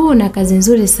kikuu na kazi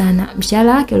nzuri sana.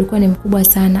 Mshahara wake ulikuwa ni mkubwa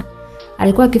sana.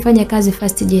 Alikuwa akifanya kazi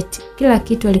fast jet. Kila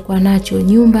kitu alikuwa nacho,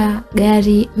 nyumba,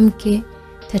 gari, mke.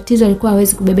 Tatizo alikuwa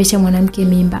hawezi kubebesha mwanamke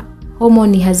mimba.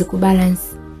 Homoni hazikubalance.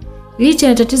 Licha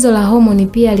ya tatizo la homoni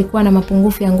pia alikuwa na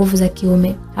mapungufu ya nguvu za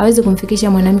kiume. Hawezi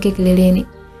kumfikisha mwanamke kileleni.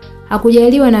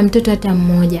 Hakujaliwa na mtoto hata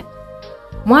mmoja.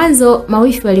 Mwanzo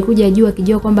mawifi walikuja juu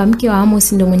akijua kwamba mke wa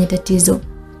Amos ndio mwenye tatizo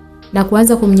na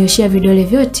kuanza kumnyoshia vidole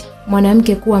vyote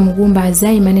mwanamke kuwa mgumba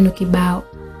azai maneno kibao.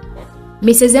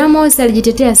 Mrs. Amos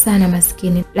alijitetea sana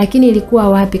maskini, lakini ilikuwa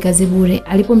wapi kazi bure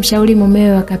alipomshauri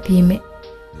mumewe akapime.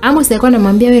 Amos alikuwa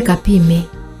anamwambia wewe kapime,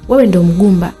 wewe ndio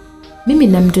mgumba. Mimi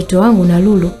na mtoto wangu na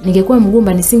Lulu, ningekuwa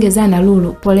mgumba nisingezaa na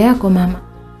Lulu, pole yako mama.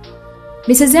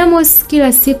 Mrs. Amos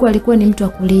kila siku alikuwa ni mtu wa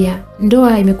kulia.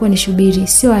 Ndoa imekuwa ni shubiri,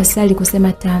 sio asali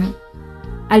kusema tamu.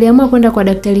 Aliamua kwenda kwa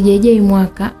Daktari JJ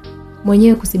Mwaka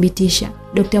mwenyewe kuthibitisha.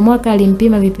 Dr. Mwaka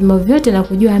alimpima vipimo vyote na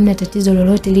kujua hamna tatizo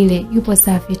lolote lile, yupo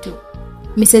safi tu.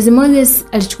 Mrs. Moses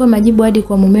alichukua majibu hadi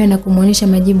kwa mumewe na kumuonesha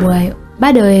majibu hayo.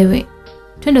 Bado wewe,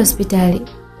 twende hospitali.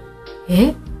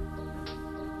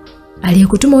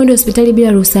 Aliyekutuma uende hospitali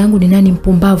bila ruhusa yangu ni nani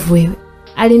mpumbavu wewe?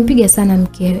 Alimpiga sana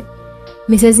mkewe.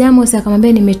 Mrs. Amos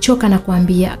akamwambia nimechoka na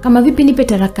kuambia, kama vipi nipe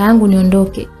taraka yangu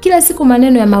niondoke. Kila siku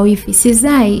maneno ya mawifi,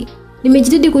 sizai.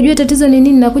 Nimejitahidi kujua tatizo ni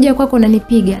nini na kuja kwako na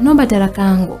nipiga. Naomba taraka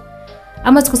yangu.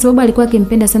 Amos kwa sababu alikuwa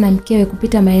akimpenda sana mkewe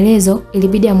kupita maelezo,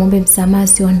 ilibidi amwombe msamaha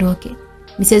siondoke.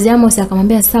 Mrs. Amos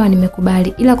akamwambia sawa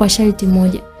nimekubali, ila kwa sharti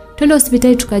moja. Twende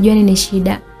hospitali tukajua nini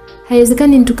shida.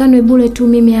 Haiwezekani nitukanwe bure tu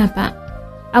mimi hapa.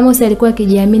 Amos alikuwa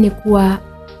akijiamini kuwa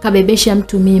kabebesha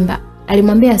mtu mimba.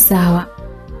 Alimwambia sawa.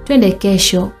 Twende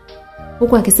kesho.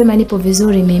 Huku akisema nipo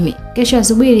vizuri mimi. Kesho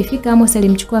asubuhi ilifika, Amos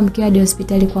alimchukua mkewe hadi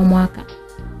hospitali kwa Mwaka.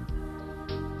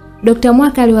 Dr.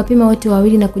 Mwaka aliwapima wote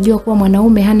wawili na kujua kuwa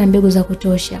mwanaume hana mbegu za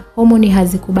kutosha. Homoni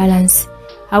hazikubalance.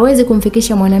 Hawezi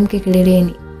kumfikisha mwanamke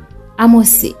kileleni.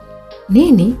 Amos,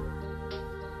 nini?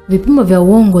 Vipimo vya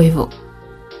uongo hivyo.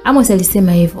 Amos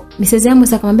alisema hivyo. Mrs.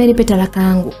 Amos akamwambia nipe talaka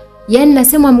yangu. Yaani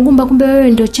nasema mgumba kumbe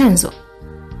wewe ndio chanzo.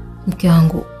 Mke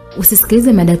wangu,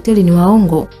 usisikilize madaktari ni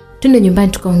waongo. Twende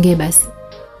nyumbani tukaongee basi.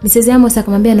 Mrs. Amos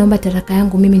akamwambia naomba talaka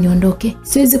yangu mimi niondoke.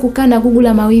 Siwezi kukaa na gugu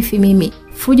la mawifi mimi.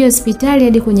 Fujo hospitali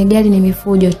hadi kwenye gari ni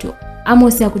mifujo tu.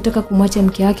 Amos hakutaka kumwacha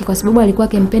mke wake kwa sababu alikuwa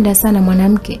akimpenda sana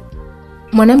mwanamke.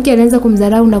 Mwanamke alianza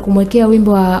kumdharau na kumwekea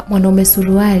wimbo wa mwanaume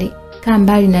suruali, kaa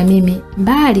mbali na mimi,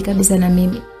 mbali kabisa na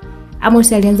mimi.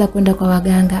 Amos alianza kwenda kwa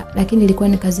waganga, lakini ilikuwa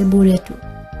ni kazi bure tu.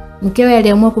 Mkewe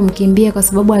aliamua kumkimbia kwa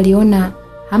sababu aliona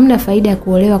hamna faida ya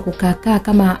kuolewa kukaa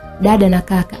kama dada na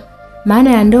kaka.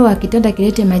 Maana ya ndoa kitanda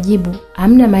kilete majibu,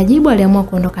 hamna majibu, aliamua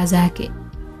kuondoka zake.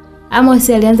 Amos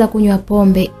alianza kunywa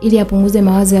pombe ili apunguze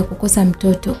mawazo ya kukosa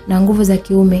mtoto na nguvu za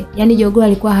kiume, yani jogoo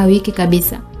alikuwa hawiki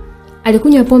kabisa.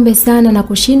 Alikunywa pombe sana na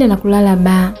kushinda na kulala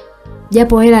baa.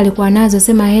 Japo hela alikuwa nazo,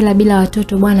 sema hela bila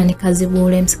watoto bwana ni kazi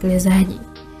bure msikilizaji.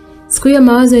 Siku hiyo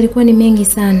mawazo yalikuwa ni mengi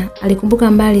sana,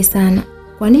 alikumbuka mbali sana.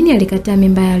 kwa nini alikataa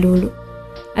mimba ya Lulu.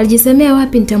 Alijisemea,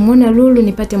 wapi nitamuona Lulu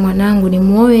nipate mwanangu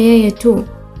nimuoe yeye tu.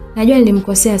 Najua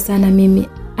nilimkosea sana mimi.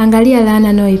 Angalia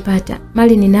laana nayoipata.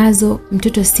 Mali ninazo,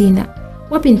 mtoto sina.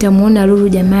 Wapi nitamuona Lulu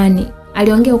jamani?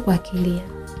 Aliongea huko akilia.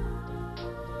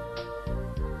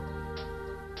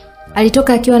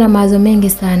 Alitoka akiwa na mawazo mengi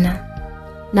sana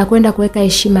na kwenda kuweka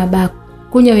heshima baku.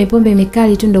 Kunywa mipombe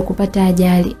mikali tu ndio kupata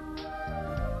ajali.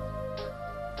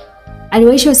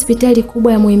 Aliwaisha hospitali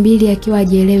kubwa ya Muhimbili akiwa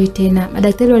hajielewi tena.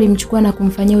 Madaktari walimchukua na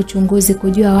kumfanyia uchunguzi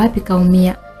kujua wapi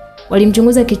kaumia.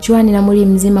 Walimchunguza kichwani na mwili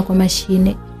mzima kwa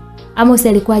mashine. Amos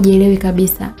alikuwa hajielewi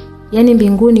kabisa. Yaani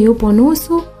mbinguni yupo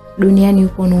nusu, duniani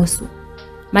yupo nusu.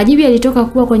 Majibu yalitoka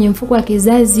kuwa kwenye mfuko wa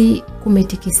kizazi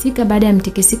kumetikisika baada ya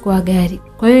mtikisiko wa gari.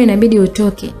 Kwa hiyo inabidi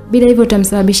utoke. Bila hivyo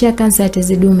utamsababishia kansa ya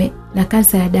tezi dume na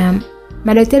kansa ya damu.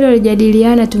 Madaktari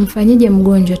walijadiliana tumfanyeje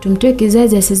mgonjwa, tumtoe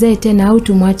kizazi asizae tena au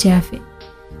tumwache afe.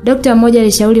 Daktari mmoja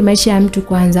alishauri maisha ya mtu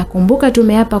kwanza. Kumbuka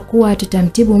tumeapa kuwa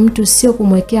tutamtibu mtu sio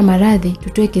kumwekea maradhi,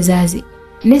 tutoe kizazi.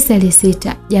 Nesi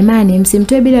alisita, jamani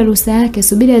msimtoe bila ruhusa yake,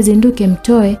 subiri azinduke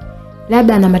mtoe.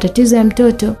 Labda ana matatizo ya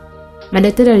mtoto.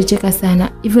 Madaktari walicheka sana.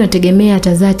 Hivi unategemea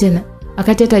atazaa tena?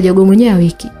 Wakati hata jogoo mwenyewe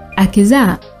wiki.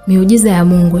 Akizaa miujiza ya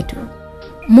Mungu tu.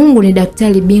 Mungu ni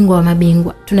daktari bingwa wa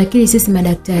mabingwa. Tunakiri sisi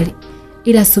madaktari.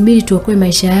 Ila subiri tuokoe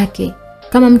maisha yake.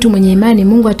 Kama mtu mwenye imani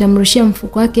Mungu atamrushia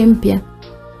mfuko wake mpya.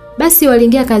 Basi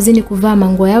waliingia kazini kuvaa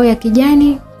manguo yao ya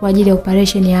kijani kwa ajili ya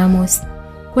operation ya Amos.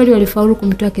 Kweli walifaulu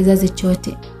kumtoa kizazi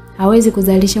chote. Hawezi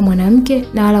kuzalisha mwanamke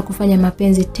na wala kufanya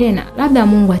mapenzi tena. Labda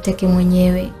Mungu atake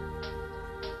mwenyewe.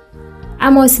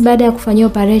 Amos baada ya kufanyia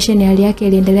operation hali yake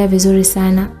iliendelea vizuri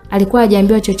sana. Alikuwa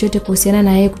hajaambiwa chochote kuhusiana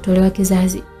na yeye kutolewa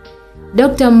kizazi.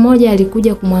 Daktari mmoja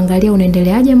alikuja kumwangalia,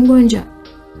 unaendeleaje mgonjwa?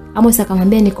 Amos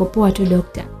akamwambia niko poa tu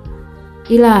daktari.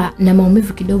 Ila na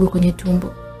maumivu kidogo kwenye tumbo.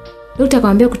 Daktari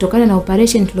akamwambia kutokana na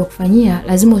operation tuliyokufanyia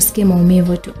lazima usikie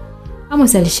maumivu tu.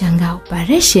 Amos alishangaa,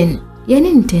 operation? Ya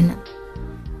nini tena?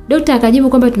 Daktari akajibu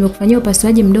kwamba tumekufanyia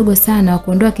upasuaji mdogo sana wa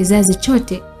kuondoa kizazi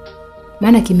chote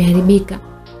maana kimeharibika.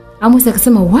 Amos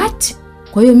akasema what?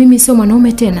 Kwa hiyo mimi sio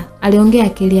mwanaume tena? Aliongea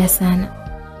akilia sana.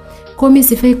 Kwa mimi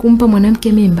sifai kumpa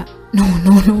mwanamke mimba? No.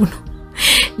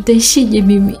 Nitaishije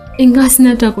mimi? Ingawa sina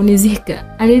hata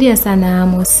kunizika. Alilia sana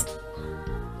Amos.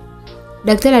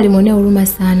 Daktari alimwonea huruma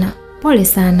sana. Pole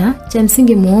sana, cha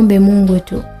msingi muombe Mungu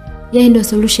tu. Yeye ndio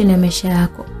solution ya maisha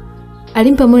yako.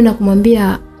 Alimpa moyo na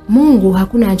kumwambia Mungu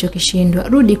hakuna anachokishindwa.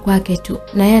 Rudi kwake tu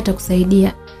na yeye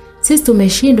atakusaidia. Sisi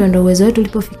tumeshindwa ndio uwezo wetu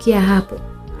ulipofikia hapo.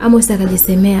 Amos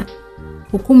akajisemea,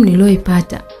 hukumu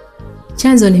nilioipata.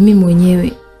 Chanzo ni mimi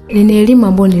mwenyewe. Nina elimu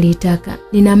ambayo niliitaka.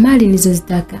 Nina mali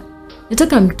nilizozitaka.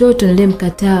 Nataka mtoto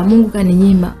nilimkataa, Mungu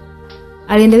kaninyima.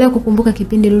 Aliendelea kukumbuka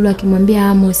kipindi Lulu akimwambia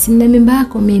Amos, nina mimba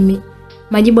yako mimi.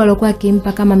 Majibu alikuwa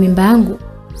akimpa kama mimba yangu.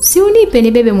 Si unipe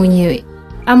nibebe mwenyewe.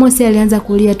 Amos alianza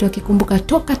kulia tu akikumbuka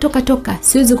toka.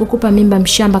 Siwezi kukupa mimba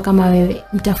mshamba kama wewe.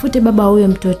 Mtafute baba huyo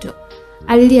mtoto.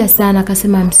 Alilia sana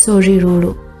akasema I'm sorry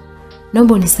Lulu.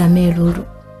 Naomba unisamee Lulu.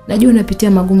 Najua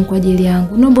unapitia magumu kwa ajili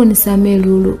yangu. Naomba unisamee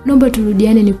Lulu. Naomba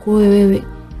turudiane nikuoe wewe.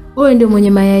 Wewe ndio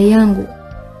mwenye mayai yangu.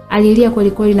 Alilia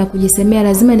kweli na kujisemea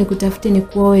lazima nikutafute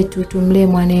nikuoe tu tumlee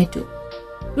mwanetu.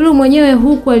 Lulu mwenyewe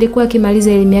huku alikuwa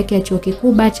akimaliza elimu yake ya chuo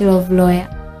kikuu Bachelor of Lawyer.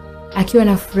 Akiwa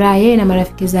na furaha yeye na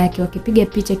marafiki zake wakipiga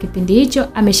picha kipindi hicho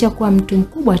ameshakuwa mtu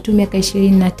mkubwa tu miaka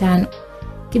 25.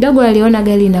 Kidogo aliona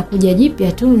gari linakuja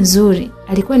jipya tu nzuri.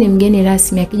 Alikuwa ni mgeni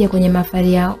rasmi akija kwenye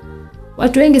mafari yao.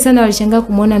 Watu wengi sana walishangaa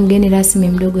kumuona mgeni rasmi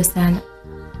mdogo sana.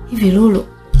 Hivi Lulu,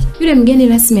 yule mgeni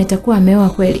rasmi atakuwa ameoa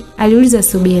kweli? Aliuliza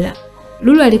Subira.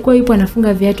 Lulu alikuwa yupo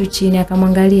anafunga viatu chini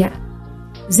akamwangalia.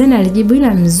 Zena alijibu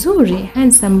ila mzuri,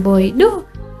 handsome boy. Do,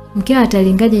 mkeo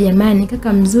atalingaje jamani,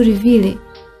 kaka mzuri vile.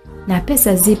 Na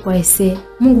pesa zipo aisee,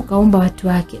 Mungu kaumba watu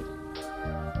wake.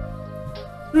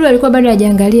 Lulu alikuwa bado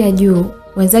hajaangalia juu,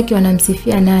 wenzake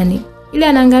wanamsifia nani. Ile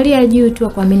anaangalia juu tu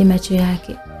kuamini macho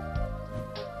yake.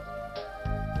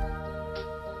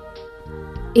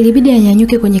 Ilibidi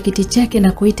anyanyuke kwenye kiti chake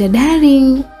na kuita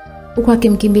darling, huku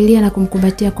akimkimbilia na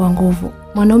kumkumbatia kwa nguvu.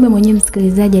 Mwanaume mwenyewe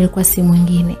msikilizaji alikuwa si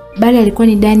mwingine, bali alikuwa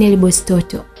ni Daniel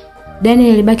Bostoto.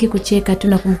 Daniel alibaki kucheka tu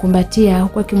na kumkumbatia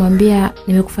huku akimwambia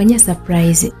nimekufanyia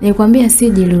surprise. Nilikwambia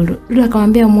siji Lulu. Lulu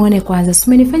akamwambia muone kwanza, si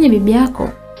umenifanya bibi yako?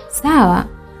 Sawa,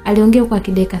 aliongea kwa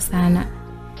kideka sana.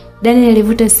 Daniel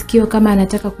alivuta sikio kama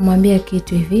anataka kumwambia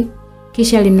kitu hivi.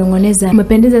 Kisha alimnong'oneza,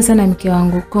 umependeza sana mke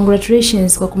wangu.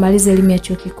 Congratulations kwa kumaliza elimu ya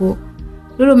chuo kikuu.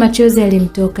 Lulu machozi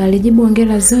alimtoka, alijibu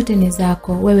hongera zote ni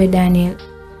zako wewe Daniel.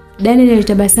 Daniel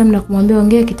alitabasamu na kumwambia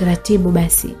ongea kitaratibu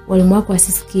basi. Walimu wako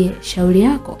wasisikie, shauri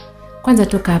yako. Kwanza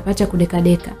toka hapa acha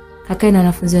kudekadeka. Kakae na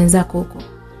wanafunzi wenzako huko.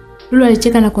 Lulu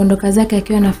alicheka na kuondoka zake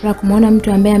akiwa na furaha kumuona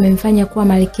mtu ambaye amemfanya kuwa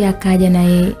malkia akaja na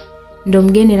yeye. Ndio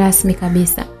mgeni rasmi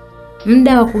kabisa.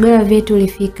 Muda wa kugawa vyeti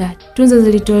ulifika. Tunzo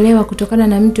zilitolewa kutokana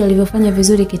na mtu alivyofanya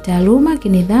vizuri kitaaluma,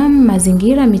 kinidhamu,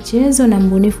 mazingira, michezo na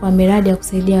mbunifu wa miradi ya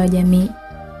kusaidia wajamii.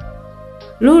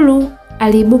 Lulu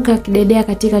aliibuka kidedea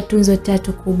katika tunzo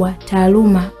 3 kubwa.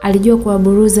 Taaluma, alijua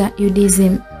kuwaburuza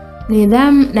UDSM.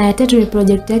 Nidhamu na ya 3 ni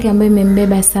project yake ambayo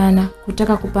imembeba sana,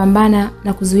 kutaka kupambana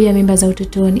na kuzuia mimba za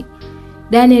utotoni.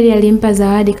 Daniel alimpa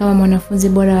zawadi kama mwanafunzi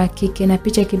bora wa kike na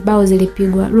picha kibao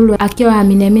zilipigwa. Lulu akiwa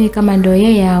haamini kama ndio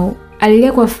yeye au.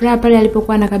 Alilia kwa furaha pale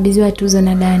alipokuwa anakabidhiwa tuzo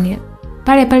na Daniel.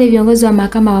 Pale viongozi wa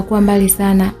mahakama hawakuwa mbali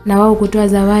sana na wao kutoa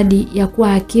zawadi ya kuwa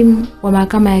hakimu wa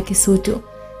mahakama ya Kisutu.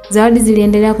 Zawadi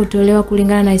ziliendelea kutolewa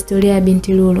kulingana na historia ya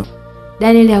binti Lulu.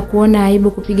 Daniel hakuona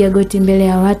aibu kupiga goti mbele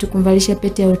ya watu kumvalisha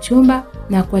pete ya uchumba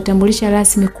na kuwatambulisha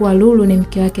rasmi kuwa Lulu ni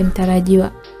mke wake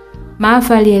mtarajiwa.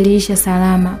 Mahafali yaliisha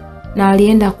salama na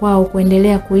walienda kwao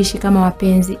kuendelea kuishi kama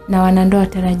wapenzi na wanandoa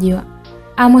tarajiwa.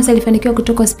 Amos alifanikiwa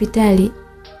kutoka hospitali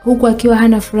huku akiwa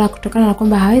hana furaha kutokana na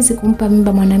kwamba hawezi kumpa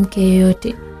mimba mwanamke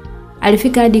yeyote.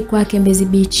 Alifika hadi kwake Mbezi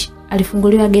Beach,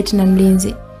 alifunguliwa geti na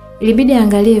mlinzi. Ilibidi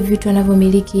aangalie vitu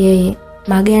anavyomiliki yeye,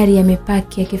 magari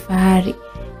yamepaki ya kifahari,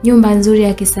 nyumba nzuri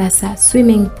ya kisasa,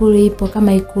 swimming pool ipo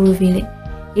kama ikulu vile.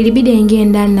 Ilibidi aingie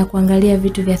ndani na kuangalia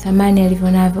vitu vya thamani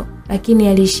alivyonavyo, lakini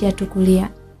aliishia tu kulia.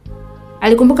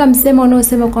 Alikumbuka msemo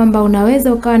unaosema kwamba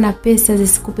unaweza ukawa na pesa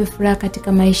zisikupe furaha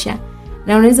katika maisha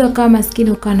na unaweza ukawa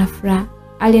maskini ukawa na furaha.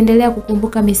 Aliendelea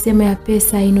kukumbuka misemo ya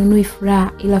pesa inunui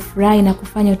furaha, ila furaha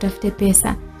inakufanya utafute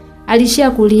pesa.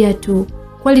 Alishia kulia tu.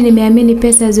 Kweli nimeamini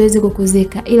pesa haziwezi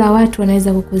kukuzika, ila watu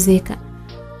wanaweza kukuzika.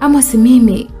 Amos,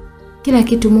 mimi kila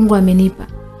kitu Mungu amenipa,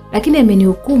 lakini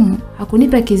amenihukumu,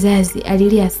 hakunipa kizazi.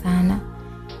 Alilia sana.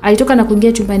 Alitoka na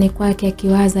kuingia chumbani kwake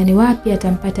akiwaza ni wapi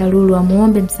atampata Lulu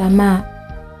amuombe msamaha,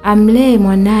 amlee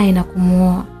mwanae na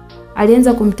kumuoa.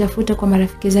 Alianza kumtafuta kwa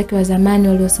marafiki zake wa zamani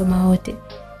waliosoma wote.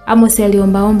 Amos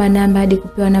aliombaomba namba hadi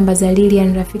kupewa namba za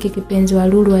Lilian, rafiki kipenzi wa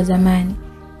Lulu wa zamani,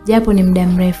 japo ni muda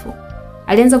mrefu.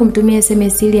 Alianza kumtumia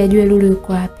SMS ili ajue Lulu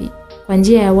yuko wapi kwa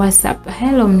njia ya WhatsApp.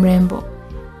 Hello mrembo.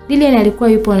 Lilian alikuwa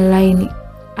yupo online.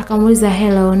 Akamuuliza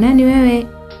hello, nani wewe?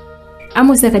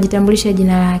 Amos akajitambulisha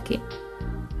jina lake.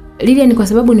 Lilian kwa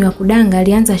sababu ni wa kudanga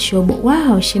alianza shobo.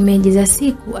 Wow, shemeji za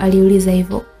siku, aliuliza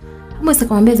hivyo. Amos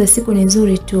akamwambia za siku ni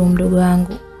nzuri tu mdogo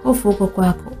wangu. Hofu huko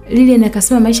kwako. Lilian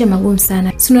akasema maisha magumu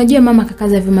sana. Si unajua mama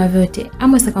kakaza vyuma vyote.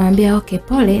 Amos akamwambia okay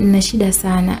pole, nina shida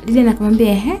sana. Lilian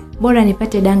akamwambia bora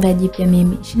nipate danga jipya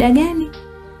mimi. Shida gani?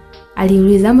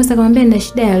 Aliuliza. Amos akamwambia nina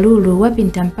shida ya Lulu, wapi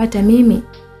nitampata mimi?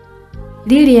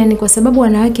 Lilian kwa sababu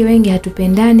wanawake wengi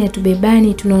hatupendani,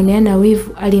 hatubebani, tunaoneana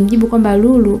wivu, alimjibu kwamba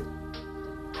Lulu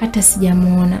hata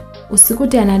sijamuona.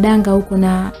 Usikute anadanga huko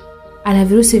na ana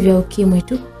virusi vya ukimwi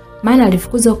tu. Maana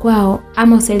alifukuzwa kwao.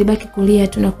 Amos alibaki kulia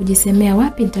tu na kujisemea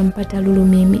wapi nitampata Lulu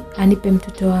mimi, anipe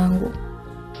mtoto wangu.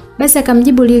 Basi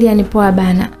akamjibu Lilian poa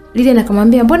bana. Lilian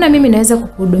akamwambia mbona mimi naweza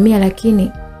kukuhudumia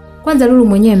lakini kwanza Lulu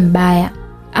mwenyewe mbaya.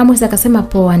 Amos akasema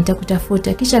poa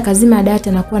nitakutafuta, kisha akazima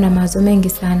data na kuwa na mawazo mengi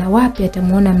sana wapi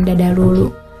atamuona mdada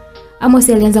Lulu. Amos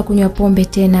alianza kunywa pombe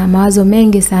tena, mawazo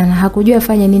mengi sana, hakujua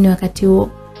afanye nini wakati huo.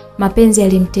 Mapenzi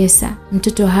yalimtesa,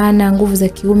 mtoto hana, nguvu za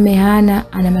kiume hana,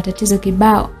 ana matatizo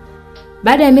kibao.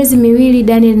 Baada ya miezi miwili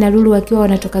Daniel na Lulu wakiwa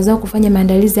wanatoka zao kufanya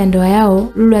maandalizi ya ndoa yao,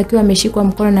 Lulu akiwa ameshikwa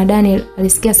mkono na Daniel,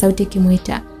 alisikia sauti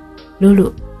ikimuita.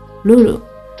 Lulu, Lulu,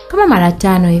 kama mara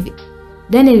 5 hivi.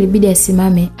 Daniel ilibidi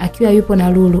asimame akiwa yupo na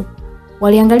Lulu.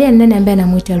 Waliangalia nani ambaye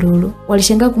anamuita Lulu.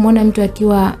 Walishangaa kumuona mtu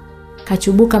akiwa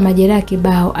kachubuka majeraha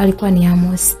kibao, alikuwa ni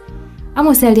Amos.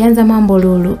 Amos alianza mambo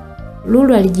Lulu.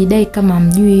 Lulu alijidai kama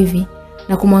mjui hivi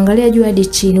na kumwangalia juu hadi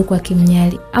chini huko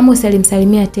akimnyali. Amos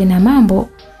alimsalimia tena, mambo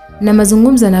na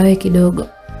mazungumzo na wewe kidogo.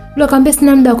 Lulu akamwambia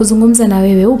sina muda wa kuzungumza na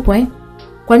wewe, upo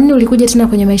Kwa nini ulikuja tena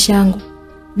kwenye maisha yangu?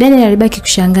 Daniel alibaki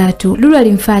kushangaa tu. Lulu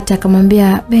alimfuata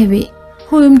akamwambia baby,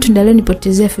 huyu mtu ndiye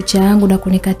alionipotezea future yangu na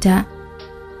kunikataa.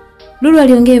 Lulu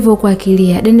aliongea hivyo kwa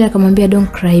akilia. Daniel akamwambia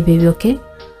don't cry baby, okay?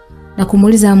 Na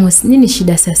kumuuliza Amos nini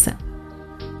shida sasa?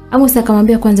 Amos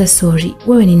akamwambia kwanza sorry,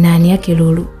 wewe ni nani yake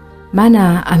Lulu?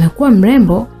 Maana amekuwa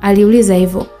mrembo, aliuliza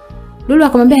hivyo. Lulu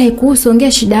akamwambia haikuhusu,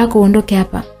 ongea shida yako uondoke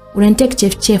hapa. Unanitia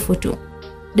kichefuchefu tu.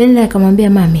 Daniel akamwambia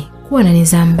mami, kuwa na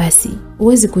nidhamu basi.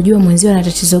 Uwezi kujua mwenzio ana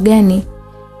tatizo gani.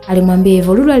 Alimwambia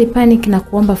hivyo. Lulu alipanic na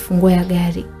kuomba funguo ya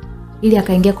gari ili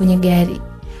akaingia kwenye gari.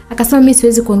 Akasema mimi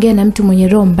siwezi kuongea na mtu mwenye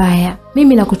roho mbaya.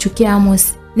 Mimi nakuchukia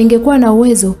Amos. Ningekuwa na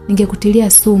uwezo ningekutilia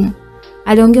sumu.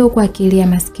 Aliongea huko akilia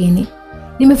maskini.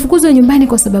 Nimefukuzwa nyumbani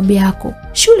kwa sababu yako.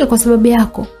 Shule kwa sababu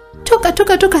yako.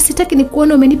 Toka, sitaki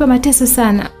nikuone, umenipa mateso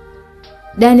sana.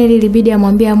 Daniel ilibidi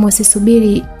amwambie Amos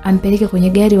subiri ampeleke kwenye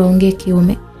gari waongee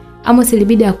kiume. Amos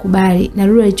ilibidi akubali na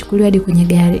Lulu alichukuliwa hadi kwenye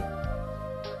gari.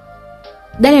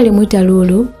 Daniel alimuita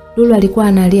Lulu. Lulu alikuwa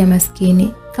analia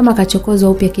maskini kama kachokozwa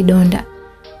upya kidonda.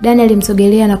 Daniel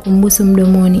alimsogelea na kumbusu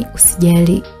mdomoni.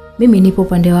 Usijali, mimi nipo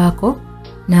upande wako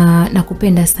na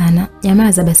nakupenda sana.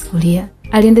 Nyamaza basi kulia.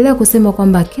 Aliendelea kusema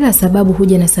kwamba kila sababu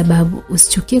huja na sababu.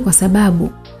 Usichukie kwa sababu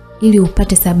ili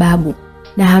upate sababu.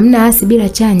 Na hamna asi bila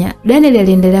chanya. Daniel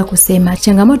aliendelea kusema,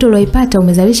 changamoto uloipata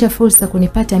umezalisha fursa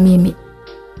kunipata mimi.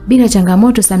 Bila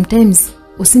changamoto sometimes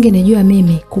usingenijua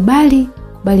mimi. Kubali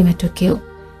matokeo.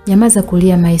 Nyamaza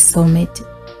kulia my soulmate.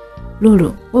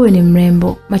 Lulu, wewe ni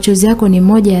mrembo. Machozi yako ni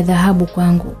moja ya dhahabu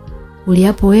kwangu.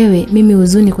 Uliapo wewe, mimi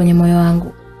huzuni kwenye moyo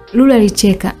wangu. Lulu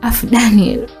alicheka.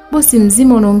 Daniel, bosi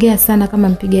mzima unaongea sana kama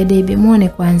mpiga debe, muone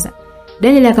kwanza.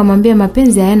 Daniel akamwambia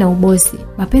mapenzi hayana ubosi.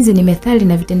 Mapenzi ni methali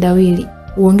na vitendawili.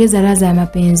 Huongeza ladha ya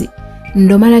mapenzi.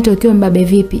 Ndio maana hata ukiwa mbabe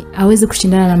vipi, hawezi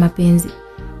kushindana na mapenzi.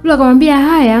 Lulu akamwambia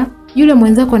haya, yule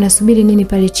mwenzako anasubiri nini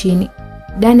pale chini?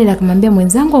 Daniel akamwambia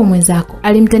mwenzangu au mwenzako?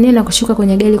 Alimtania na kushuka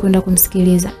kwenye gari kwenda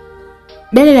kumsikiliza.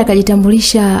 Daniel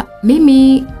akajitambulisha,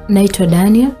 mimi naitwa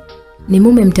Daniel, ni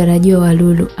mume mtarajiwa wa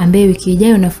Lulu ambaye wiki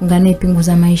ijayo nafunga naye pingu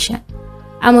za maisha.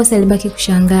 Amos alibaki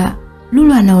kushangaa.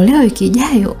 Lulu anaolewa wiki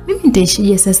ijayo? Mimi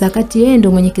nitaishije sasa kati yeye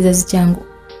ndo mwenye kizazi changu?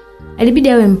 Alibidi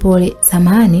awe mpole.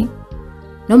 Samahani,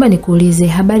 naomba nikuulize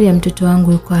habari ya mtoto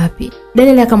wangu yuko wapi?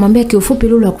 Daniel akamwambia kiufupi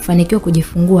Lulu hakufanikiwa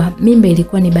kujifungua, mimba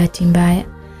ilikuwa ni bahati mbaya.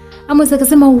 Amos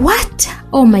akasema what?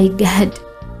 Oh my god.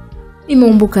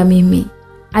 Nimeumbuka mimi.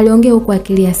 Aliongea huku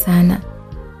akilia sana.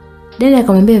 Daniel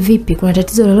akamwambia vipi, kuna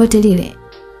tatizo lolote lile?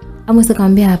 Amos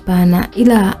akamwambia hapana,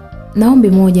 ila naombi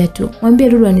moja tu. Mwambie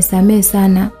Lulu anisamehe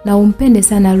sana na umpende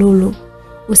sana Lulu.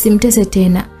 Usimtese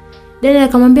tena. Daniel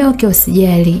akamwambia okay,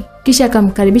 usijali. Kisha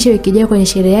akamkaribisha wiki ijayo kwenye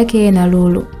sherehe yake yeye na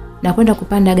Lulu na kwenda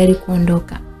kupanda gari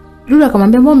kuondoka. Lulu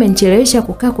akamwambia mbona umenichelewesha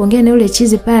kukaa kuongea na yule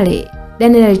chizi pale?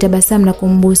 Daniel alitabasamu na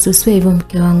kumbusu. Sio hivyo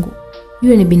mke wangu.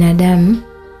 Yule ni binadamu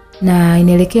na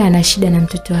inaelekea ana shida na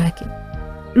mtoto wake.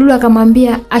 Lulu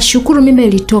akamwambia ashukuru mimba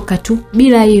ilitoka tu,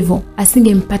 bila hivyo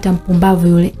asingempata mpumbavu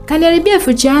yule. Kaniharibia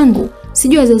future yangu.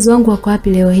 Sijui wazazi wangu wako wapi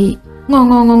leo hii.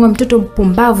 Ngongo mtoto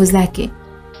mpumbavu zake.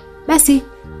 Basi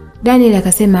Daniel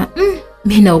akasema,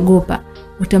 mimi naogopa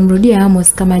utamrudia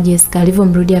Amos kama Jessica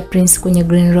alivyomrudia Prince kwenye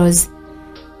Green Rose.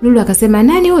 Lulu akasema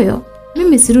nani huyo?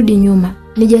 Mimi sirudi nyuma.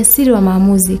 Ni jasiri wa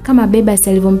maamuzi kama Bebas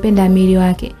alivyompenda amiri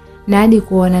wake na hadi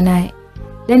kuona naye.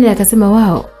 Daniel akasema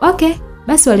wao, okay.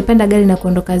 Basi walipanda gari na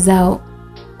kuondoka zao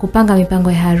kupanga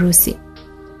mipango ya harusi.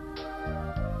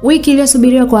 Wiki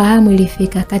iliyosubiriwa kwa hamu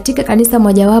ilifika. Katika kanisa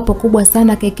mojawapo kubwa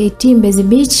sana KKT Mbezi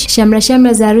Beach, shamra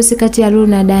za harusi kati ya Lulu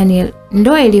na Daniel.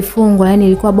 Ndoa ilifungwa, yani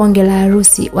ilikuwa bonge la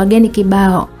harusi, wageni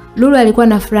kibao. Lulu alikuwa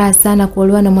na furaha sana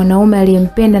kuolewa na mwanaume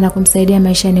aliyempenda na kumsaidia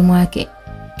maishani mwake.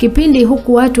 Kipindi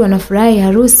huku watu wanafurahi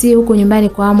harusi, huku nyumbani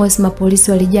kwa Amos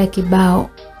mapolisi walijaa kibao.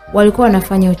 Walikuwa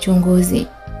wanafanya uchunguzi.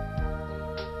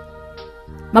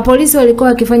 Mapolisi walikuwa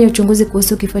wakifanya uchunguzi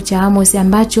kuhusu kifo cha Amos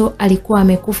ambacho alikuwa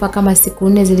amekufa kama siku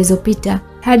 4 zilizopita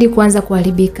hadi kuanza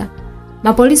kuharibika.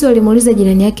 Mapolisi walimuuliza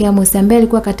jirani yake Amos ambaye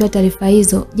alikuwa katoa taarifa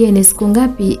hizo, je, ni siku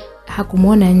ngapi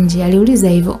hakumuona nje? Aliuliza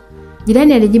hivyo.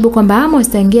 Jirani alijibu kwamba Amos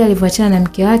tangia alivyoachana na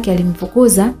mke wake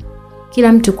alimfukuza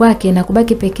kila mtu kwake na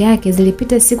kubaki peke yake.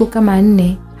 Zilipita siku kama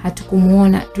 4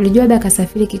 hatukumuona. Tulijua bado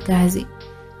akasafiri kikazi.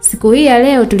 Siku hii ya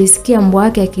leo tulisikia mbwa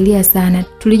wake akilia sana.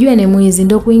 Tulijua ni mwizi,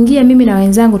 ndio kuingia mimi na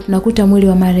wenzangu tunakuta mwili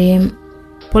wa marehemu.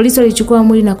 Polisi walichukua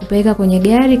mwili na kupeleka kwenye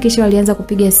gari, kisha walianza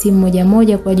kupiga simu moja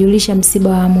moja kuwajulisha msiba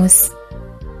wa Amos.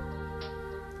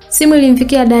 Simu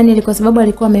ilimfikia Daniel kwa sababu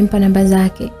alikuwa amempa namba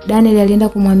zake. Daniel alienda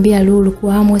kumwambia Lulu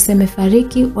kuwa Amos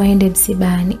amefariki, waende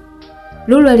msibani.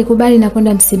 Lulu alikubali na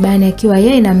kwenda msibani akiwa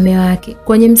yeye na mume wake.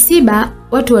 Kwenye msiba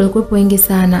watu walikuwa wengi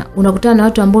sana. Unakutana na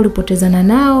watu ambao ulipotezana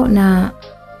nao na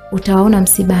utawaona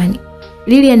msibani.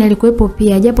 Lilian alikuwepo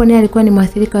pia, japo naye alikuwa ni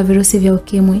mwathirika wa virusi vya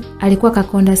ukimwi. Alikuwa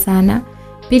kakonda sana.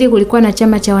 Pili kulikuwa na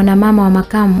chama cha wanamama wa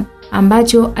makamu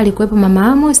ambacho alikuwepo mama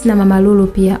Amos na mama Lulu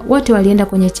pia. Wote walienda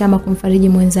kwenye chama kumfariji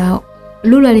mwenzao.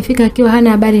 Lulu alifika akiwa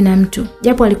hana habari na mtu,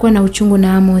 japo alikuwa na uchungu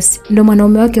na Amos. Ndio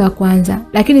mwanaume wake wa kwanza,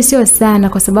 lakini sio sana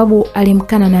kwa sababu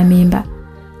alimkana na mimba.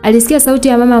 Alisikia sauti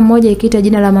ya mama mmoja ikiita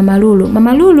jina la mama Lulu.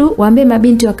 Mama Lulu, waambie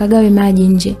mabinti wakagawe maji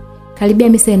nje. Karibia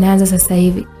misa inaanza sasa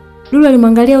hivi. Lulu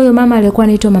alimwangalia huyo mama aliyekuwa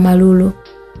anaitwa mama Lulu.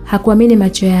 Hakuamini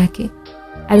macho yake.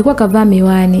 Alikuwa kavaa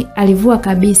miwani, alivua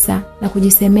kabisa na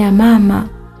kujisemea mama,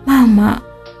 mama,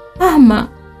 mama.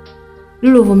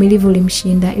 Lulu uvumilivu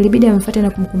ulimshinda. Ilibidi amfuate na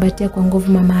kumkumbatia kwa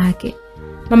nguvu mama yake.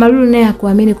 Mama Lulu naye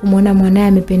hakuamini kumuona mwanae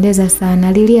amependeza sana.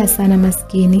 Alilia sana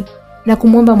maskini na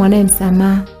kumuomba mwanae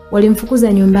msamaha.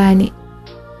 Walimfukuza nyumbani.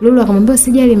 Lulu akamwambia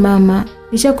usijali mama,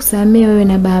 nishakusamea wewe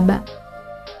na baba.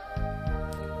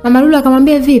 Mama Lulu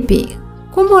akamwambia vipi?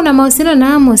 Kumbe una mahusiano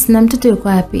na Amos na mtoto yuko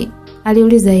wapi?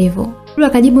 Aliuliza hivyo. Lulu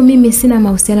akajibu mimi sina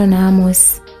mahusiano na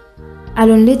Amos.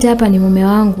 Alionileta hapa ni mume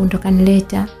wangu ndo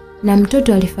kanileta na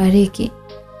mtoto alifariki.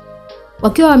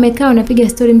 Wakiwa wamekaa wanapiga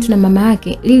story mtu na mama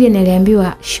yake, Lilian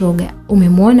aliambiwa shoga,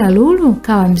 umemwona Lulu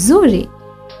kawa mzuri?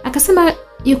 Akasema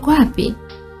yuko wapi?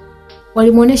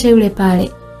 Walimuonesha yule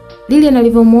pale. Lilian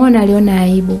alivyomuona aliona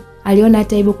aibu. Aliona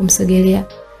hata aibu kumsogelea.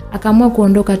 Akaamua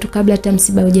kuondoka tu kabla hata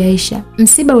msiba hujaisha.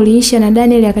 Msiba uliisha na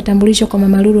Daniel akatambulishwa kwa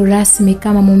mama Lulu rasmi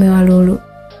kama mume wa Lulu.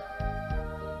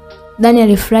 Daniel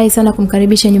alifurahi sana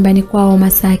kumkaribisha nyumbani kwao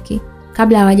Masaki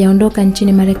kabla hawajaondoka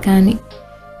nchini Marekani.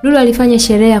 Lulu alifanya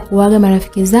sherehe ya kuaga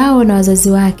marafiki zao na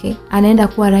wazazi wake. Anaenda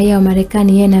kuwa raia wa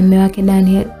Marekani yeye na mume wake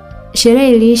Daniel.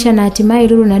 Sherehe iliisha na hatimaye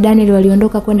Lulu na Daniel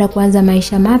waliondoka kwenda kuanza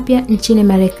maisha mapya nchini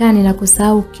Marekani na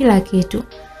kusahau kila kitu.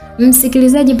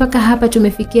 Msikilizaji, mpaka hapa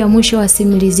tumefikia mwisho wa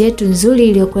simulizi yetu nzuri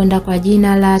iliyokwenda kwa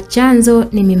jina la Chanzo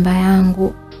ni Mimba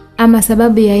Yangu, ama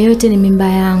sababu ya yote ni mimba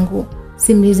yangu.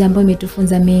 Simulizi ambayo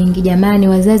imetufunza mengi. Jamani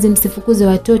wazazi, msifukuze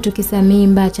watoto kisa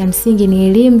mimba. Cha msingi ni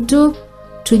elimu tu.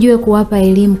 Tujue kuwapa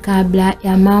elimu kabla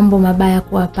ya mambo mabaya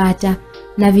kuwapata.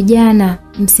 Na vijana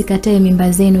msikatae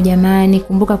mimba zenu jamani,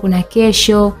 kumbuka kuna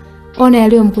kesho. Ona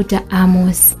yaliyomkuta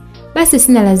Amos. Basi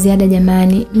sina la ziada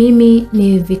jamani. Mimi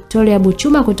ni Victoria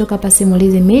Buchuma kutoka pa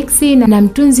Simulizi Mix na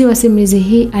mtunzi wa simulizi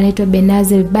hii anaitwa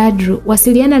Benazil Badru.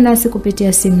 Wasiliana nasi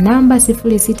kupitia simu namba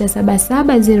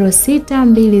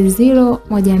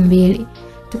 0677062012.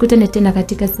 Tukutane tena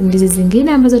katika simulizi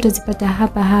zingine ambazo utazipata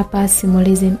hapa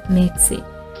Simulizi Mix.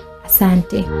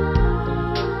 Asante.